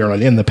man. We are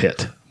not in the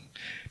pit.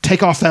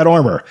 Take off that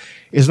armor.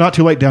 It's not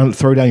too late to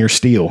throw down your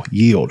steel.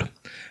 Yield.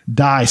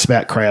 Die,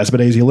 spat Kraz,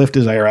 but as he lifted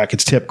his Arak,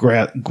 its tip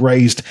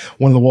grazed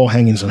one of the wall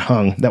hangings and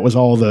hung. That was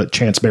all the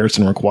chance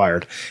Barristan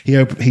required.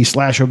 He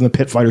slashed open the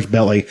pit fighter's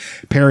belly,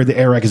 parried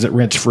the Arak as it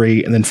wrenched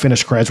free, and then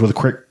finished Kraz with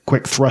a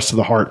quick thrust to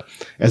the heart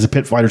as the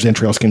pit fighter's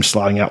entrails came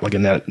sliding out like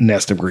a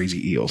nest of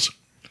greasy eels.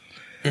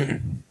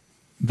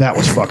 That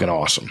was fucking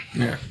awesome.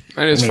 Yeah,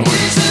 that is fun.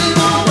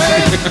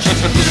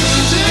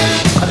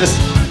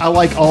 I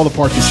like all the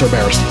parts of Sir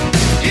Barristan.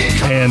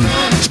 And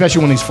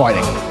especially when he's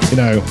fighting,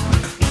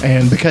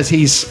 and because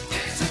he's,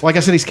 like I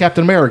said, he's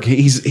Captain America.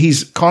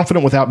 He's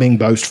confident without being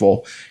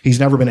boastful. He's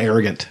never been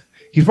arrogant.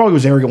 He probably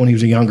was arrogant when he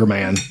was a younger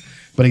man,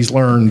 but he's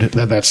learned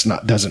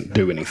that doesn't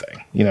do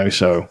anything,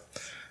 So,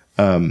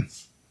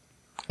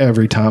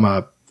 every time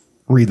I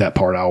read that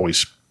part, I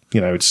always,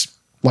 it's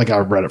like I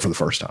read it for the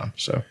first time.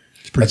 So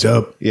It's pretty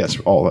dope. Yes,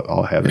 all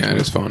I have. Yeah,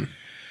 it's fun.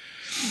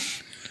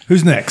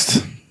 Who's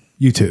next?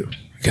 You two.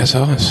 I guess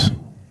us.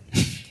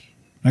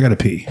 I gotta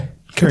pee.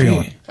 Carry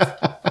on.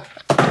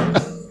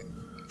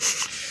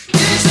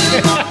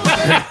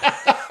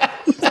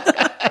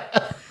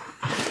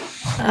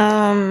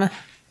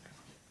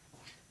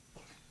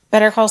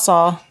 Better Call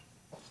Saul.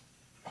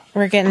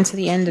 We're getting to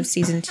the end of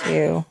season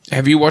 2.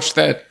 Have you watched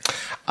that?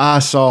 I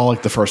saw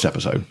the first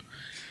episode.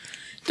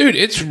 Dude,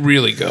 it's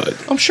really good.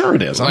 I'm sure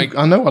it is. Like-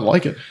 I know I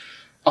like it.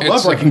 I love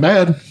It's, Breaking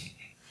Bad.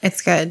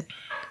 It's good.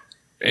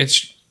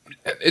 It's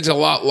a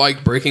lot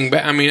like Breaking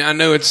Bad. I mean, I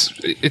know it's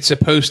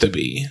supposed to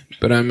be,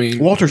 but I mean,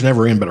 Walter's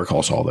never in Better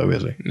Call Saul, though,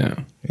 is he? no.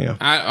 Yeah.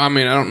 I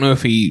mean, I don't know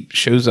if he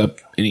shows up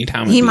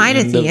anytime. He might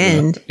at the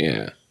end.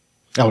 Yeah.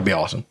 That would be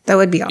awesome. That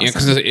would be awesome. Yeah,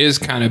 because it is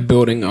kind of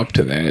building up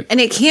to that. And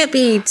it can't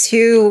be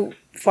too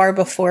far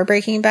before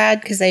Breaking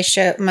Bad because they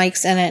show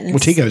Mike's in it. And Well,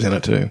 Tico's in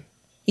it, too.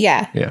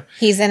 Yeah. Yeah.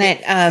 He's in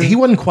it. He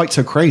wasn't quite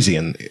so crazy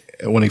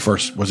when he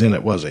first was in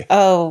it, was he?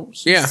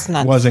 He's Yeah.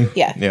 not. Was he?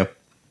 Yeah. Yeah.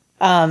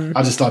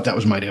 I just thought that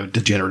was my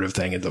degenerative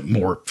thing, and the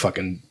more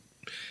fucking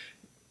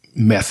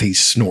meth he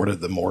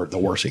snorted, the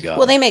worse he got.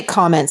 Well, they make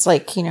comments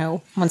like,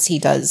 once he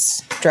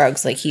does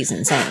drugs, like he's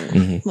insane.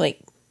 Mm-hmm. Like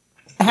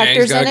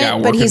Hector's got in a guy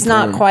it, but he's working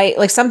not for him. quite.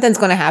 Like something's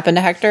going to happen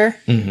to Hector.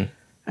 Mm-hmm.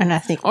 And I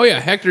think Oh yeah,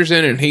 Hector's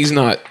in it. And he's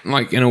not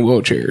like in a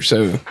wheelchair,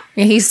 so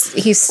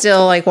he's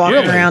still like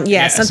walking around.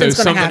 Yeah, so something's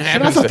going to something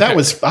happen. And I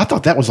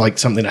thought that was like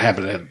something that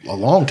happened a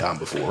long time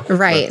before.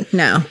 Right?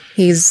 No,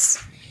 he's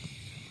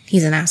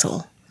an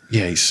asshole.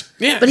 Yeah, he's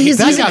But he's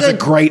that a guy's good. a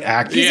great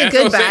actor. He's yeah, a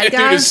good I was saying, bad that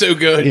guy. Dude is so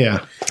good.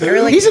 Yeah,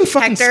 Really? he's in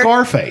fucking Hector?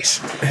 Scarface.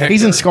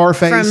 He's in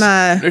Scarface. From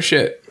No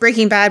shit.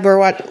 Breaking Bad,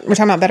 we're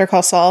talking about Better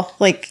Call Saul.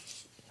 Like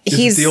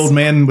he's the old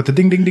man with the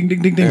ding, ding, ding,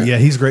 ding, ding, ding. Yeah,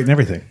 he's great in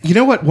everything. You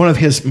know what? One of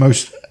his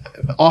most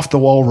off the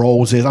wall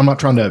roles is. I'm not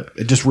trying to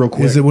just real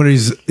quick. Is it when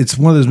it's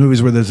one of those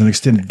movies where there's an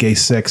extended gay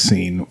sex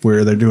scene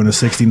where they're doing a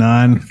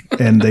 69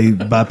 and they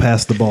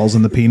bypass the balls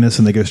in the penis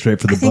and they go straight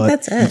for the think butt.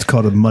 that's it. It's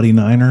called a muddy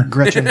niner.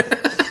 Gretchen,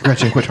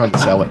 quit trying to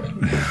sell it.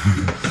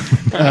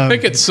 I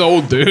think it's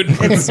sold, dude.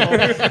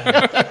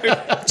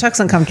 Chuck's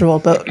uncomfortable,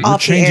 but We're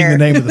off the changing air, the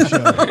name of the show.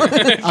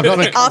 I'm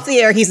not off the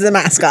air, he's the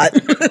mascot.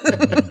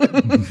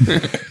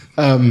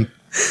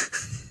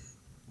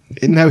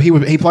 No,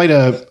 he played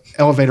a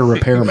elevator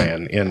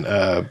repairman in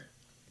The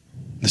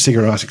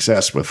Secret of My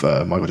Success with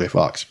Michael J.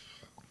 Fox.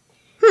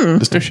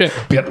 Just No shit.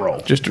 bit role.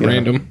 Just you know?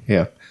 random.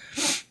 Yeah.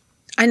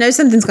 I know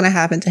something's going to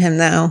happen to him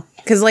though,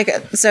 because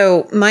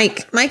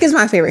Mike is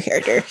my favorite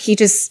character.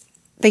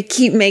 They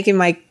keep making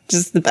Mike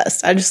just the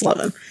best. I just love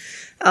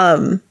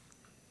him.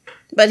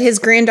 But his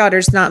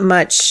granddaughter's not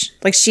much.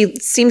 Like, she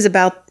seems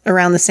about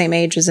around the same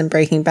age as in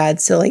Breaking Bad.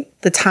 So, like,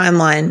 the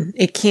timeline,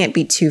 it can't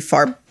be too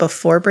far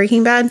before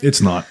Breaking Bad. It's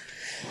not.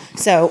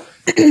 So,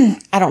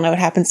 I don't know what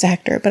happens to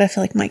Hector, but I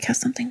feel like Mike has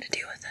something to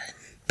do with it.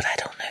 But I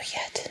don't know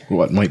yet.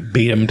 What, might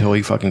beat him until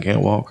he fucking can't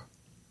walk?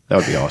 That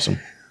would be awesome.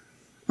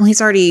 Well, he's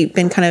already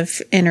been kind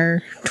of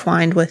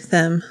intertwined with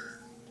them.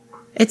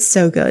 It's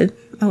so good.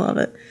 I love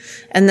it.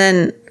 And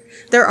then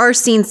there are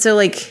scenes. So,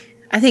 like,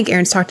 I think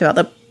Aaron's talked about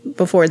that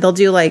before. They'll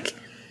do, like,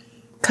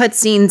 cut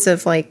scenes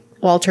of, like,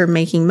 Walter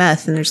making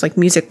meth and there's, like,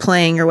 music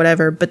playing or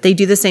whatever. But they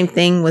do the same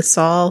thing with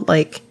Saul,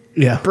 like,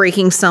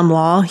 breaking some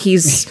law.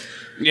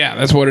 Yeah,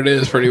 that's what it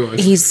is, pretty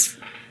much. He's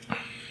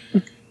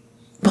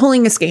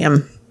pulling a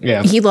scam.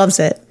 Yeah. He loves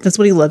it. That's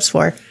what he lives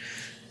for.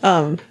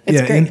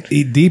 It's great.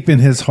 And deep in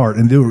his heart,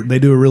 and they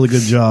do a really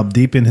good job.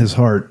 Deep in his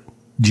heart,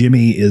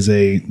 Jimmy is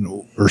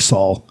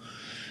Saul.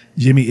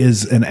 Jimmy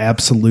is an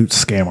absolute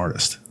scam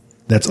artist.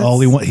 That's all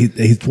he wants.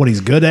 He's what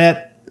he's good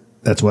at.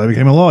 That's why he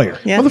became a lawyer.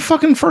 Yeah. Well, the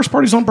fucking first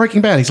part, he's on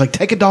Breaking Bad. He's like,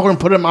 take $1 and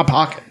put it in my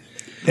pocket.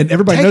 And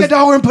everybody Take knows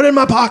 $1 and put it in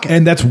my pocket.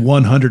 And that's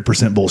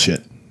 100%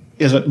 bullshit.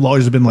 Is it?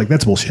 Lawyers have been like,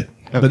 that's bullshit.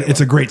 But it's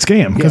a great scam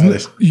Yeah, it because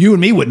is. you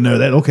and me wouldn't know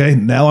that. Okay,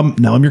 now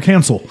I'm your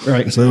counsel.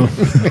 Right. So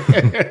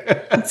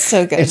It's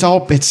so good.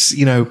 It's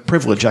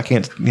privilege. I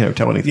can't,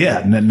 tell anything.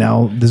 yeah,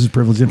 now this is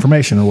privileged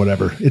information or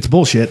whatever. It's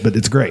bullshit, but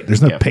it's great.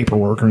 There's no Yeah.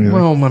 paperwork or anything.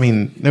 Well, I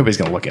mean, nobody's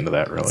going to look into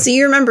that, really. So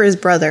you remember his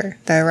brother,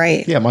 though,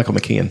 right? Yeah, Michael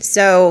McKean.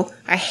 So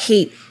I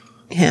hate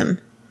him.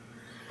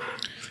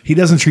 He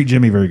doesn't treat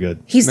Jimmy very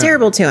good. He's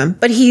terrible to him,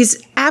 but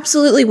he's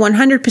absolutely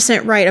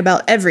 100% right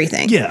about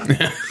everything.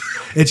 Yeah.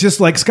 It's just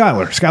like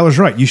Skylar. Skylar's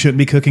right. You shouldn't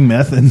be cooking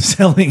meth and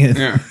selling it.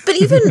 Yeah. But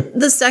even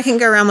the second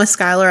go around with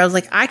Skylar, I was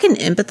like, I can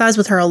empathize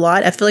with her a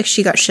lot. I feel like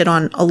she got shit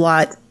on a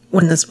lot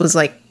when this was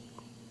like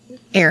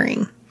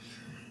airing.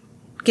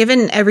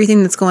 Given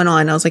everything that's going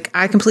on, I was like,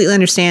 I completely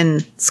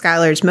understand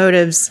Skylar's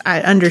motives. I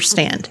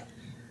understand.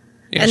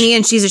 Yeah, In the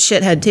end, she's a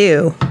shithead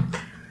too.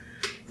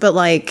 But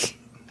like,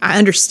 I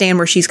understand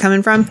where she's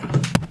coming from.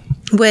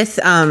 With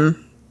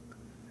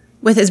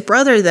his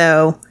brother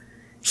though,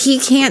 he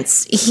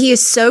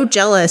is so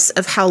jealous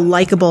of how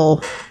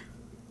likable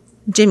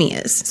Jimmy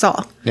is,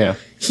 Saul. Yeah.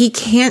 He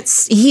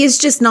is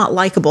just not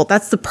likable.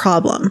 That's the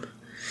problem.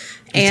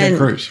 Ted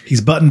Cruz.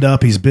 He's buttoned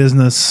up. He's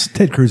business.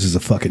 Ted Cruz is a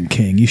fucking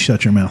king. You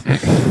shut your mouth.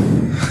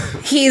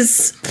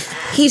 He's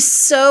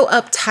so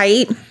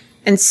uptight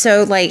and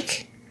so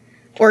like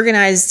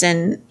organized,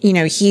 and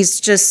he's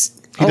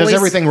just He does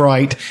everything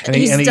right, and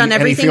He's done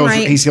everything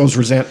right. He feels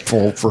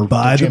resentful for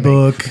By the Jimmy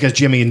book. because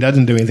Jimmy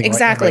doesn't do anything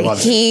exactly. right.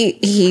 Everybody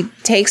loves him. He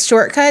takes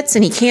shortcuts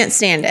and he can't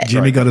stand it.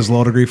 Jimmy got his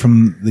law degree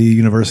from the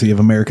University of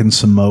American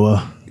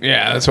Samoa.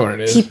 Yeah, that's what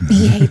it is.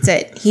 He hates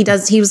it. He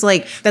does. He was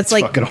like, that's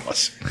like, Fucking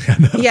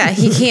awesome. yeah,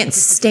 he can't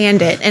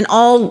stand it. And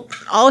all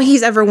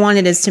he's ever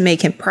wanted is to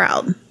make him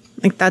proud.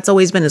 Like that's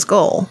always been his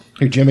goal.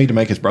 Who, Jimmy, to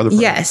make his brother proud?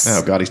 Yes.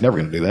 Oh God, he's never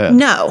going to do that.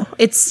 No,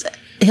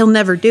 he'll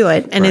never do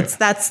it. And Right.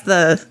 that's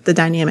the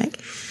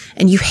dynamic.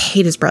 And you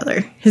hate his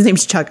brother. His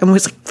name's Chuck. I'm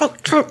always like,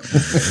 fuck Chuck.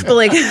 But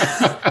like,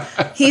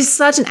 he's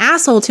such an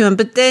asshole to him.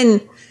 But then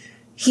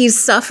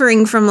he's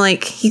suffering from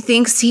like, he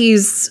thinks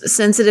he's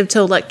sensitive to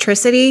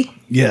electricity.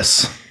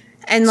 Yes.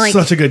 And like,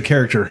 Such a good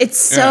character. it's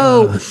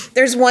so,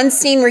 there's one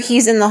scene where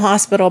he's in the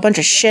hospital, a bunch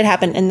of shit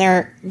happened, and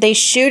they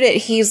shoot it.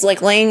 He's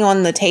like laying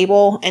on the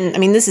table. And I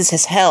mean, this is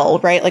his hell,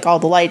 right? Like all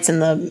the lights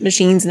and the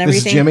machines and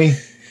This everything. is Jimmy.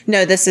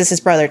 No, this is his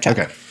brother, Chuck.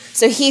 Okay.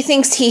 So he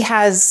thinks he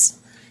has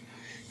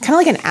kind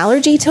of like an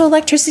allergy to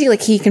electricity.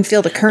 Like he can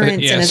feel the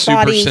currents Yeah, in his super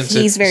body.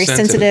 sensitive. He's very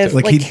sensitive.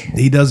 like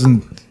he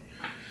doesn't,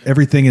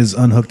 everything is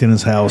unhooked in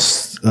his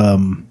house.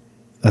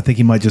 I think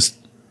he might just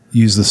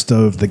use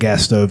the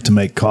gas stove to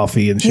make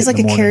coffee and shit he's like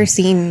in a the morning.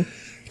 kerosene.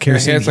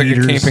 Kerosene Yeah, it's like a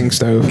heaters, camping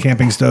stove.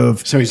 Camping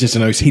stove. So he's just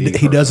an OCD.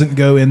 He doesn't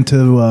go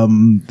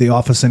into the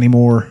office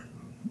anymore.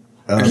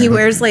 He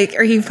wears like,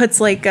 or he puts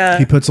like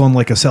He puts on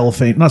like a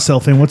cellophane, not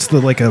cellophane. What's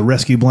the like a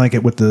rescue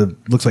blanket with the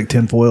looks like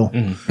tinfoil?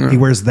 He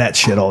wears that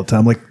shit all the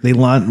time. Like they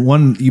lined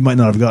one. You might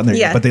not have gotten there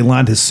Yeah. yet, but they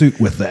lined his suit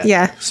with that.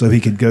 Yeah. so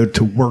he could go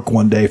to work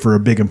one day for a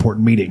big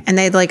important meeting. and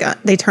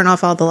they turn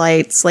off all the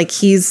lights. Like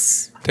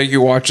he's Take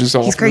your watches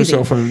off your crazy.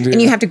 cell phones.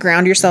 And you have to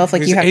ground yourself.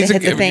 Like you have to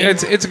hit the thing.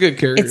 It's a good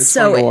character. It's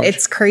fun to so watch.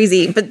 it's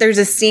crazy. But there's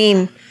a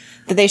scene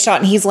that they shot,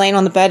 and he's laying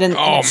on the bed, and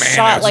Oh, it's man,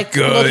 shot that's like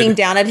good. looking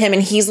down at him,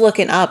 and he's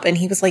looking up, and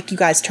he was like, "You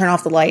guys turn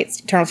off the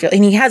lights, turn off your,"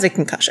 and he has a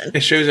concussion.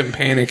 It shows him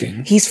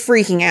panicking. He's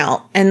freaking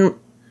out, and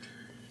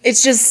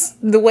it's just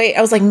the way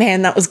I was like,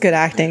 "Man, that was good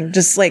acting."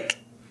 Just like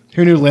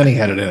Who knew Lenny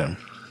had it in him?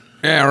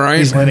 Yeah, right.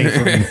 He's Lenny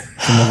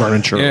from Laverne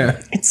and Shirley.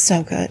 Yeah. it's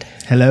so good.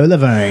 Hello,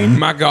 Levine.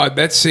 My God,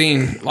 that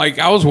scene! Like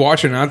I was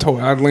watching, I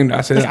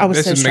said, Like, I was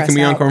 "This so is making stressed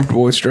me out.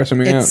 uncomfortable. It's stressing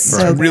me out. It's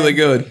so Really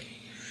good."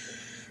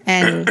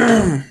 and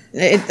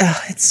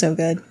it's so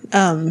good.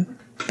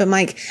 But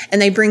Mike,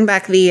 and they bring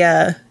back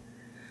the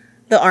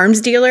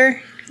arms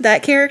dealer,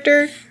 that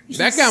character.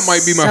 That guy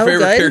might be my so favorite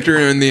good. character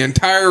in the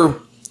entire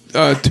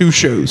 2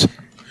 shows.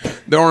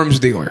 The arms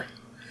dealer.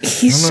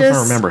 He's I don't know if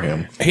I remember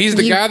him. He's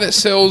the guy that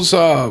sells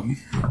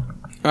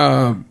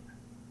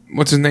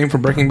what's his name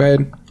from Breaking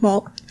Bad?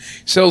 Walt.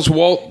 Sells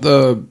Walt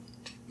the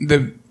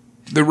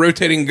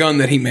rotating gun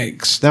that he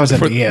makes. That was at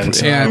the end.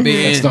 So Yeah, at the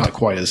it's end. not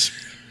quite as,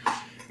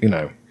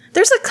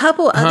 There's a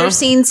couple other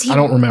scenes. I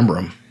don't remember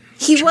him.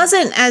 He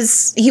wasn't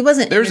There's in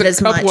it a as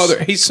couple much.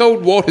 other. He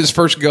sold Walt his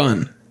first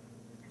gun.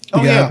 Oh,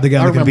 The guy I in the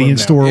remember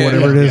convenience him store or now.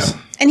 whatever it is. Yeah.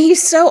 And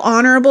he's so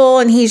honorable,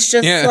 and he's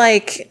just Yeah.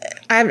 like,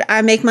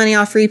 I make money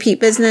off repeat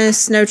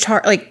business, no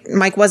charge. Like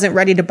Mike wasn't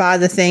ready to buy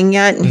the thing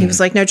yet, and he was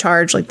like, no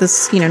charge, like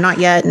this, not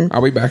yet, and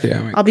I'll be back.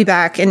 Yeah, I'll be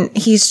back. And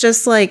he's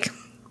just like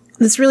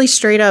this really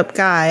straight up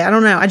guy. I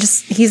don't know.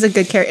 He's a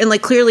good character, and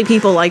like clearly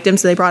people liked him,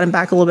 so they brought him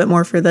back a little bit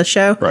more for the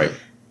show. Right.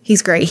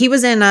 He's great. He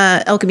was in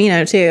El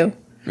Camino too.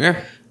 yeah.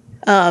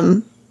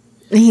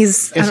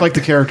 He's It's like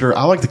the character.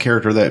 I like the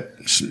character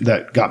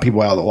that got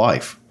people out of the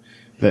life.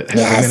 That had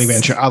Yes. the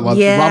minivan. I love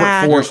Yeah.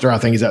 Robert Forster. I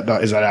think is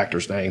that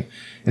actor's name,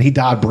 and he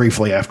died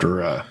briefly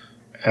after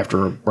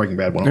Breaking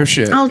Bad went No on.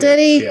 shit. Oh, did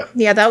he? Yeah.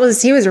 Yeah,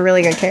 he was a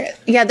really good character.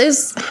 Yeah,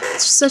 there's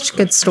such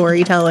good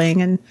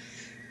storytelling, and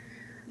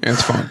Yeah,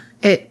 it's fun.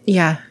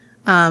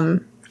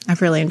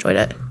 I've really enjoyed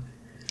it.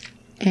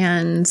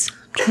 And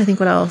I'm trying to think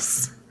what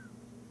else.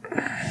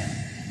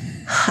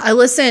 I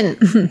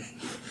listen.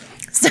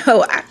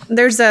 So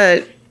there's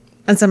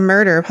it's a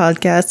murder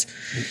podcast.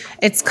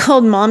 It's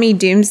called Mommy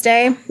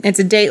Doomsday. It's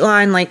a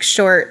Dateline like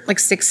short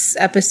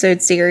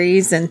 6-episode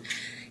series, and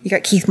you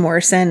got Keith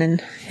Morrison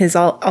and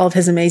all of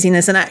his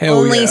amazingness. And I Hell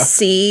only yeah.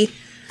 see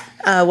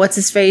what's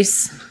his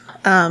face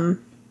I'm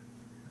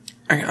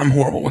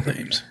horrible with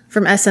names.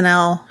 from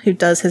SNL who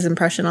does his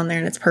impression on there,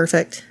 and it's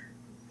perfect.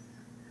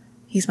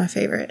 He's my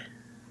favorite.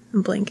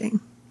 I'm blinking.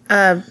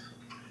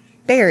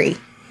 Barry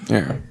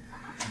Yeah.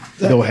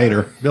 Bill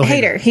Hader.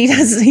 Hader.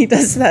 He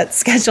does that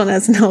sketch on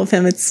SNL of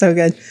him. It's so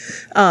good.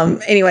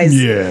 Anyways,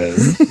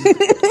 Yes.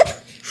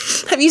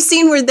 have you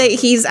seen where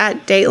he's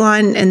at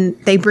Dateline and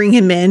they bring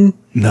him in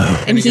No.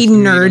 and he gets to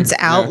meet nerds him.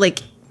 out Yeah. like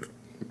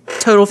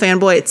total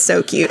fanboy? It's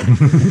so cute.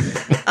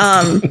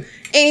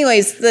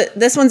 Anyways,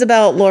 this one's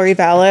about Lori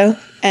Vallow,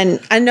 and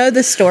I know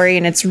the story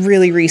and it's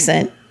really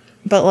recent,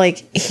 but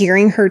like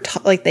hearing her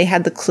like they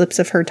had the clips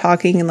of her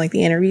talking and like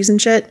the interviews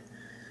and shit.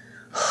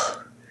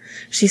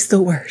 She's the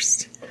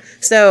worst.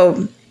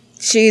 So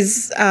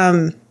she's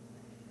had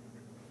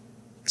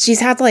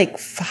like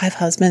 5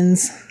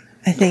 husbands,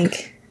 I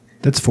think.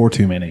 That's 4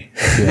 too many.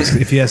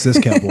 If you ask this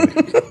cowboy.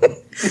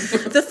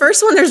 The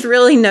first one, there's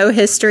really no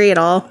history at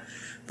all.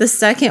 The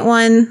second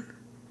one,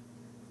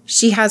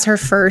 she has her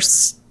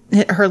son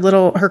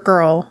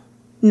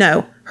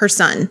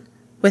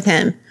with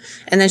him.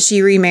 And then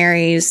she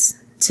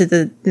remarries to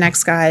the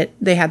next guy.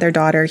 They had their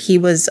daughter. He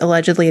was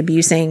allegedly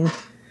abusing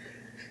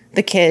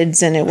the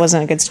kids, and it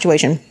wasn't a good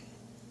situation.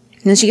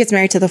 And then she gets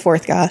married to the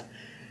 4th guy.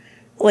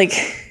 Like,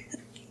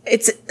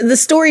 the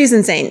story is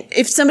insane.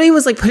 If somebody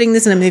was like putting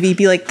this in a movie, you'd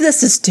be like,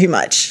 this is too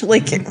much.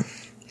 Like,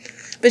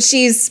 but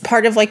she's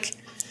part of like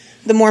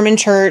the Mormon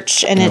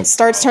church, and it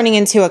starts turning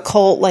into a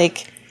cult.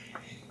 Like,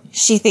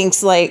 she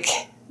thinks like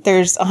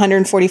there's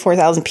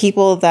 144,000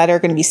 people that are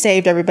going to be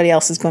saved. Everybody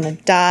else is going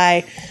to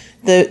die.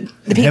 The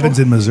people, Heaven's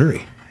in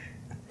Missouri.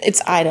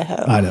 it's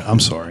Idaho. I'm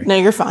sorry. No,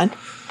 you're fine.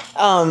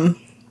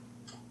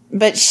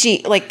 But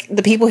she, like,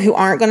 the people who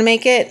aren't going to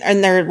make it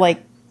and they're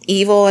like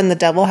evil and the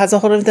devil has a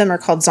hold of them are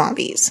called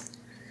zombies.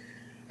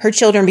 Her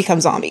children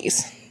become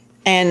zombies.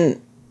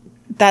 And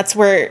that's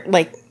where,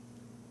 like,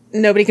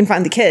 nobody can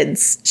find the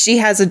kids. She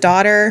has a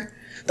daughter.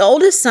 The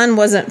oldest son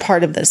wasn't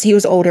part of this. He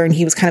was older and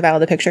he was kind of out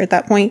of the picture at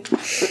that point.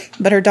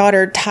 But her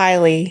daughter,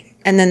 Tylee,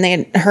 and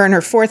then her and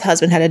her 4th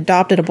husband had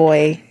adopted a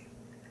boy,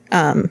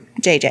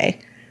 JJ.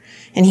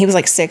 And he was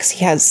like 6.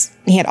 He had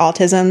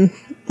autism.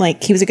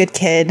 Like, he was a good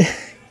kid.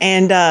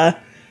 And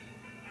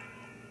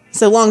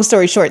so long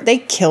story short, they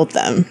killed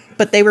them,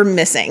 but they were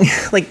missing.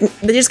 Like,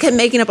 they just kept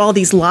making up all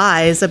these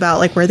lies about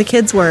like where the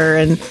kids were.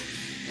 And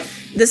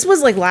this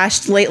was like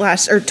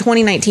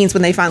 2019 is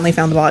when they finally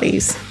found the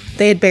bodies.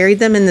 They had buried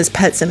them in this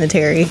pet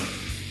cemetery,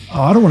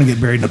 Oh, I don't want to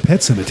get buried in a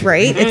pet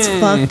cemetery. right? It's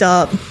fucked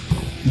up.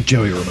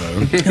 Joey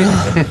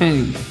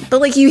Ramone.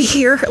 But like, you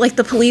hear like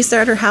the police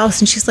are at her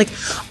house and she's like,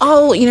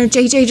 oh,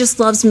 JJ just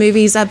loves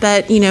movies. I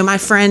bet, my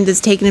friend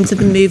is taking him to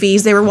the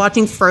movies. They were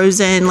watching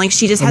Frozen. Like,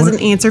 she just has an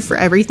answer for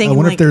everything. I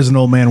wonder like, if there's an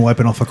old man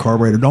wiping off a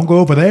carburetor. Don't go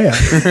over there.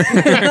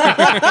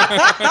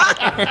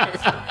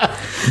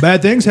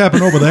 Bad things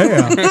happen over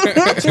there.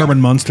 It's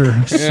Herman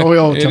Munster.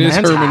 Soil It is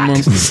Tomato. Herman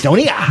Munster.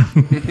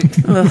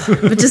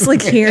 Estonia. but just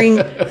like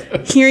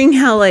hearing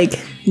how like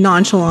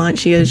nonchalant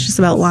she is just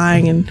about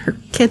lying, and her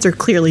kids are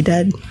clearly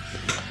dead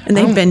and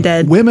they've been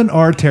dead. Women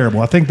are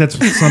terrible. I think that's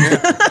what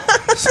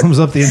sums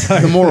up the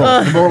entire The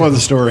moral of the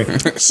story.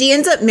 She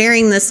ends up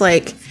marrying this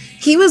like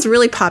he was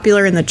really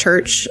popular in the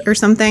church or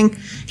something.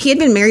 He had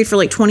been married for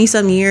like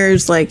 20-some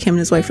years. Like, him and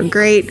his wife were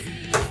great.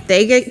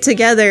 They get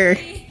together,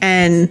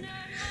 and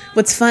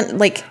what's fun,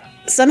 like,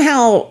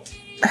 somehow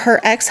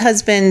her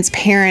ex-husband's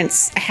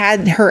parents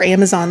had her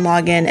Amazon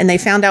login, and they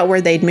found out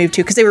where they'd moved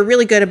to, because they were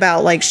really good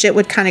about, like, shit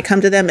would kind of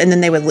come to them and then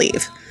they would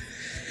leave.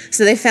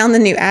 So they found the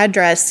new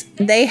address.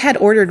 They had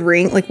ordered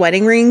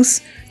wedding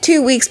rings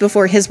 2 weeks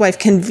before his wife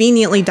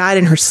conveniently died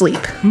in her sleep.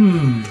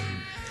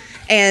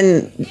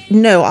 And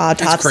no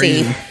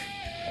autopsy.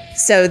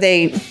 So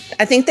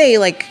I think they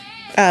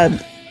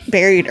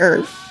buried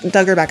or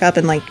dug her back up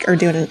and are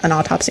doing an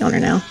autopsy on her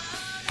now.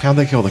 How'd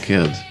they kill the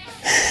kids?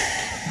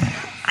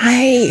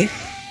 I'm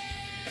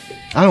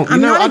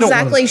not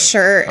exactly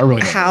sure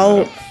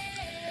how.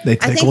 They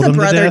I think tickled the him to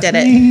brother death.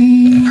 did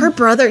it. Her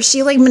brother,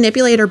 she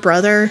manipulated her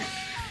brother.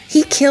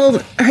 He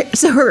killed her,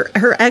 so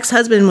her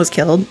ex-husband was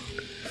killed.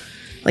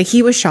 Like,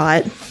 he was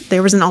shot.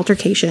 There was an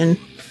altercation.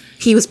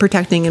 He was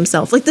protecting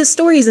himself. Like, this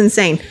story is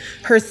insane.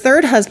 Her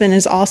third husband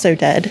is also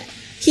dead.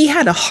 He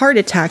had a heart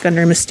attack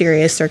under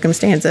mysterious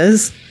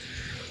circumstances,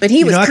 but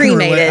he was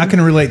cremated. I can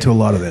relate to a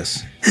lot of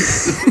this.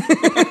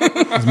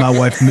 'Cause my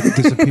wife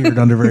disappeared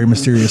under very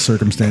mysterious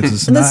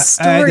circumstances. And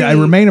I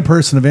remain a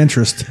person of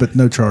interest, but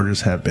no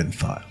charges have been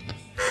filed.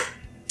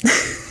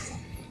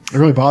 It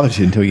really bothers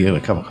you until you get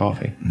a cup of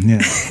coffee. Yeah.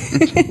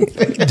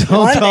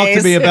 Don't talk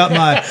to me about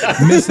my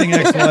missing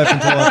ex-wife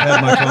until I've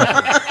had my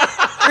coffee.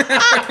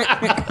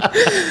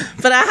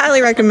 But I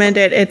highly recommend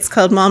it. It's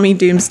called Mommy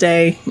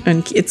Doomsday,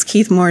 and it's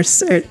Keith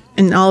Morse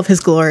in all of his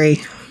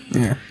glory.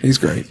 Yeah, he's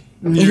great.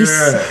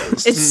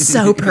 It's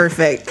so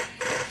perfect.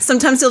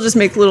 Sometimes he'll just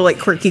make little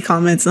quirky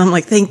comments, and I'm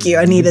like, "Thank you,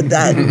 I needed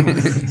that.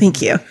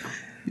 Thank you."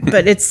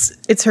 But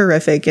it's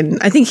horrific, and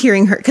I think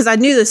hearing her, because I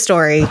knew the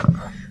story,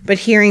 but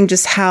hearing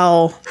just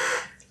how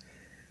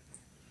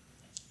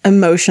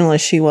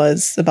emotionless she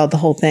was about the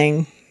whole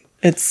thing,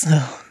 it's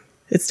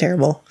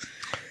terrible.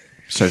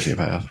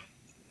 Sociopath.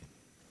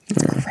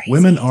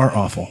 Women are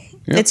awful.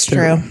 Yep, It's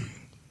true.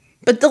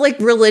 But the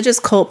religious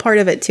cult part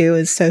of it too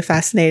is so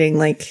fascinating.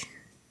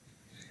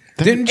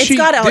 Didn't It's she?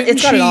 got it- didn't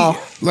it's got it she, all.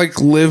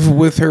 live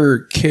with her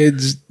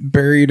kids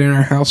buried in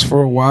her house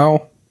for a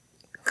while?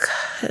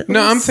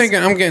 No, I'm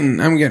getting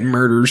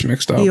murders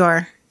mixed up. You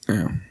are.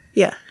 Yeah.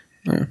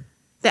 Yeah.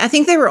 I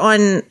think they were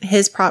on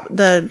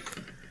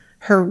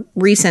her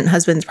recent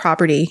husband's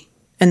property,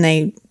 and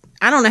I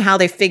don't know how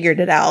they figured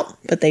it out,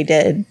 but they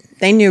did.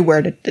 They knew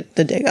where to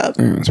dig up.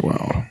 Yeah, that's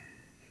wild.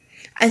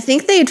 I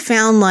think they had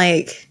found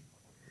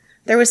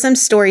there was some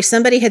story.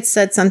 Somebody had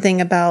said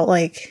something about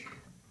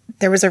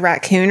there was a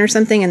raccoon or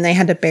something, and they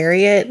had to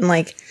bury it, and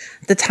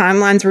the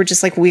timelines were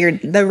just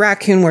weird. The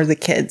raccoon were the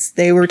kids.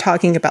 They were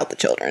talking about the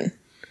children.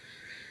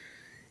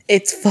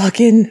 It's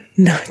fucking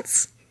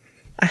nuts.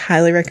 I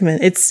highly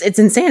recommend it. It's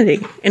insanity,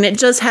 and it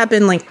just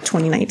happened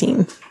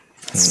 2019.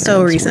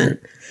 So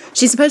recent. Weird.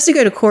 She's supposed to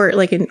go to court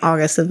in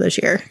August of this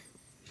year.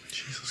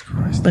 Jesus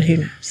Christ! But who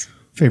knows?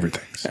 Favorite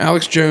things.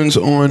 Alex Jones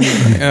on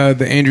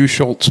the Andrew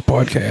Schultz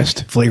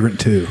podcast. Flagrant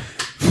 2.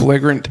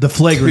 The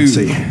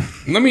flagrancy.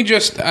 2. Let me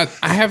just. I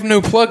have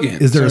no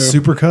plug-in. Is there a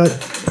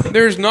supercut?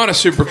 There's not a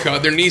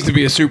supercut. There needs to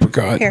be a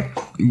supercut. Here.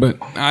 But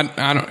I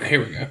don't. Here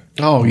we go.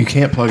 Oh, you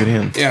can't plug it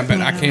in. Yeah,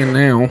 but I can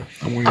now.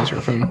 I'm going to use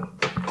her phone.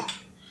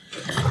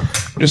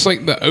 Just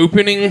the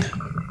opening.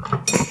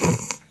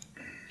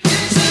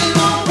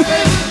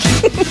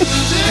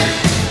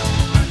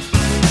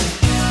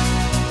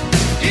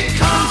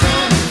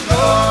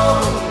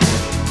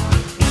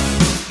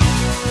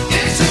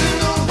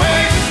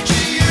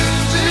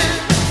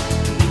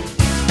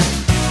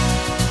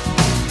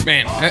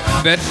 Man,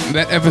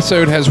 that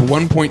episode has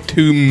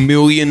 1.2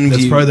 million views.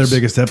 That's probably their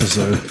biggest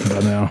episode by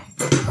now.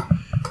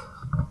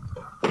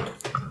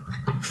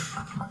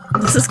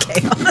 This is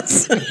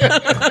chaos.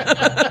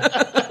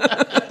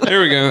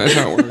 There we go. That's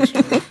how it works.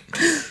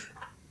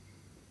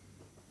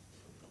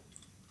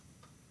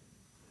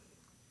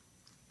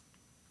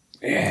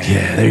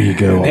 Yeah, there you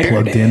go. All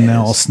plugged in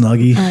now, all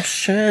snuggy. Oh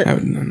shit! I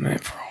haven't done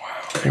that for a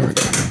while. There we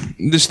go.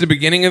 The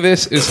beginning of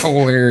this is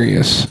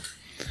hilarious.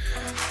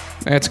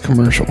 That's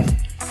commercial.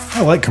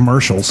 I like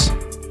commercials.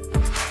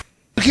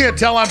 You can't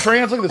tell I'm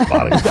trans. Look at this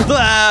body.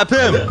 Slap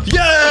him.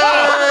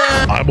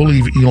 Yeah! I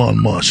believe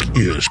Elon Musk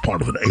is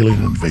part of an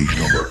alien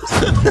invasion of Earth.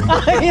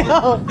 I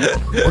know.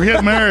 We're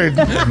getting married.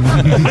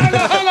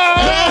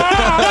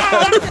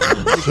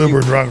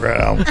 Super drunk right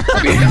now.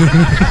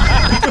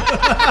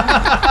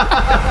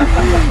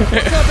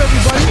 What's up,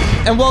 everybody?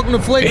 And welcome to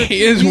Flagrant.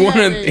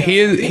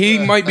 He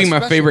might be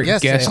my favorite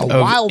guest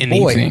of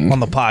anything on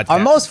the podcast. Our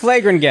most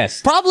flagrant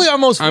guest. Probably our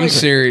most I'm flagrant.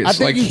 serious. I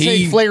think you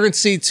take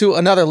flagrancy to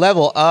another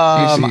level.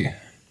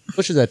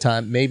 Bush at that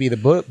time, maybe the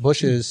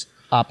Bush's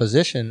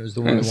opposition was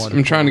the one who wanted.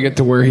 I'm trying to get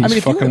to where he's if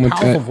you fucking have a with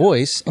powerful that.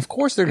 voice, of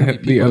course they're going to be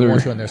The people who other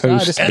want you on their side.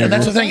 host. And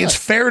that's the thing. It's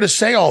fair to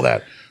say all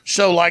that.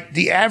 So,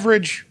 the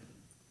average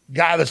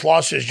guy that's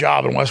lost his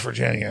job in West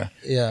Virginia,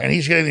 Yeah. and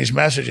he's getting these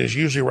messages,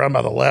 usually run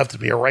by the left to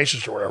be a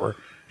racist or whatever.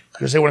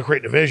 because they want to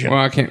create division. Well,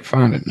 I can't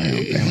find it now. damn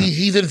it.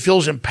 He then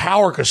feels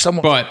empowered because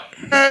someone. But,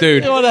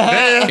 dude,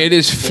 it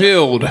is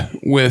filled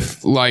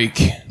with like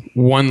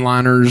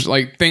one-liners,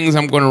 like things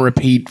I'm going to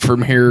repeat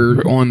from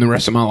here on the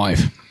rest of my life.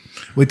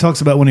 Well, he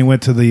talks about when he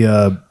went to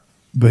the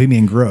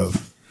Bohemian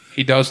Grove.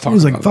 He does talk He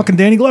was like, about fucking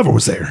Danny Glover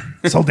was there.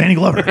 I saw Danny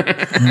Glover.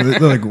 And they're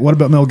like, what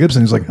about Mel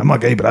Gibson? He's like, I'm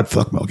not gay, but I'd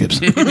fuck Mel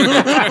Gibson.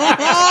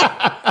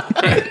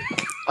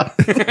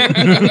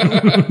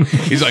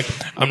 He's like,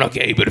 I'm not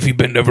gay, but if you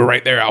bend over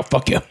right there, I'll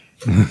fuck you.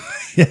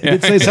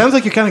 It sounds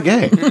like you're kind of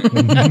gay.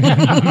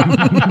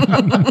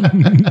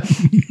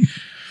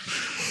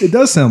 It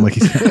does sound like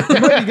he's gay.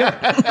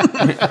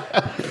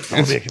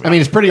 I mean,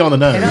 it's pretty on the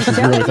nose. If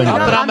you really think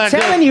about it. I'm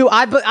telling you,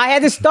 I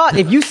had this thought.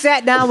 If you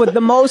sat down with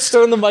the most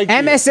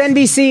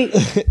MSNBC,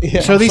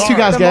 So these two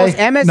guys the most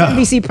gay?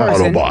 MSNBC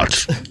person,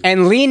 Autobots.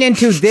 and lean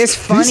into this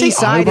funny say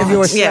side of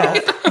Autobots? yourself,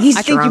 He's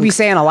I think you'd drunk. be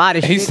saying a lot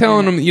of shit. He's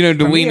telling him, you know, to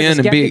For me lean as in and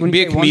skeptic, when be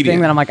you a say one thing,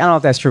 comedian. then I'm like, I don't know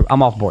if that's true.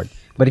 I'm off board.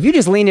 But if you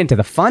just lean into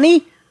the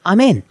funny, I'm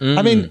in.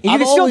 I mean, You I've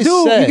can still always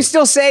do. said, You can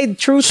still say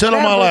truth. Sit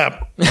on my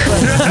lap.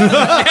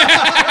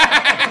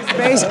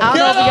 Space. I don't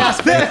know if you got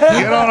space.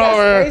 Get on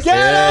over here.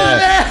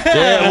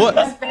 Yeah,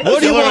 what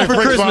do you want for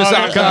Christmas,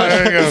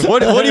 Akash?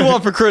 What do you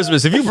want for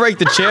Christmas? If you break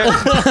the chair,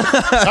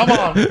 Come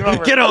on.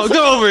 Get over here.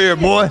 go over here,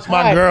 boy.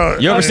 My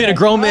girl. You ever seen a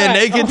grown man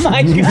naked? Oh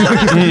my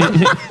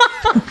god.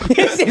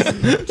 This is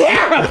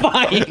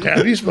terrifying.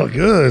 Yeah, you smell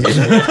good.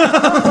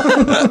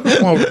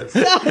 Come on.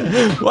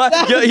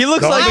 What? Yeah, he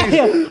looks like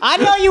I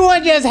know you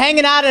weren't just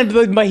hanging out at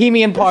the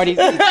Bohemian party.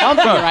 Comfy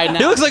right now.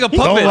 he looks like a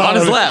puppet on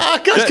his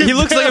lap. He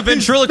looks like a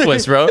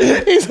ventriloquist, bro.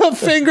 he's a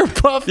finger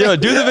puppet. Yo,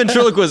 do the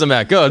ventriloquism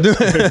act. Go. Do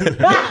it.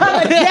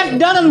 Jeff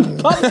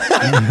Dunham.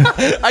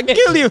 I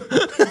kill you.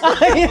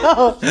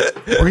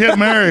 We're getting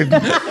married.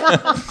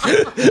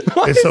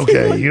 It's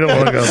okay. You don't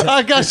want to go.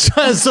 I got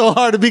trying so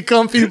hard to be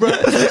comfy, bro. So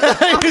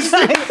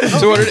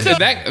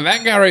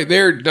that guy right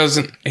there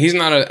he's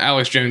not an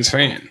Alex Jones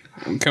fan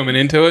coming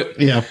into it.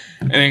 Yeah.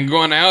 And then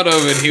going out of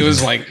it, he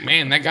was like,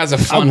 man, that guy's a I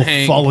fun will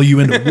hang. follow you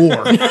into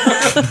war.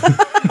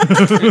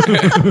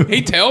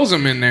 He tells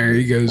him in there,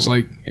 he goes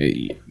like,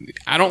 hey,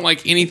 I don't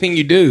like anything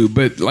you do,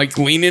 but like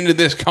lean into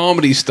this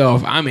comedy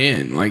stuff. I'm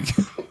in. Like,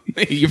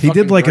 He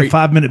did like a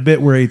 5-minute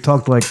bit where he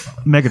talked like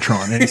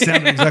Megatron, and he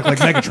sounded exactly like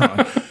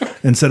Megatron,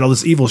 and said all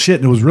this evil shit,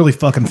 and it was really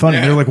fucking funny.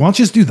 They were like, "Why don't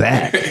you just do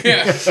that?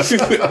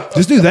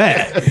 Just do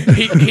that."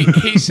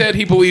 He said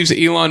he believes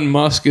Elon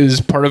Musk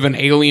is part of an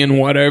alien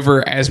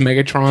whatever as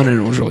Megatron, and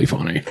it was really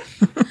funny.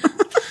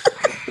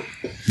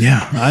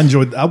 Yeah,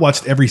 I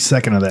watched every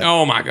second of that.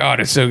 Oh my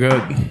god, it's so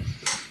good.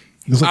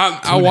 It was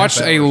like I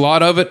watched a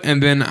lot of it,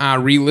 and then I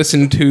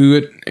re-listened to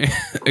it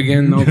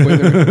again.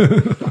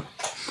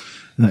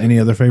 Any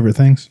other favorite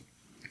things?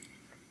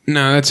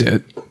 No, that's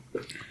it.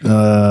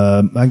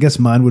 I guess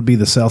mine would be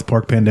the South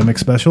Park pandemic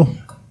special,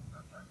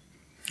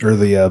 or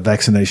the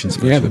vaccination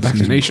special. Yeah, the excuse me.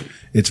 vaccination.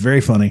 It's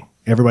very funny.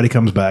 Everybody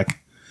comes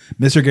back.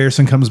 Mr.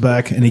 Garrison comes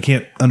back, and he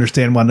can't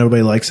understand why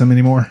nobody likes him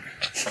anymore.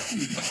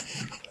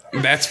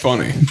 That's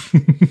funny.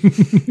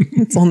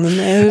 It's on the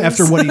nose.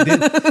 After what he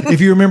did, if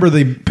you remember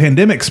the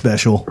pandemic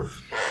special,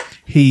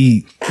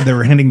 they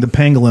were handing the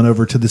pangolin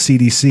over to the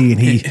CDC, and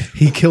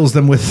he kills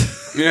them with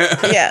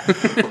Yeah.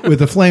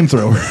 with a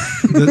flamethrower.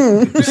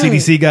 The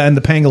CDC guy and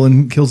the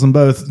pangolin kills them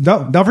both.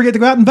 Don't forget to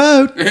go out and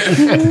vote.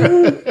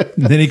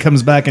 And then he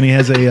comes back and he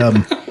has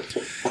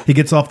he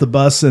gets off the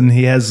bus and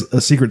he has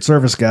a Secret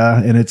Service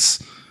guy, and it's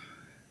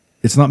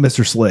not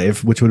Mr.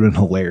 Slave, which would have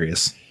been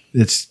hilarious.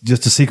 It's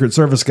just a Secret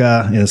Service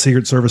guy in a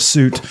Secret Service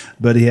suit,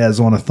 but he has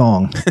on a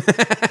thong.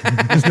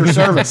 Mr.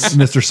 Service.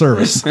 Mr.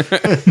 Service.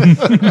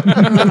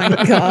 Oh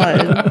my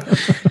god.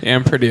 Yeah,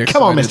 I'm pretty excited.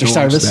 Come on, Mr. to watch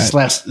Service.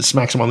 that.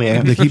 Smacks him on the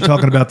ass. They keep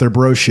talking about their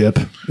broship.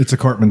 It's a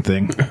Cartman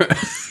thing.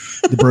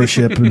 The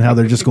broship and how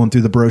they're just going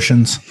through the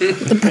broshins.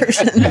 The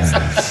Persians.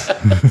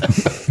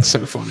 It's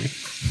so funny.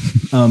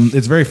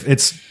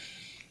 It's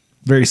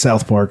very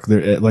South Park.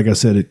 Like I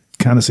said, it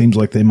kind of seems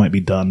like they might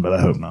be done, but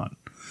I hope not.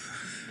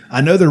 I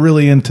know they're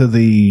really into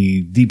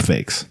the deep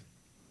fakes.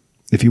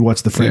 If you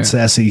watch the Fred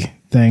Sassy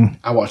thing,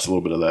 I watched a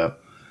little bit of that.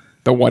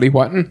 The Whatty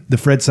Whattin'? the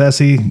Fred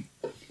Sassy,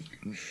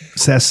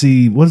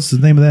 what is the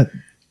name of that?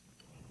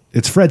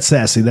 It's Fred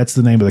Sassy. That's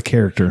the name of the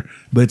character,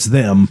 but it's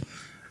them.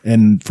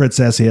 And Fred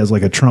Sassy has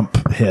like a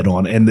Trump head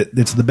on, and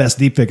it's the best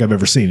deepfake I've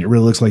ever seen. It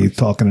really looks like he's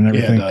talking and Yeah,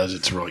 everything. it does.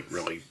 It's really,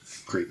 really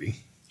creepy.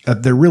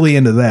 They're really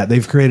into that.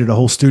 They've created a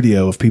whole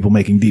studio of people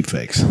making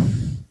deepfakes.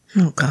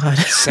 Oh god.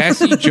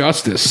 Sassy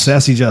Justice.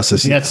 Sassy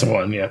Justice. Yeah, that's the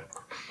one. Yeah.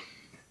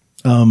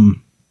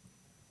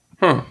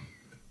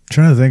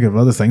 Trying to think of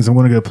other things. I'm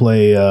going to go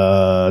play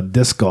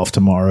disc golf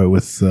tomorrow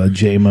with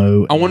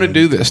J-Mo I want to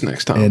do this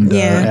next time. and Yeah.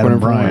 Adam Whenever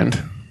Bryant.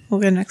 I We'll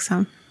go next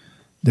time.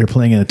 They're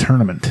playing in a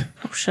tournament.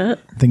 Oh shit.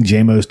 I think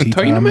J-Mo's tea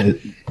time.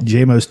 tournament?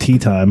 J-Mo's tea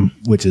time,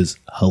 which is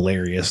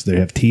hilarious. They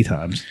have tea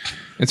times.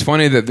 It's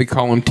funny that they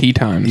call them tea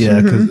times. Yeah,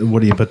 because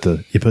what do you put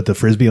the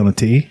frisbee on a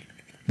tee?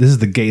 This is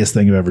the gayest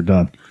thing I've ever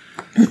done.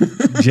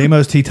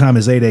 J-Mo's tea time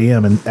is 8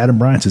 a.m. and Adam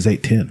Bryant's is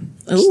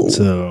 8:10. Ooh.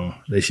 So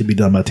they should be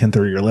done by 10:30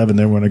 or 11.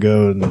 They're going to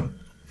go and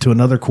to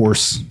another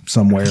course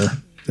somewhere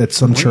at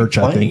some church.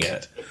 I playing think.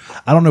 at?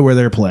 I don't know where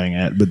they're playing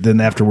at, but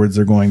then afterwards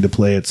they're going to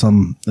play at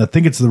some. I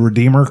think it's the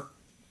Redeemer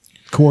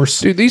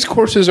course. Dude, these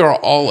courses are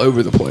all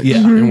over the place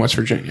in West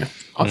Virginia.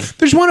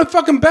 There's one at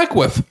fucking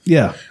Beckwith.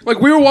 Yeah,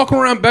 Like, we were walking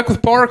around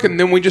Beckwith Park, and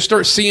then we just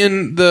start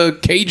seeing the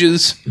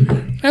cages.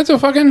 That's a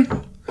fucking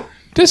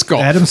disc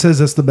golf. Adam says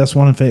that's the best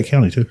one in Fayette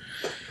County too.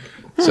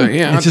 So,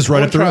 yeah. It's just right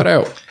I'll up the try it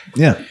road. out.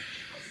 Yeah,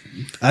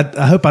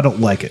 I hope I don't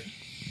like it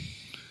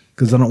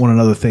because I don't want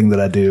another thing that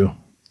I do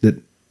that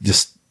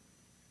just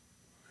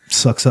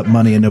sucks up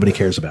money and nobody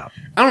cares about.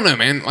 I don't know,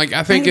 man. Like,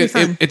 I think it'd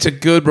be fun. it's a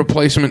good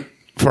replacement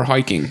for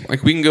hiking.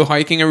 Like, we can go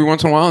hiking every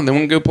once in a while, and then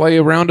we can go play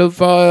a round of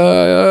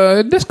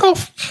disc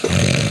golf.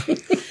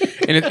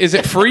 And is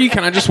it free?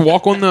 Can I just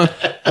walk on the...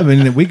 I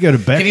mean, we go to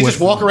Beckwith. Can you just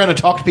walk around and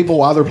talk to people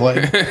while they're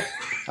playing?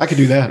 I could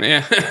do that.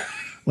 Yeah.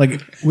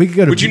 Like we could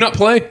go to. Would you not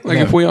play? Like,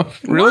 if we all...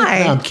 Really? Why?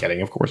 No, I'm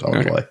kidding. Of course I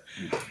would play.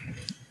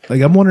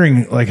 Like I'm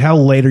wondering, like how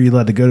late are you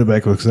allowed to go to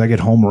Beckwith? Because I get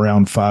home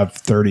around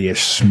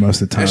 5:30ish most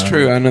of the time. That's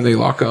true. I know they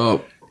lock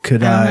up.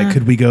 Could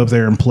we go up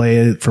there and play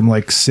it from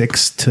like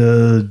 6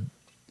 to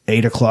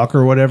 8 o'clock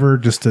or whatever,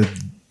 just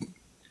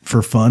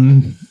for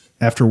fun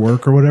after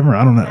work or whatever?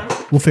 I don't know.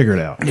 We'll figure it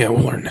out. Yeah,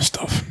 we'll learn this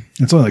stuff.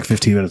 It's only like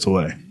 15 minutes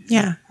away.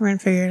 Yeah, we're gonna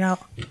figure it out.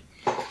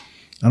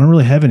 I don't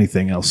really have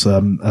anything else.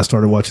 I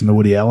started watching the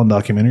Woody Allen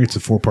documentary. It's a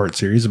 4-part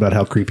series about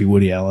how creepy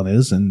Woody Allen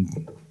is,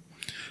 and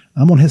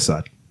I'm on his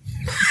side.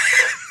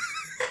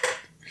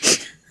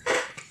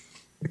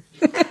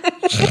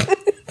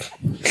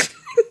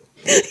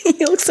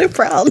 You look so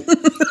proud.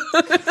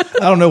 I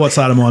don't know what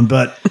side I'm on,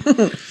 but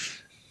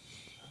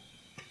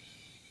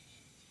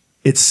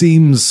it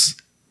seems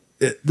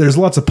there's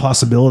lots of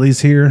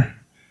possibilities here.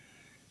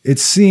 It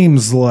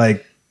seems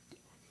like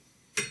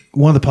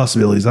one of the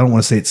possibilities, I don't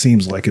want to say it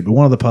seems like it, but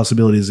one of the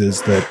possibilities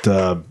is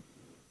that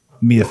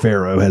Mia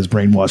Farrow has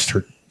brainwashed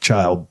her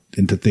child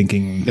into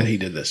thinking That he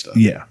did this stuff.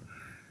 yeah.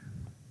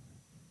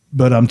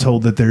 But I'm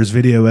told that there's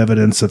video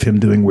evidence of him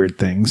doing weird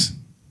things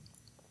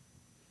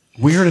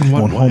Weird in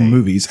what on way? home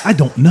movies. I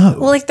don't know.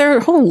 Well, like their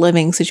whole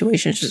living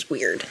situation is just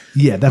weird.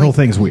 Yeah, that whole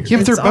thing's weird. Yeah,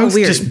 but they're It's all both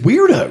weird. just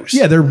weirdos.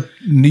 Yeah, they're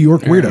New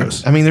York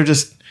weirdos. I mean, they're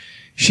just.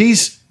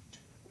 She's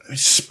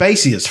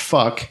spacey as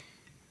fuck.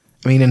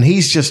 I mean, and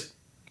he's just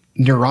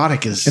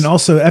neurotic as. And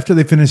also, after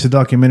they finish the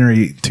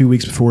documentary, 2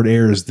 weeks before it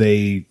airs,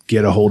 they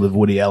get a hold of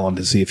Woody Allen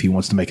to see if he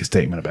wants to make a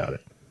statement about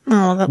it.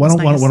 Oh, that Why was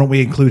don't nice. why don't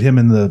we include him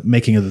in the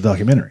making of the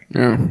documentary?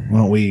 Yeah. Why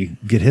don't we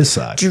get his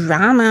side?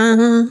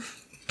 Drama.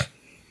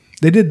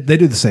 They do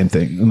the same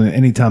thing. I mean,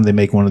 anytime they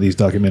make one of these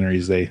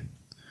documentaries, they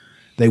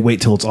wait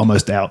till it's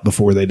almost out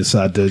before they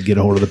decide to get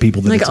a hold of the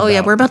people that Like, it's oh yeah,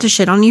 about. we're about to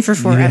shit on you for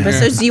 4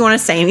 episodes. Do you want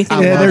to say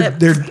anything Yeah, about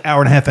they're it?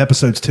 hour and a half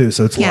episodes too,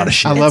 so it's a Yeah. lot of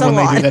shit. I love It's a when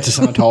they lot. do that to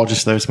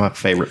Scientologists. That's my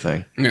favorite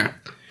thing. Yeah.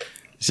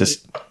 It's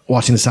just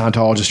watching the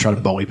Scientologists try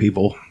to bully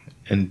people,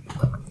 and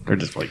they're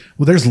just like,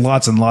 Well, there's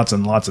lots and lots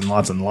and lots and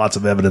lots and lots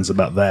of evidence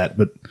about that,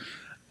 but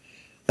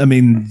I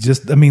mean,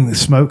 the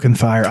smoke and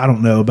fire. I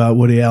don't know about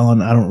Woody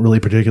Allen. I don't really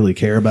particularly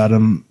care about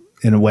him.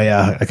 In a way,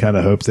 I kind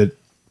of hope that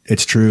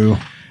it's true.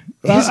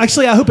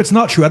 Actually, I hope it's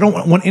not true. I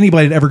don't want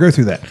anybody to ever go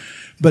through that.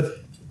 But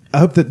I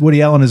hope that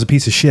Woody Allen is a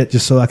piece of shit,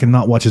 just so I can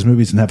not watch his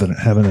movies and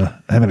have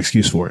an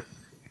excuse for it.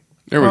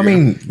 There we I go.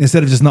 mean,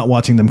 Instead of just not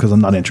watching them because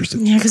I'm not interested.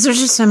 Yeah, because there's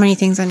just so many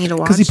things I need to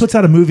watch. Because he puts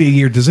out a movie a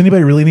year. Does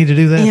anybody really need to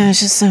do that? yeah, it's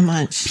just so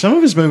much. some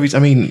of his movies. I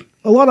mean,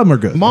 A lot of them are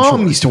good. Mom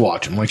Sure. used to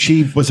watch them. Like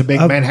she was a big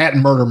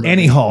Manhattan Murder.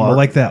 Annie Hall. I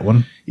like that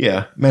one.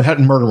 Yeah,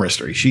 Manhattan Murder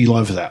Mystery. She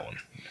loves that one.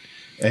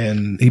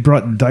 And He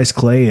brought Dice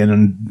Clay in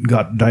and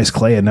got Dice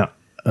Clay and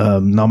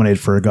nominated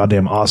for a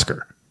goddamn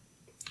Oscar.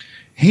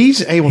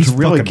 he's able He's to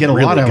really fucking get a lot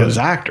really out of good. his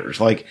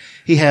actors. Like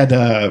he had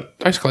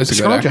Dice Clay's a good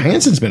Scarlett actor.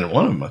 Johansson's been in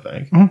one of them, I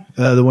think.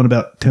 The one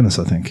about tennis,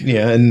 I think.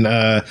 Yeah,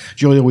 and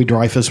Julia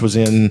Louis-Dreyfus was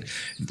in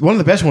one of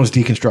the best ones,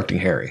 Deconstructing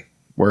Harry,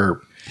 where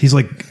He's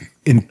like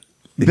in.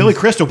 Billy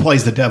Crystal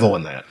plays the devil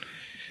in that.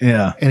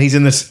 Yeah. And he's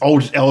in this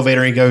old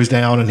elevator. He goes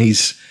down, and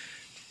he's,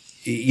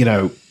 you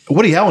know,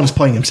 Woody Allen is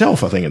playing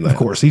himself, I think, in that. Of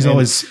course. He's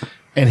always.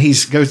 And he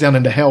goes down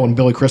into hell, and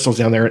Billy Crystal's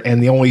down there,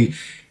 and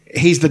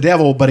he's the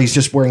devil, but he's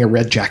just wearing a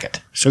red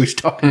jacket. So he's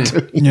talking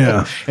to, you know,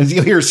 Yeah. and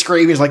you hear a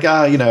scream. He's like,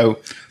 you know,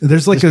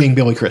 There's like just being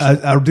Billy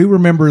Crystal. I do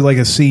remember like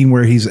a scene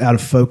where he's out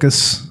of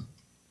focus.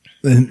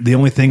 And the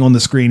only thing on the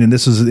screen, and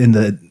this is in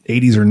the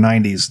 80s or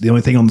 90s, the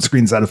only thing on the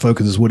screen that's out of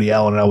focus is Woody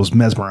Allen, and I was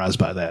mesmerized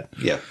by that.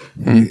 Yeah.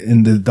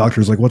 And the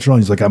doctor's like, "What's wrong?"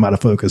 He's like, "I'm out of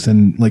focus,"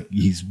 and like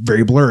he's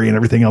very blurry, and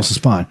everything else is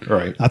fine.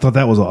 Right. I thought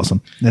that was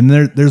awesome. And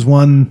there's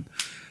one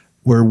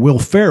where Will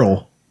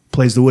Ferrell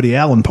plays the Woody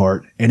Allen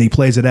part, and he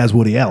plays it as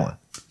Woody Allen.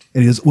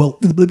 And he goes, "Well,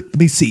 let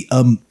me see."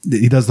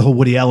 He does the whole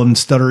Woody Allen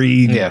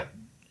stuttery, Yeah.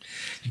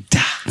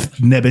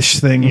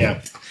 nebbish thing.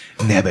 Yeah.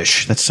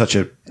 Nebbish. That's such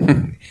a.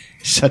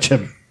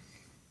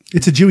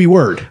 It's a Jewy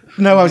word.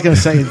 No, I was going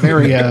to say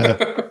very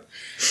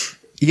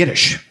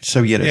Yiddish.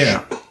 So Yiddish.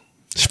 Yeah.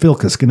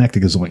 Spilka,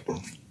 Schenectady,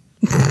 Schmuck.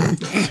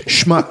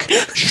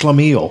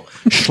 Schlemiel.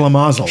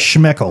 Schlemazel.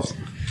 Schmeckel.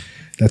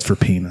 That's for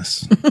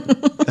penis.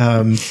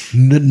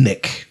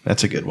 Nudnik.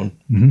 That's a good one.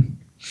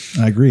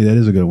 I agree. That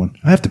is a good one.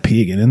 I have to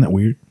pee again. Isn't that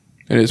weird?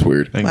 It is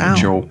weird. And Wow.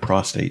 get your old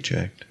prostate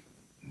checked.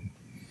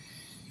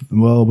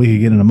 Well, we could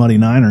get in a muddy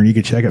niner and you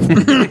could check it for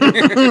me.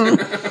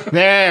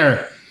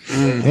 There.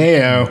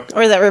 Heyo.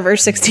 Or that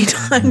reverse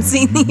 69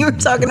 scene that you were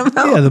talking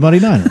about. Yeah, the muddy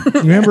niner.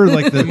 You remember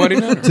like the Muddy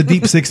niner. It's a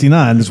deep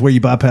 69 is where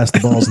you bypass the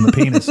balls in the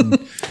penis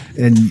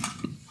and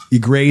you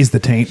graze the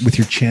taint with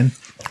your chin.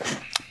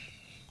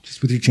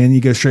 Just with your chin,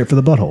 you go straight for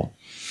the butthole.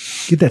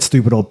 Get that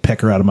stupid old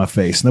pecker out of my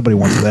face. Nobody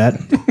wants that.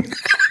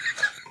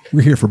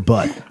 We're here for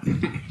butt.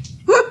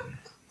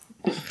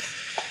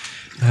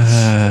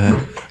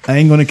 I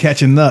ain't going to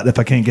catch a nut if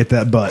I can't get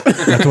that butt.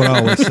 That's what I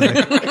always say.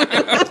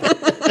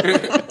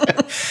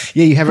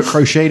 Yeah, you have it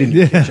crocheted.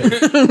 Yeah.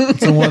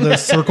 It's on one of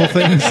those circle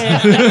things.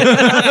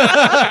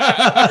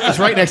 It's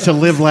right next to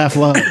Live, Laugh,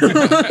 Love. You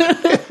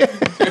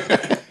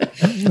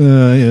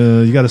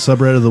got a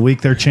subreddit of the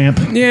week there, champ?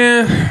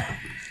 Yeah.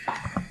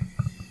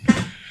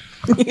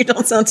 You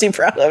don't sound too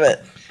proud of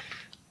it.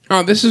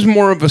 Oh, this is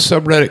more of a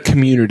subreddit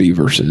community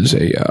versus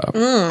a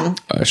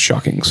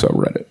shocking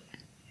subreddit.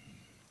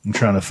 I'm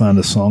trying to find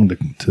a song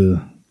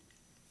to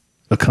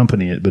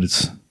accompany it, but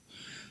it's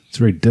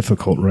very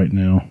difficult right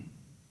now.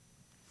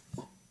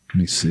 Let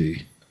me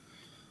see.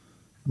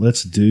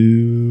 Let's do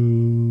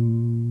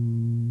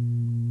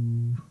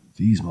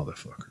these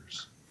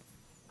motherfuckers.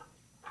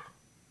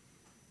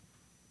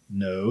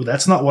 No,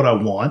 that's not what I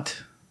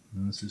want.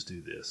 Let's just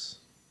do this.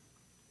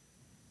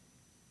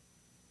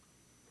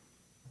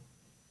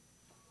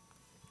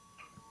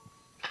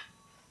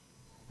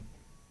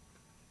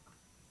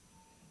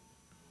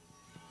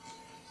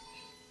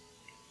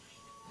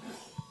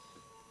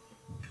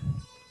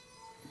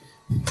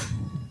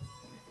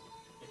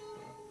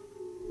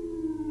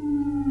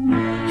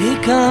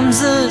 Here comes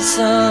the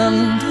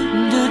sun.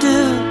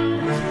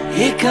 Do-do-do.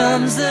 Here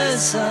comes the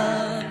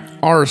sun.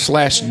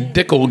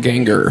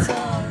 r/Dickelganger.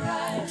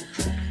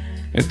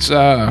 It's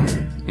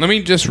let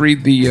me just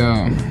read the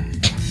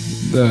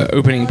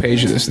opening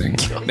page of this thing.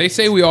 They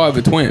say we all have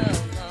a twin.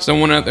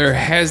 Someone out there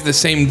has the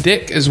same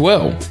dick as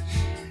well.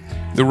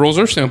 The rules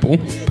are simple.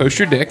 Post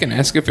your dick and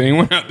ask if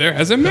anyone out there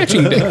has a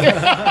matching dick.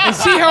 And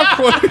see how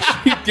close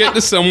you get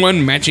to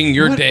someone matching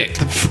your dick.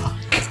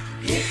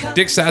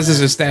 Dick sizes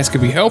and stats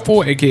could be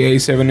helpful, aka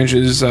 7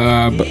 inches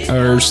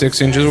or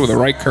 6 inches with a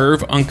right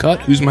curve,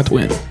 uncut. Who's my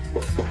twin?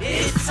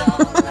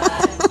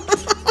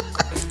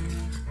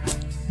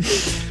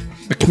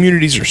 The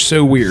communities are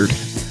so weird.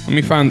 Let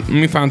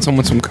me find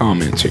someone some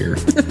comments here.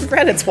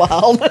 Reddit's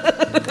wild.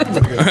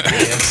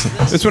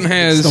 This one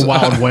has The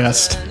Wild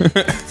West.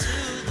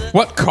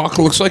 what cock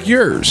looks like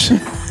yours?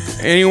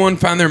 Anyone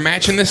find their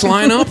match in this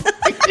lineup?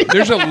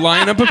 There's a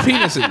lineup of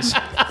penises,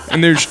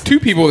 and there's 2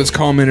 people that's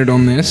commented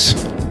on this.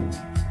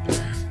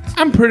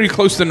 I'm pretty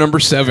close to number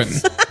 7.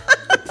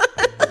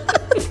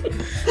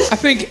 I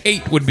think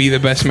 8 would be the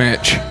best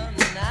match.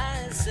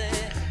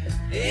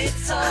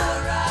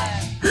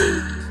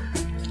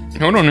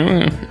 Hold on.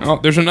 Oh,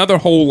 there's another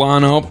whole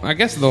lineup. I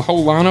guess the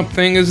whole lineup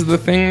thing is the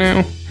thing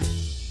now.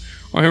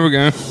 Oh, here we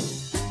go.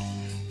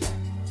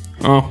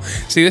 Oh,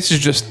 see, this is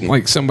just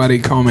like somebody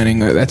commenting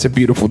that that's a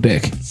beautiful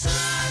dick.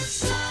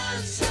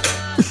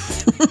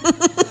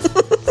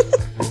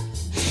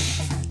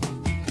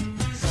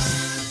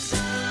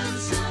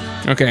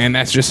 Okay, and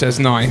that just says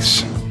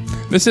nice.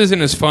 This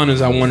isn't as fun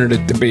as I wanted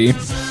it to be.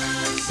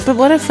 But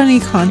what a funny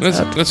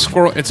concept. Let's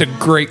scroll. It's a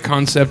great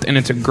concept and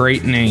it's a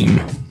great name.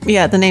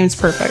 Yeah, the name's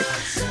perfect.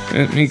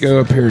 Let me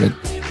go up here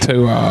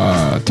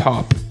to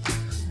top.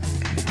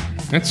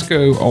 Let's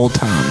go all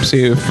time.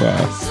 See if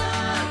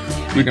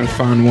we can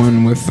find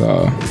one with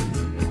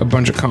a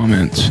bunch of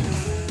comments.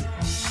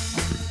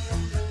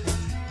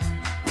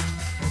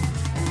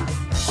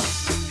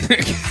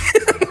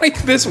 Like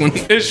this one.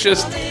 It's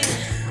just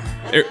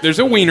there's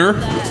a wiener.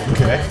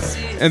 Okay.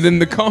 And then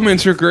the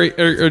comments are great.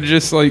 Are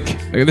just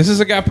like this is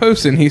a guy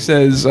posting. He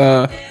says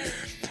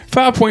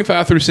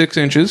 5.5 through 6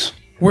 inches.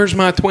 Where's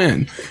my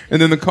twin?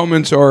 And then the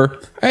comments are,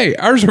 hey,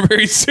 ours are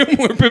very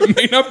similar, but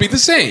may not be the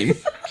same.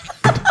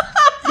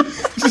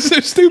 This is so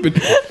stupid.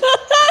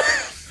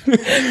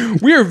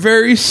 We are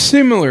very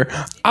similar.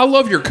 I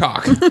love your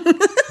cock.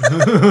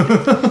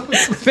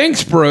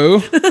 Thanks,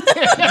 bro.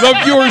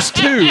 Love yours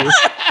too.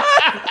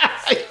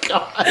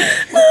 God.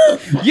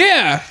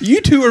 Yeah,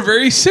 you two are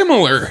very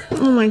similar.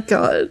 Oh my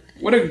god.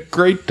 What a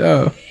great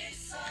and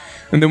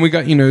then we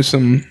got,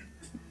 some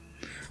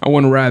I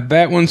want to ride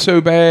that one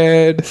so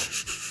bad.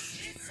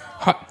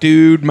 Hot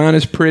dude, mine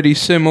is pretty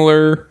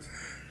similar.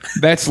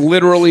 That's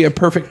literally a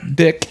perfect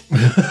dick.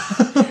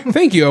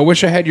 Thank you. I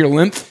wish I had your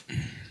length.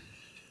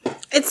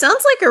 It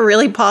sounds like a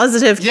really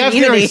positive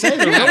community.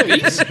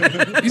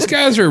 These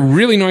guys are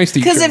really nice to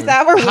each other. Because if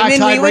that were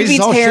women, we would be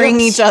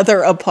tearing each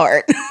other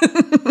apart.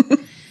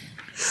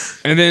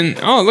 And then,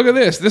 oh, look at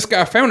this. This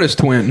guy found his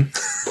twin.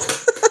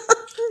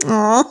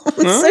 Aw,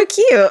 it's so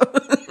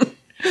cute.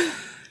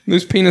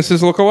 Those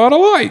penises look a lot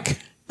alike.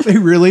 They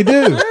really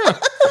do. Yeah.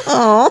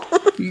 Aw.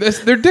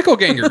 They're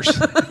dickelgangers.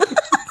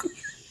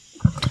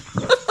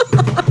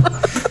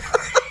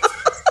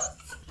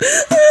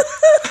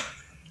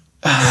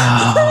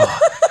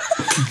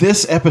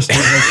 This episode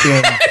has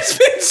been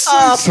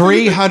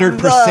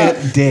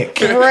 300% dick.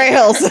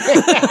 Rails.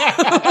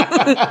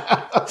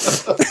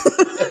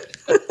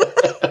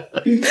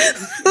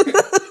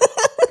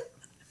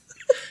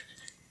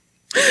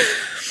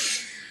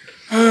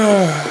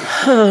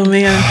 Oh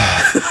man.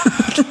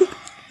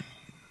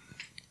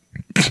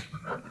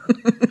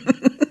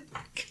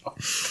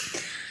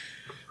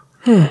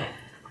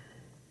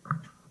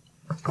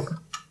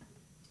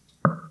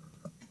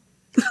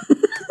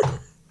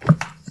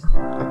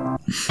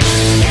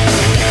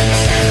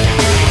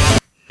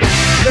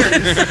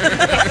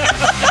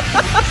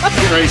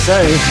 Get ready to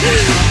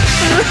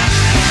say.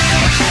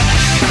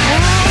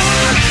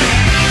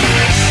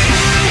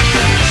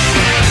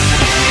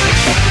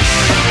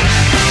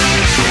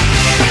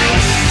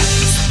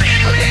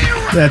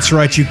 That's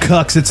right, you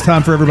cucks. It's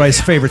time for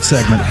everybody's favorite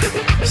segment.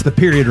 It's the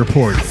Period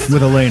Report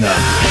with Elena.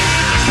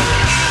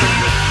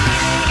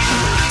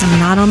 I'm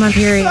not on my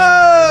period.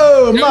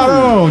 Oh,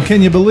 Maron.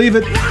 Can you believe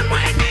it?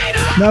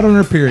 Not on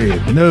her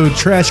period. No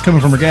trash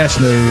coming from her gash.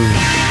 No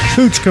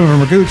hooch coming from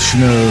her gooch.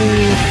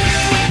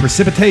 No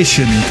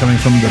precipitation coming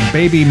from the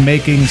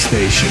baby-making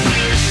station.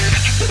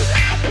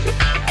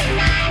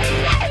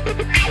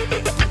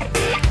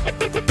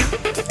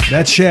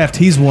 That Shaft,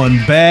 he's one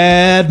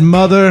bad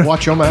mother.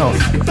 Watch your mouth.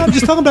 I'm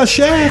just talking about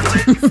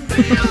Shaft.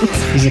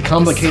 He's a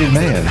complicated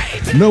man.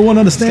 No one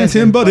understands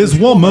him but his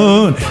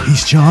woman.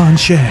 He's John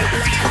Shaft.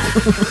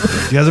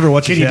 You guys ever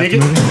watch a Can you Shaft dig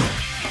it? movie?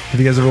 Have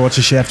you guys ever watched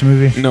a Shaft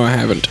movie? No, I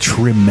haven't.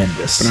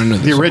 Tremendous. But I know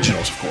The this.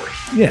 originals, of course.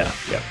 Yeah.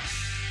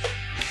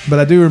 But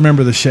I do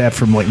remember the Shaft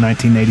from like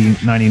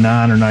 1980,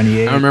 99 or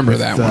 98. I remember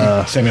that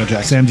one. Samuel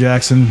Jackson. Sam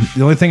Jackson.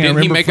 The only thing I Didn't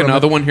remember he make from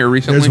another it- one here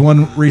recently? There's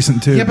one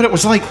recent too. Yeah, but it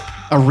was like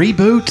a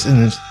reboot.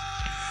 And it's,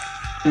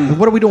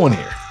 what are we doing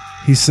here?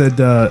 He said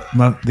the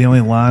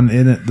only line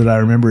in it that I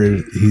remember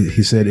is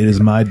he said, "It is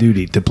my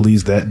duty to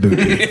please that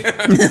booty."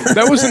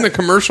 That was in the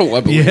commercial,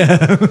 I believe.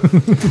 Yeah.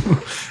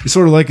 It's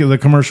sort of like the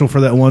commercial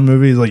for that one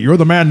movie. He's like, "You're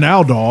the man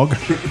now, dog."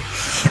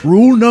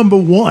 Rule number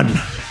 1.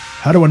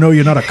 How do I know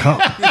you're not a cop?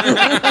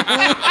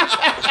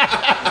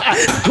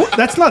 What?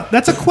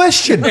 That's a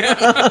question.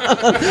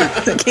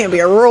 That can't be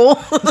a rule.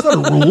 That's not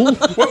a rule.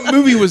 What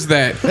movie was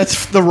that?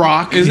 That's The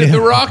Rock. Is it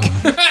The Rock?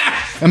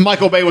 And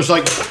Michael Bay was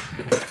like,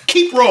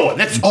 keep rolling.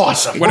 That's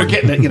awesome. What We're a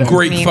getting it. You know,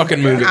 great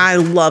fucking movie. I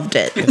loved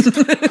it.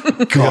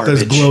 Got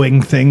those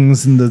glowing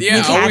things and the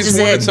Yeah, He I always catches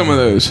wanted it. some of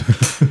those.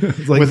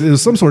 it's like it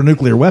was some sort of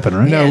nuclear weapon,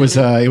 right? No, it was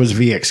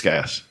VX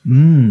gas.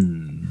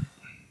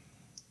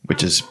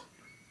 Which is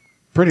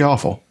pretty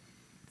awful.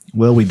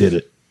 Well, we did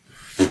it.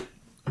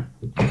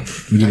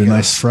 We did a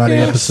nice Friday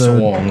episode.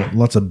 Swung.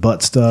 Lots of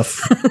butt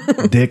stuff,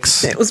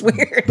 dicks, It was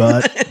weird.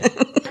 butt.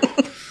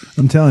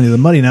 I'm telling you, the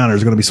Muddy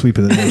Niners are going to be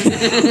sweeping the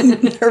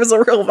nation. There was a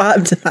real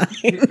vibe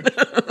tonight.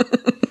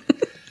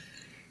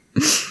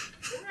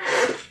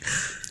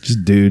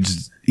 Just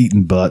dudes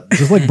eating butt,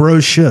 just like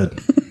bros should.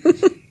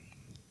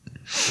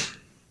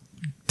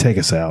 Take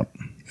us out.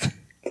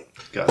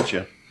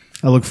 Gotcha.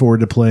 I look forward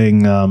to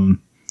playing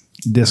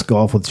disc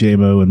golf with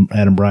J-Mo and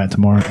Adam Bryant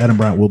tomorrow. Adam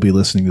Bryant will be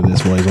listening to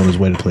this while he's on his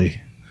way to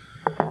play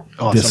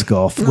disc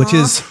golf, which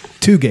is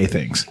two gay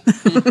things.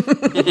 Listening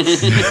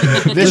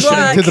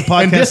to the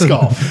podcast And disc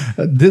golf.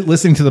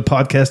 listening to the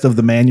podcast of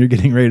the man you're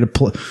getting ready to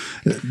play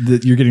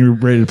that you're getting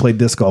ready to play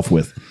disc golf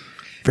with.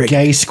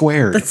 Gay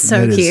squared. That's so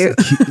That is cute.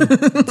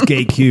 It's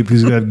gay cube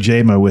because we have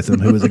J-Mo with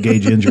him, who is a gay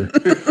ginger.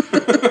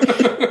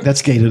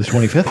 That's gay to the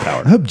 25th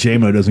power. I hope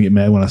J-Mo doesn't get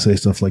mad when I say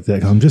stuff like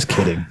that. 'Cause I'm just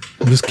kidding.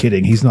 I'm just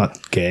kidding. He's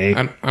not gay.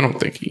 I don't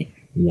think he.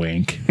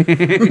 Wink. I'm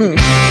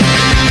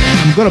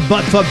going to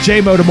butt fuck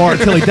J-Mo tomorrow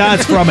until he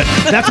dies from it.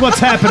 That's what's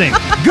happening.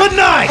 Good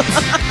night.